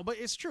 But no, but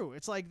it's true.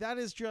 It's like that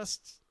is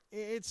just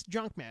it's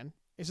junk, man.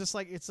 It's just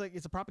like it's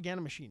a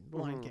propaganda machine. The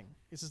Lion King.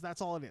 It's just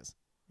that's all it is.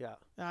 Yeah.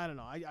 I don't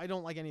know. I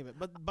don't like any of it.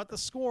 But the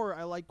score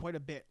I like quite a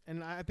bit,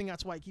 and I think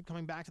that's why I keep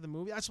coming back to the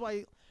movie. That's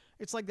why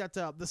it's like that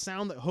the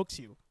sound that hooks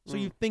you, so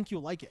you think you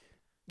like it.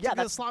 It's like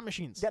that's slot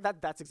machines. Yeah,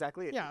 that's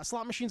exactly it. Yeah, a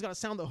slot machine's got a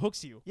sound that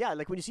hooks you. Yeah,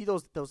 like when you see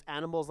those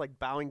animals like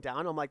bowing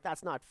down, I'm like,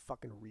 that's not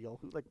fucking real.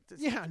 Like,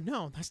 yeah,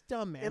 no, that's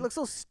dumb, man. It looks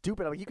so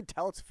stupid. I'm like, you can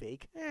tell it's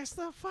fake. Yeah, it's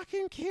the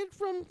fucking kid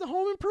from the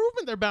Home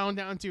Improvement they're bowing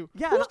down to.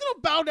 Yeah, who's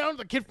gonna bow down to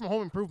the kid from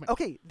Home Improvement?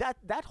 Okay,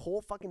 that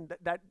whole fucking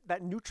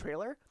that new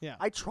trailer. Yeah,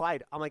 I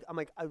tried. I'm like,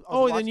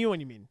 the new one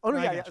you mean? Oh no,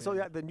 yeah. So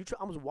yeah, the new.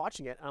 I was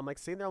watching it, and I'm like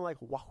sitting there. I'm like,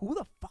 who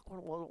the fuck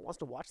wants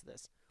to watch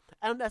this?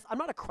 And I'm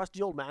not a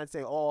crusty old man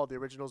saying, oh, the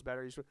original's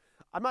better.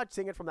 I'm not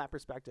saying it from that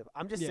perspective.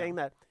 I'm just saying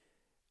that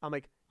I'm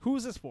like, who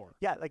is this for?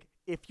 Yeah, like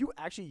if you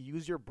actually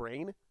use your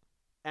brain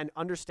and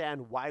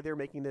understand why they're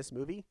making this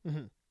movie,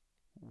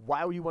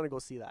 why would you want to go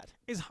see that?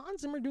 Is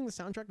Hans Zimmer doing the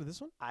soundtrack to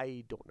this one?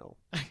 I don't know.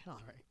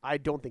 All right. I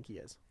don't think he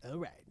is. All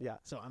right. Yeah.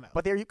 So I'm out.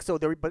 But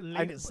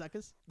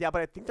suckers. Yeah,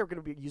 but I think they're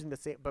going to be using the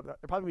same. But they're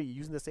probably gonna be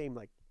using the same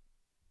like.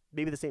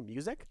 Maybe the same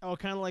music? Oh,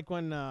 kind of like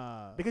when...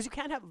 because you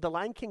can't have the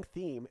Lion King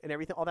theme and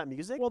everything, all that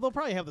music. Well, they'll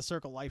probably have the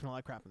Circle Life and all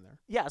that crap in there.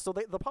 Yeah, so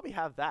they'll probably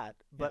have that.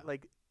 But,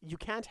 like, you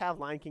can't have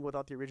Lion King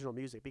without the original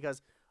music.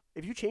 Because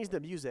if you change the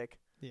music...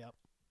 Yep.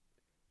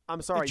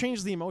 I'm sorry. It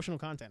changes the emotional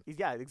content.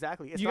 Yeah,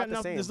 exactly. It's not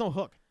the same. There's no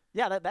hook.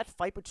 Yeah, that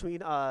fight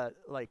between,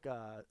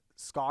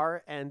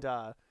 Scar and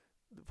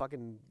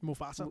fucking...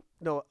 Mufasa?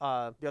 No,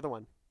 the other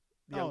one.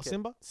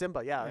 Simba?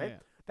 Simba, yeah, right? Yeah.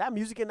 That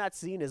music in that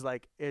scene is,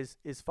 like, is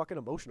fucking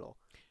emotional.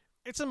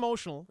 It's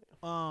emotional.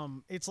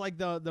 It's like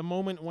the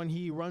moment when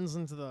he runs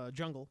into the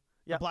jungle.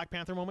 The Black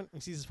Panther moment.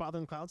 He sees his father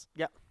in the clouds.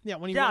 Yeah. Yeah.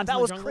 When he runs that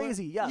into was the jungle,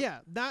 crazy. Yeah. Yeah.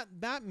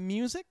 That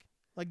music,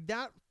 like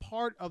that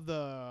part of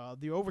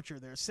the overture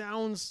there,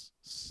 sounds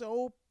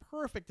so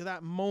perfect to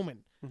that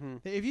moment.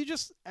 If you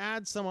just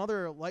add some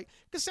other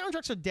because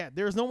soundtracks are dead.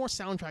 There's no more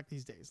soundtrack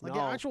these days. Like the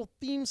actual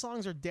theme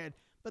songs are dead.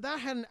 But that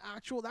had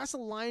that's a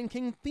Lion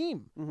King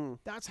theme.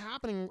 That's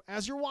happening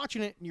as you're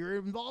watching it. You're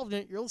involved in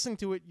it. You're listening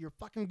to it. You're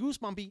fucking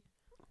goosebumpy.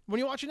 When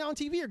you watch it now on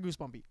TV, you're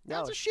goosebumpy.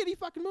 That's a shitty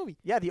fucking movie.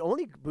 Yeah, the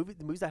only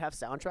movies that have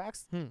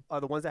soundtracks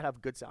are the ones that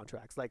have good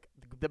soundtracks. Like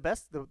the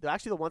best,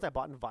 actually the ones I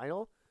bought in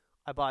vinyl,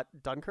 I bought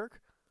Dunkirk.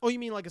 Oh, you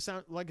mean like a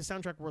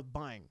soundtrack worth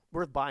buying?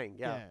 Worth buying,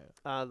 yeah.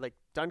 Like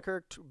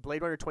Dunkirk,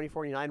 Blade Runner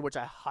 2049, which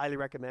I highly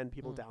recommend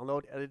people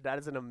download. That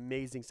is an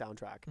amazing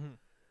soundtrack.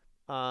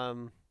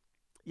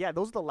 Yeah,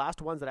 those are the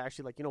last ones that I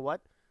actually like. You know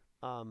what?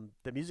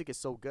 The music is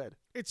so good.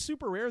 It's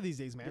super rare these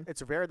days, man.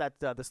 It's rare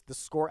that the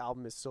score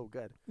album is so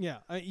good. Yeah,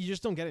 you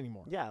just don't get it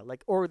anymore. Yeah,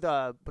 or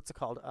the what's it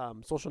called?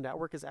 Social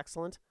Network is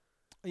excellent.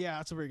 Yeah,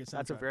 that's a very good soundtrack.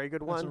 That's a very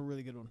good one. That's a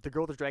really good one. The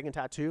Girl with the Dragon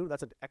Tattoo.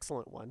 That's an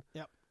excellent one.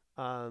 Yep.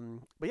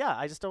 But yeah,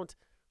 I just don't.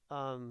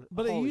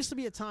 But it used to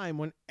be a time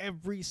when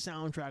every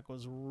soundtrack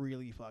was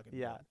really fucking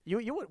yeah.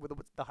 good. You what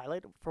the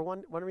highlight for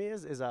one of me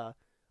is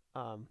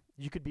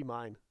You Could Be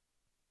Mine.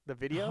 The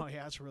video. Oh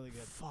yeah, that's really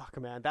good. Fuck,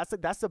 man, that's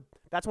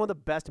one of the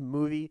best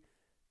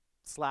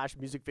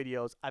movie/music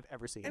videos I've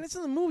ever seen. And it's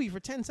in the movie for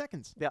 10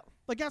 seconds. Yeah,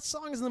 like that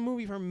song is in the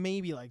movie for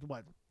maybe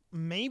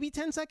maybe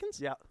 10 seconds.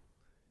 Yeah,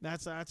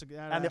 that's a good.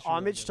 And the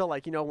homage to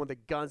when the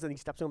guns and he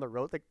steps on the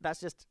road, like that's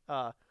just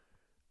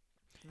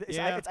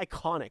it's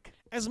iconic.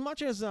 As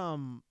much as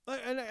and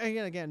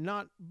again,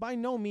 not by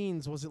no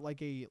means was it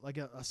like a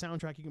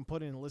soundtrack you can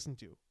put in and listen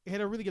to. It had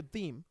a really good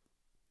theme.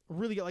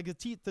 Really good, like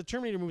the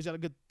Terminator movies had a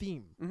good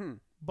theme,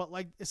 but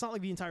it's not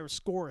like the entire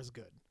score is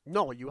good.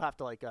 No, you have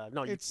to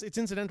it's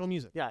incidental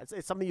music. Yeah,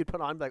 it's something you'd put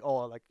on,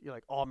 you're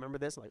like, oh, remember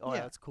this? Like, oh yeah,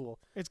 that's cool.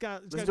 It's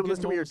got listen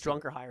to when you're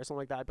drunk or high or something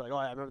like that. Be like,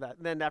 oh, yeah, I remember that.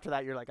 And then after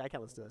that, you're like, I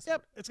can't listen to this.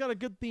 Yep, it's got a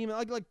good theme,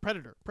 like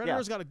Predator.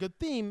 Predator's got a good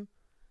theme,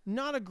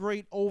 not a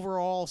great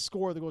overall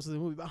score that goes to the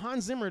movie. But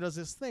Hans Zimmer does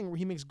this thing where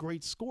he makes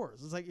great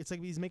scores. It's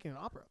like he's making an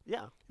opera.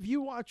 Yeah. If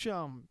you watch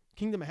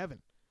Kingdom of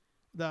Heaven.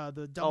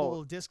 The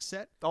double disc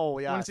set. Oh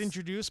yeah, when it's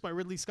introduced by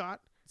Ridley Scott,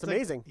 it's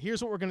amazing.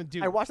 Here's what we're gonna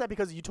do. I watched that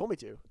because you told me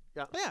to.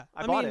 Yeah, yeah.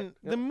 I bought it.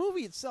 The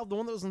movie itself, the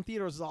one that was in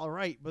theaters, is all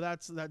right, but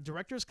that's that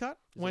director's cut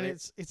when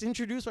it's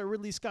introduced by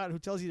Ridley Scott, who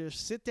tells you to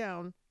sit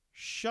down,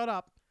 shut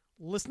up,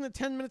 listen to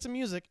 10 minutes of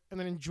music, and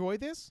then enjoy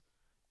this.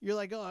 You're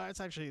like, oh, that's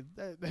actually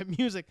that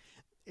music.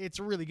 it's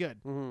really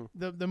good.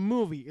 Mm-hmm. The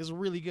movie is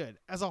really good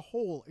as a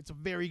whole. It's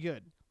very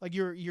good. Like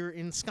you're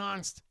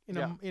ensconced in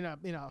a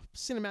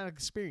cinematic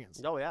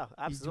experience. Oh yeah, You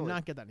absolutely. do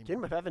not get that anymore.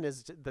 Kingdom of Heaven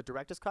is the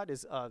director's cut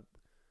is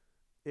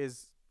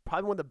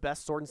probably one of the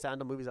best sword and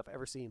sandal movies I've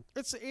ever seen.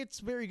 It's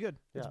very good.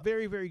 It's Yeah.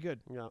 very, very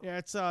good. Yeah, Yeah,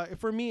 it's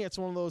for me it's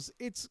one of those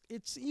it's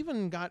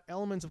even got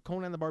elements of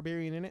Conan the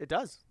Barbarian in it. it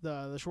does.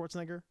 The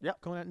Schwarzenegger.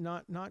 Yep. Conan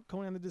not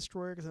Conan the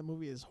Destroyer because that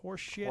movie is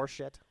horse shit. Horse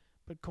shit.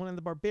 But Conan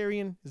the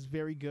Barbarian is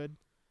very good.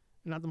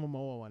 Not the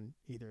Momoa one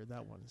either.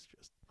 That one is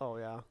just Oh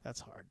yeah. that's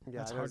hard. Yeah,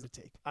 That's it hard is. to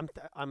take. Are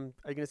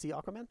you gonna see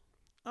Aquaman?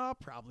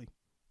 Probably.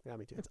 Yeah,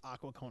 me too. It's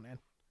Aqua Conan.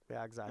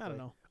 Yeah, exactly. I don't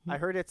know. I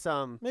heard it's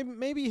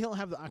Maybe he'll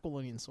have the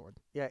Aquilonian sword.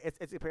 yeah,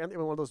 it's apparently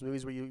one of those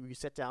movies where you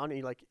sit down and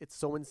you like it's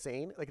so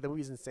insane. Like the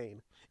movie's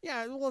insane.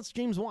 Yeah, well it's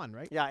James Wan,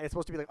 right? Yeah, it's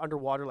supposed to be like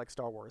underwater like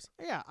Star Wars.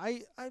 Yeah,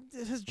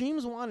 has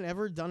James Wan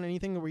ever done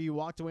anything where you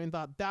walked away and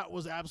thought that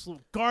was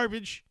absolute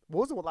garbage?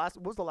 What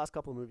was the last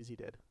couple of movies he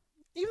did?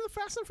 Even the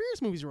Fast and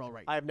Furious movies are all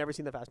right. I have never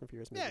seen the Fast and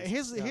Furious movies.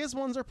 Yeah, his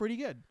ones are pretty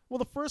good. Well,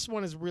 the first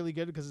one is really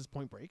good because it's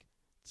Point Break.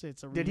 It's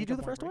a Did he remake do of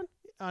the Point first one?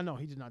 Break. No,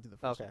 he did not do the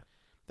first Okay. one.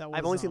 That was,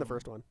 I've only seen the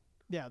first one.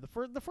 Yeah, the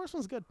first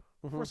one's good.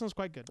 The Mhm. first one's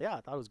quite good. Yeah,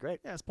 I thought it was great.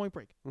 Yeah, it's Point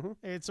Break. Mhm.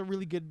 It's a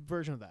really good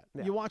version of that.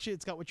 Yeah. You watch it,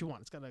 it's got what you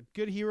want. It's got a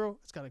good hero.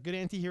 It's got a good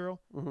anti-hero.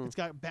 Mhm. It's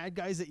got bad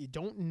guys that you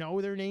don't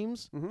know their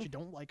names, Mhm. but you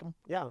don't like them.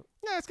 Yeah,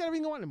 Yeah, it's got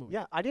everything you want in a movie.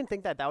 yeah. I didn't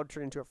think that would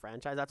turn into a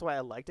franchise. That's why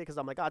I liked it because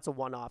I'm like, oh, it's a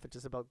one-off. It's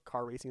just about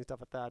car racing and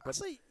stuff like that. I'd But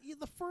say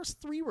the first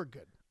three were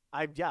good.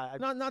 I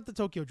Not the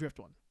Tokyo Drift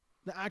one.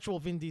 The actual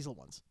Vin Diesel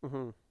ones.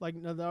 mhm. Like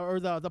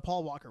the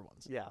Paul Walker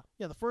ones. Yeah.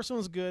 Yeah, the first one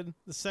was good.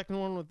 The second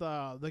one with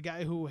the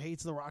guy who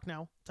hates The Rock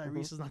now,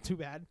 Tyrese, is not too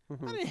bad.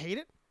 Mhm. I didn't hate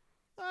it.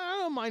 I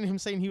don't mind him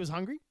saying he was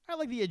hungry. I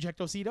like the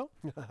ejectocito.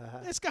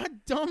 It's got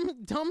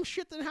dumb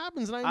shit that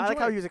happens, and I enjoy I like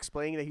how it. he was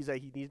explaining that he's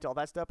like he needed all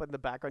that stuff, but in the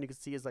background you could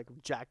see his like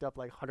jacked up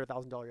like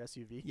 $100,000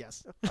 SUV.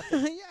 Yes.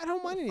 Yeah, I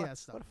don't mind any of that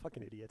stuff. What a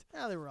fucking idiot.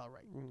 Yeah, they were all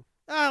right. Mm.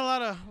 A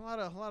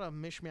lot of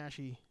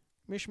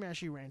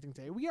mishmashy ranting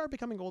today. We are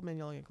becoming old men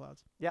yelling at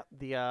clouds. Yeah.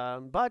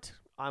 But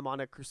I'm on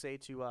a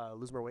crusade to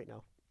lose more weight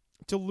now.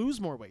 To lose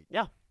more weight.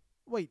 Yeah.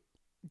 Wait,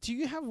 do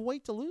you have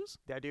weight to lose?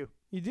 Yeah, I do.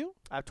 You do?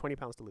 I have 20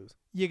 pounds to lose.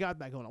 You got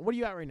that going on. What are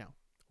you at right now?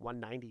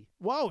 190.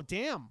 Whoa,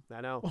 damn. I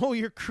know. Oh,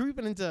 you're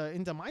creeping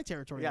into my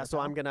territory. Yeah, there, so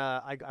pal.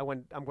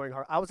 I'm going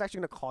hard. I was actually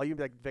gonna call you and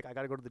be like, Vic, I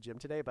gotta go to the gym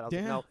today, but I was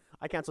like, Yeah. no,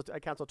 I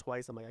canceled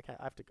twice. I'm like,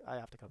 I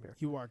have to come here.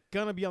 You are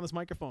gonna be on this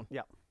microphone.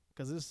 Yeah.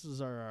 Because this is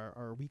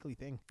our weekly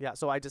thing. Yeah,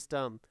 so I just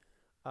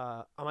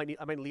I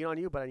might lean on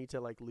you, but I need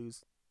to like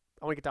lose.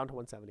 I want to get down to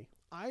 170.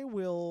 I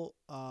will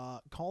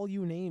call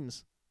you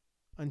names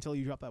until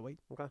you drop that weight.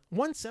 Okay.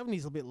 170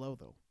 is a bit low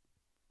though.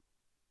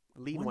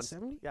 Lean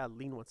 170? Yeah,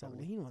 lean A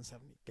 170. lean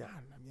 170. Yeah.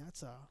 God, I mean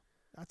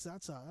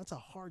that's a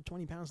hard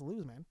 20 pounds to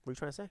lose, man. What are you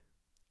trying to say?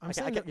 I'm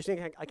saying you're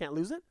saying I can't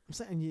lose it? I'm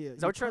saying you.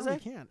 Is that what you're trying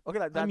to Can't. Okay,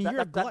 I mean,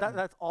 you're a glutton.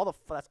 that's all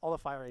the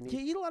fire I need. You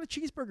eat a lot of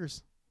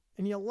cheeseburgers,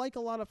 and you like a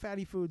lot of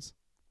fatty foods.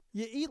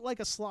 You eat like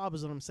a slob,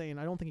 is what I'm saying.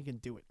 I don't think you can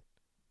do it.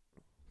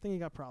 I think you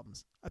got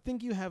problems. I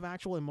think you have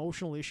actual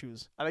emotional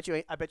issues. I bet you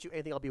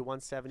anything I'll be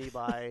 170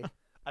 by.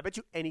 I bet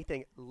you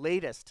anything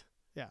latest.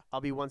 Yeah.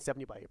 I'll be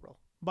 170 by April.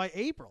 By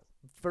April.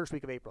 First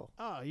week of April.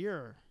 Oh,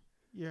 you're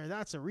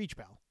that's a reach,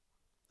 pal.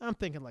 I'm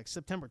thinking like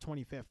September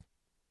 25th.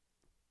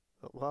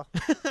 Well,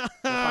 we'll find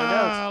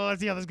out.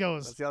 Let's see how this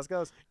goes. Let's see how this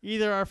goes.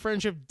 Either our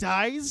friendship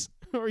dies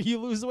or you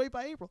lose the weight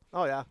by April.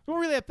 Oh yeah. Well,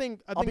 really, I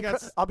think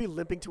that's I'll be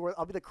limping to where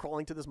I'll be like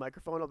crawling to this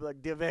microphone. I'll be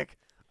like, "Dear Vic,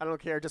 I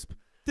don't care. Just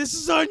this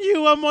is on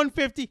you. I'm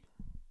 150.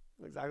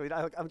 exactly.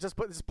 I'm just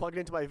plug it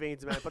into my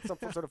veins, man. Put some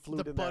sort of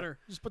fluid The in butter.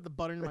 Just put the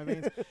butter in my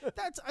veins.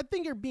 I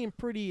think you're being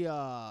pretty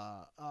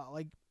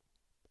like.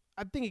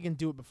 I think you can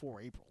do it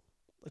before April.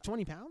 Like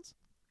 20 pounds.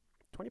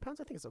 there. 20 pounds,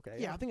 I think it's okay.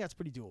 Yeah, I think that's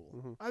pretty doable.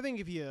 Mhm. I think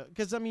if you,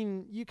 because I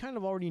mean, you kind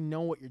of already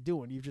know what you're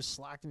doing. You've just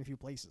slacked in a few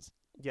places.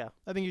 Yeah.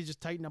 I think you just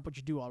tighten up what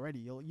you do already.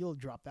 You'll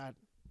drop that.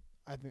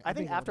 I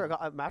think after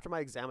after my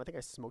exam, I think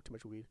I smoked too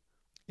much weed.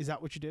 Is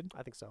that what you did?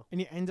 I think so.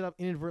 And you ended up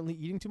inadvertently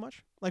eating too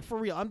much? Like for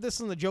real? This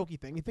isn't the jokey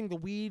thing. You think the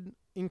weed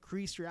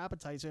increased your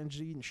appetite and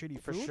just eating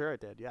shitty For food? sure it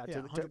did. Yeah.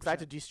 Yeah, Because I had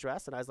to 100%.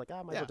 de-stress, and I was like,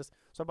 I might as Yeah. well just.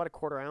 So I bought a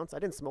quarter ounce. I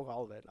didn't smoke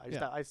all of it.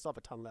 Yeah. I still have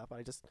a ton left. But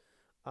I just,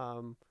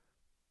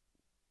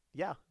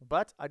 yeah.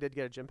 But I did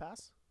get a gym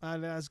pass.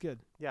 That's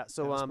good. Yeah.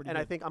 So that's pretty and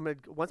I good. think I'm gonna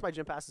once my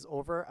gym pass is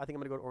over, I think I'm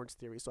gonna go to Orange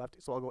Theory. So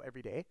I'll go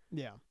every day,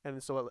 Yeah.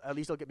 and so at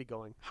least it'll get me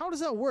going. How does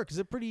that work? Is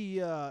it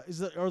pretty? Are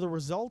the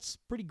results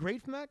pretty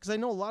great from that? Because I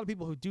know a lot of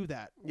people who do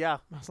that. Yeah,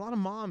 There's a lot of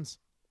moms.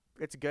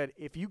 it's good.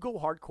 If you go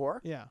hardcore,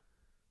 Yeah.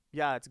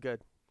 yeah, it's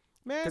good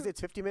Man, because it's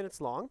 50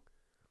 minutes long.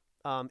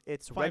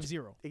 It's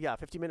 5-0. yeah,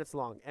 50 minutes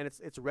long, and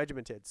it's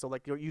regimented. So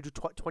like you do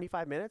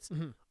 25 minutes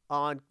Mhm.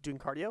 on doing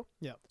cardio.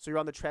 Yeah. So you're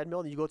on the treadmill,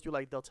 and you go through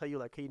like they'll tell you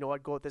like, hey, you know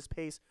what, go at this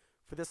pace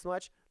for this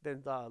much,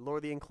 then lower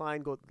the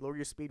incline, lower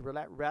your speed,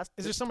 rest.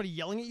 Is there somebody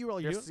yelling at you while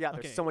you're There's- doing yeah, it?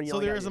 there's Okay. someone So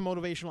yelling there at is you. a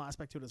motivational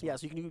aspect to it as well. Yeah,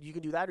 so you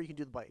can do that, or you can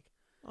do the bike.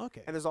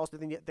 Okay. And there's also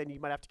then you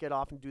might have to get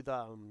off and do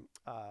the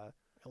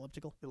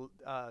Elliptical.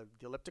 the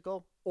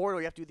elliptical, or no,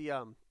 you have to do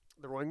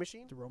the rowing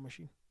machine. The row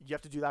machine. You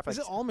have to do that for Is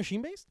it all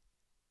machine based?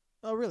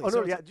 Oh, really? Oh So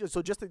no, it's- yeah.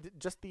 So just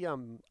the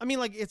I mean,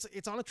 like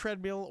it's on a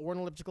treadmill or an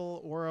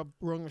elliptical or a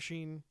rowing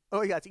machine.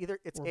 Oh yeah,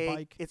 it's Or a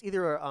bike. it's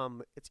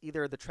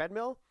either the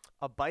treadmill,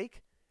 a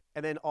bike,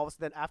 and then all of a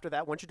sudden after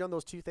that, once you've done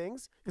those two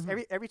things, because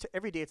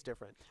every day it's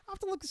different. I have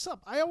to look this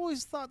up. I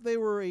always thought they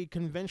were a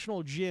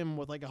conventional gym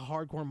with like a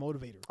hardcore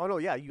motivator, Oh no,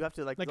 yeah, you have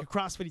to like like a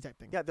CrossFit type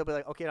thing. yeah, they'll be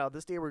like, okay, now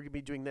this day we're gonna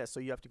be doing this, so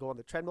you have to go on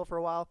the treadmill for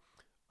a while,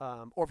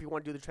 or if you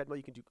want to do the treadmill,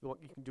 you can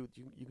do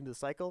the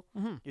cycle.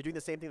 Mm-hmm. You're doing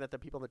the same thing that the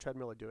people on the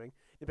treadmill are doing.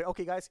 You'll be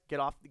okay, guys, get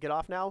off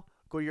now.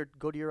 Go to your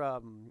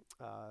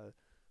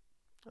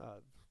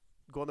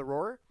go on the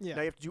rower. Yeah.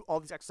 Now you have to do all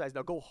these exercises.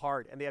 Now go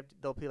hard, and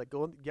they'll be like,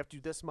 you have to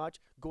do this much,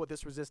 go with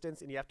this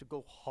resistance, and you have to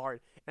go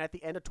hard. And at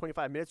the end of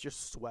 25 minutes, you're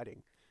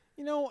sweating.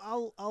 You know,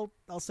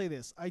 I'll say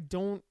this. I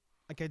don't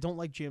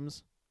like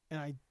gyms, and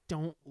I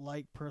don't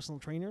like personal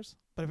trainers.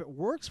 But if it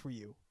works for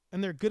you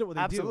and they're good at what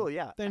they Absolutely, do,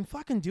 yeah. then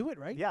fucking do it,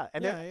 right? Yeah,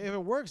 and yeah. If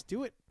it works,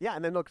 do it. Yeah,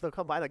 and then they'll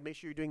come by, like, make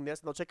sure you're doing this,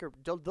 and they'll check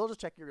they'll just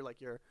check your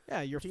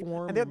Yeah, your team.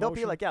 form. And they'll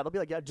be motion.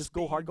 like, just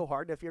go hard.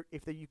 And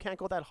if you can't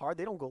go that hard,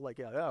 they don't go like,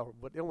 they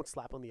don't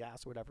slap on the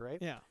ass or whatever, right?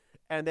 Yeah.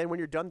 And then when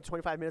you're done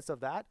 25 minutes of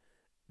that,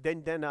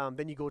 then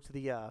you go to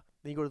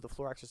the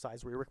floor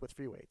exercise where you work with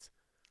free weights.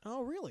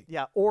 Oh, really?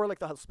 Yeah, or like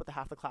they'll split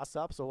half the class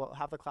up. So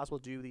half the class will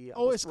do the.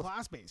 It's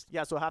class based.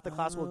 Yeah, so half the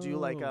class will do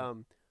like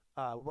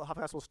Oh. half the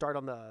class will start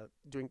on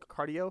doing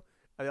cardio,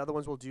 and the other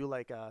ones will do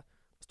like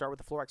start with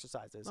the floor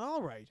exercises.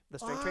 All right. The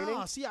strength training?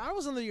 See, I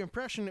was under the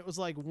impression it was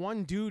like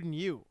one dude and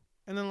you.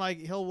 And then like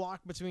he'll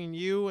walk between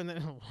you and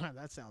then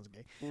that sounds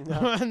gay.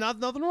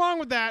 Nothing wrong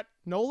with that.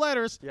 No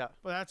letters. Yeah.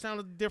 But that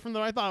sounded different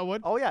than I thought it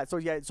would. Oh yeah. So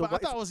yeah. So But I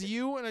thought it was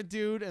you and a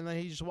dude, and then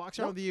he just walks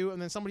around Nope. with you,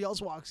 and then somebody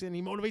else walks in,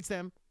 he motivates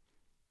them,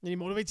 then he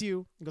motivates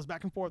you, and goes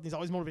back and forth, and he's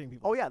always motivating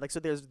people. Oh yeah, like so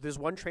there's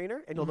one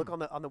trainer, and you'll look on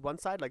the one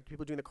side, like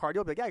people doing the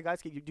cardio, be like, yeah,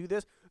 guys, can you do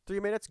this? 3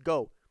 minutes,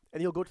 go.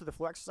 And he'll go to the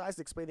floor exercise,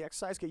 explain the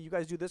exercise. Okay, you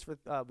guys do this for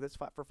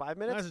for 5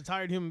 minutes, That's a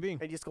tired human being.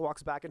 and he just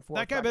walks back and forth.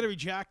 That guy back better and-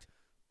 be jacked.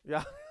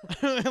 Yeah.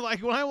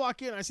 Like when I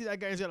walk in, I see that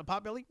guy's got a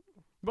pot belly,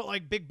 but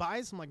like big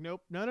buys. I'm like,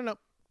 nope, no,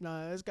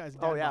 this guy's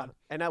Oh dad yeah. bod.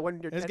 And when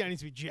you're This guy needs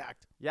to be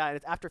jacked. yeah, and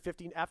it's after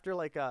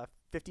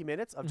 50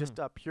 minutes of just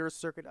pure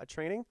circuit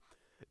training,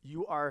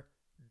 you are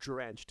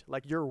drenched,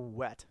 like you're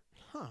wet.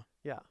 Huh.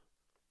 Yeah.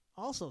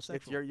 Also It's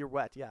sexual. you're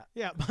wet. Yeah.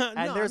 Yeah, but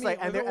And no, there's I mean, like,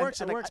 and if there it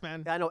works, and it like, works,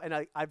 man. I know, and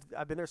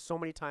I've been there so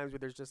many times where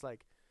there's just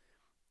like,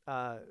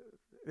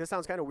 this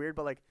sounds kind of weird,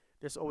 but like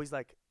there's always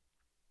like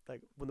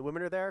when the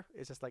women are there,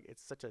 it's just like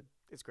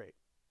it's great.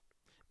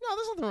 No,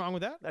 there's nothing wrong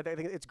with that. I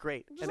think it's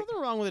great. There's And nothing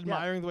wrong with yeah.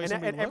 admiring the way and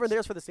somebody everyone looks.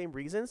 there's for the same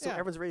reasons, so Yeah.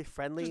 everyone's very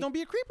friendly. Just don't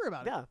be a creeper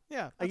about it. Yeah.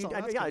 Yeah. And That's all.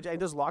 That's yeah, good.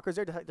 and there's lockers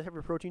there to have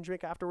your protein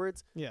drink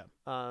afterwards. Yeah.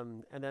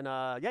 And then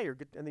you're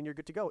good, and then you're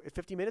good to go. In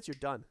 50 minutes, you're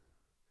done.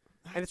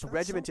 And it's That's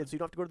regimented, so you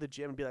don't have to go to the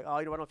gym and be like, oh,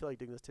 I don't feel like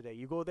doing this today.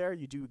 You go there,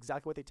 you do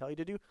exactly what they tell you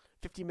to do.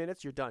 50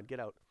 minutes, you're done. Get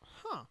out.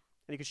 Huh.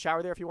 And you can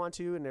shower there if you want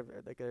to, and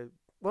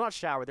well, not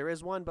shower. There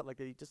is one, but like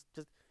you just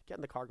get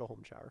in the car, go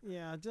home, shower.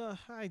 Yeah,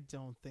 I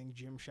don't think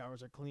gym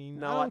showers are clean.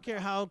 No, I don't care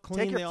how clean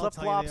Take they your all flip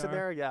tell you flops they in are.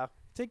 there, yeah.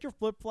 Take your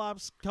flip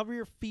flops, cover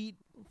your feet,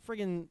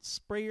 friggin'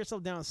 spray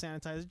yourself down and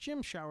sanitize.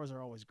 Gym showers are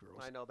always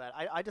gross. I know that.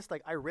 I just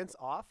I rinse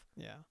off,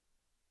 Yeah.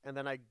 and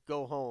then I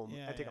go home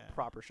Yeah, and take yeah. a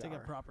proper shower. Take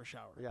a proper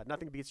shower. Yeah,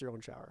 nothing beats your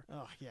own shower.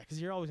 Oh, yeah,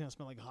 because you're always going to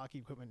smell like hockey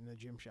equipment in the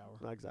gym shower.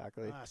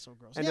 Exactly. Ah, so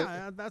gross. And yeah,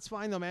 then- that's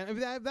fine, though, man.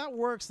 If that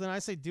works, then I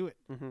say do it.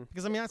 Mm-hmm.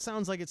 Because, I mean, that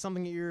sounds like it's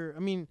something that you're – I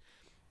mean,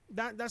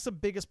 that's the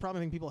biggest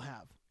problem I think people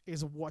have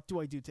is what do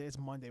I do today? It's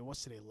Monday.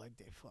 What's today? Leg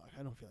day. Fuck,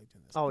 I don't feel like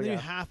doing this. Oh, And then yeah.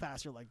 you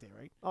half-ass your leg day,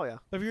 right? Oh yeah.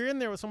 But if you're in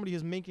there with somebody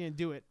who's making you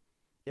do it,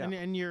 Yeah.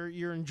 and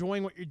you're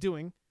enjoying what you're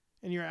doing,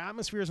 and your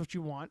atmosphere is what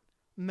you want,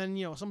 and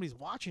then somebody's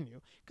watching you,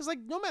 because like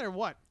no matter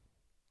what,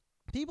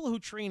 people who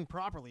train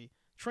properly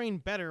train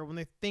better when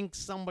they think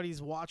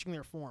somebody's watching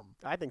their form.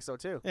 I think so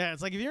too. Yeah,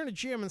 it's like if you're in a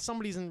gym and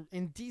somebody's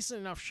in decent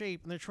enough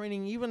shape and they're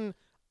training even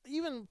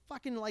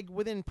fucking like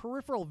within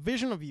peripheral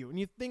vision of you, and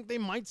you think they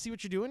might see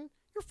what you're doing,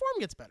 your form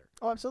gets better.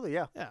 Oh, absolutely,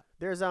 yeah. Yeah.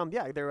 There's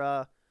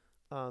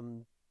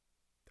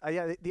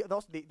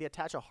they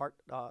attach a heart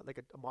like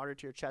a monitor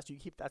to your chest. You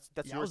keep that's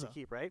yours to Yowza.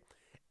 keep, right?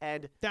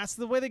 And That's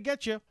the way they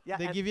get you. Yeah,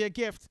 they and- give you a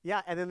gift.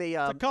 yeah, and then they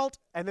It's a cult.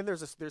 and then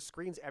there's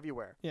screens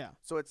everywhere. Yeah.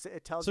 So it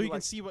tells So you you can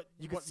like, see what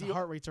you can see the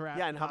heart rates are at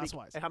yeah, and how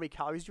class-wise. many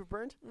calories you've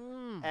burned.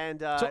 Mm. And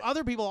So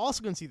other people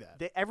also can see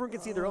that. everyone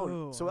can see their own.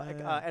 Oh, So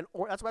yeah.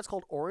 that's why it's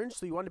called orange.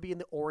 So you want to be in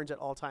the orange at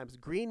all times.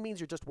 Green means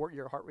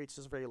your heart rate's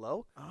just very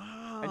low,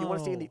 and you want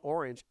to stay in the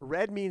orange.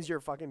 Red means you're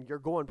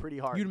going pretty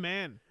hard. You the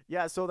man.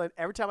 Yeah. So then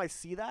every time I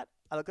see that,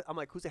 I'm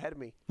like, who's ahead of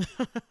me?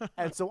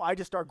 And so I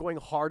just start going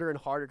harder and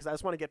harder because I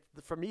just want to get.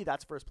 For me,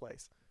 that's first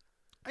place.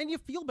 And you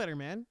feel better,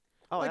 man.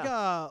 Oh like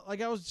yeah.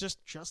 like I was just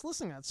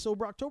listening to that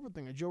Sober October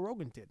thing that Joe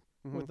Rogan did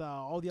with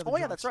all the other Oh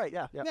yeah, drugs. that's right.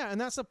 Yeah. Yeah. Yeah, and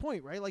that's the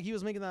point, right? Like he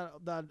was making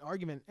that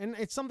argument, and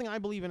it's something I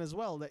believe in as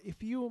well. That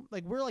if you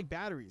like, we're like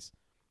batteries.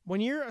 When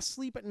you're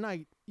asleep at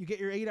night, you get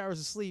your 8 hours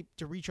of sleep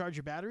to recharge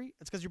your battery.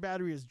 It's because your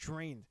battery is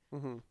drained.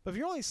 Mm-hmm. But if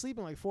you're only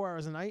sleeping like 4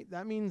 hours a night,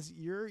 that means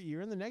you're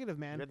in the negative,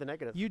 man. You're the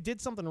negative. You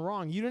did something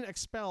wrong. You didn't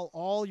expel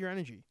all your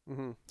energy.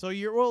 Mm-hmm. So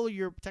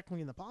you're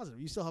technically in the positive.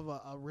 You still have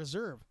a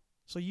reserve.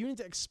 So you need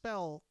to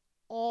expel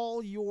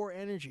all your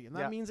energy, and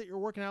that means that you're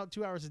working out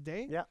 2 hours a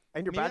day. Yeah,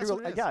 and your Maybe battery that's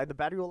will, what it is. the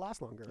battery will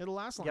last longer. It'll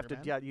last longer. You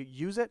have to, man. you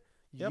use it.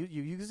 Yep.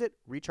 You use it,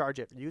 recharge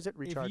it. Use it,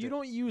 recharge it. If you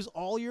don't use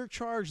all your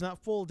charge in that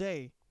full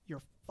day,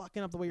 you're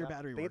fucking up the way your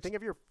battery works. Think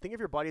of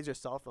your body as your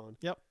cell phone.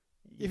 Yep.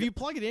 If you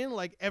plug it in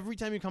like every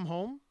time you come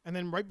home, and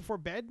then right before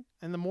bed,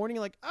 in the morning,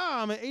 you're like,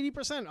 I'm at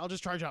 80%. I'll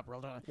just charge up.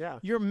 Yeah.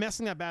 You're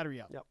messing that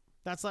battery up. Yep.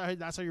 That's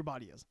how your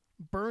body is.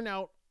 Burn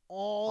out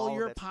all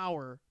your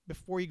power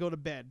before you go to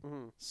bed.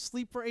 Mm-hmm.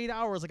 Sleep for 8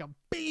 hours like a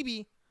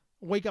baby.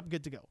 Wake up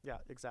good to go. Yeah,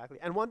 exactly.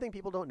 And one thing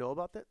people don't know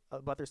about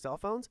their cell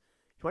phones,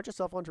 if you want your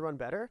cell phone to run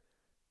better,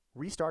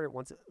 restart it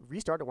once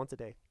a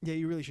day. Yeah,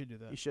 you really should do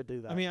that. You should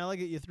do that. I mean, I like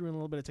it. You threw in a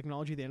little bit of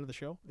technology at the end of the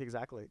show.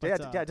 Exactly. But,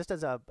 yeah, just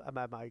as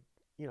my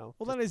Well,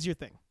 that is your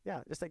thing.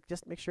 Yeah,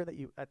 just make sure that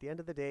you at the end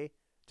of the day,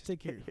 just take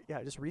care of it.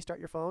 Yeah, just restart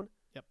your phone.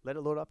 Yep. Let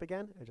it load up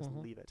again and just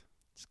leave it.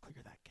 Just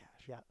clear that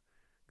cache. Yeah.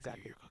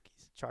 Exactly. Clear your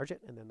cookies. Charge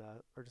it and then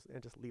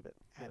just leave it.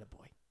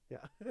 Attaboy.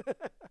 Yeah.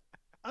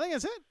 I think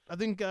that's it. I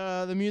think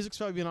the music's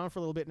probably been on for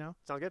a little bit now.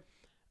 Sound good?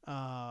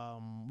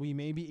 We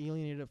maybe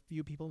alienated a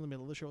few people in the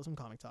middle of the show with some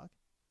comic talk,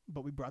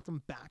 but we brought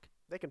them back.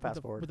 They can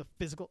fast forward with a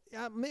physical.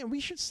 Yeah, man, we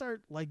should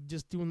start like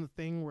just doing the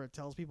thing where it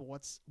tells people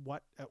what's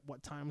what at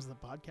what times in the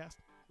podcast.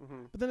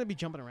 Mm-hmm. But then they'd be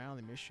jumping around,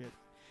 they miss shit.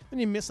 Then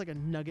you miss like a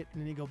nugget,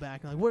 and then you go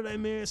back and like, what did I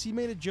miss? He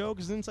made a joke,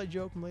 it's an inside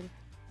joke from later.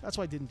 That's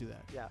why I didn't do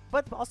that. Yeah,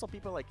 but also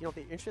people like if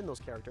they're interested in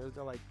those characters,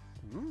 they're like,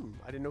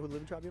 I didn't know who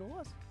Living Tribunal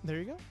was. There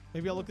you go.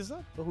 Maybe I'll look this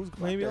up. Well, who's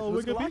Galactus? Maybe I'll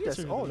who's Wikipedia Galactus?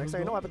 search Oh, it. next Who's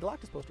thing I know, I have a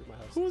Galactus? Galactus poster in my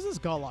house. Who is this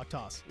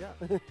Galactus?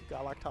 Yeah,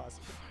 Galactus.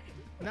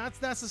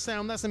 That's the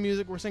sound. That's the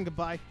music. We're saying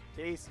goodbye.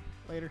 Peace.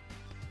 Later.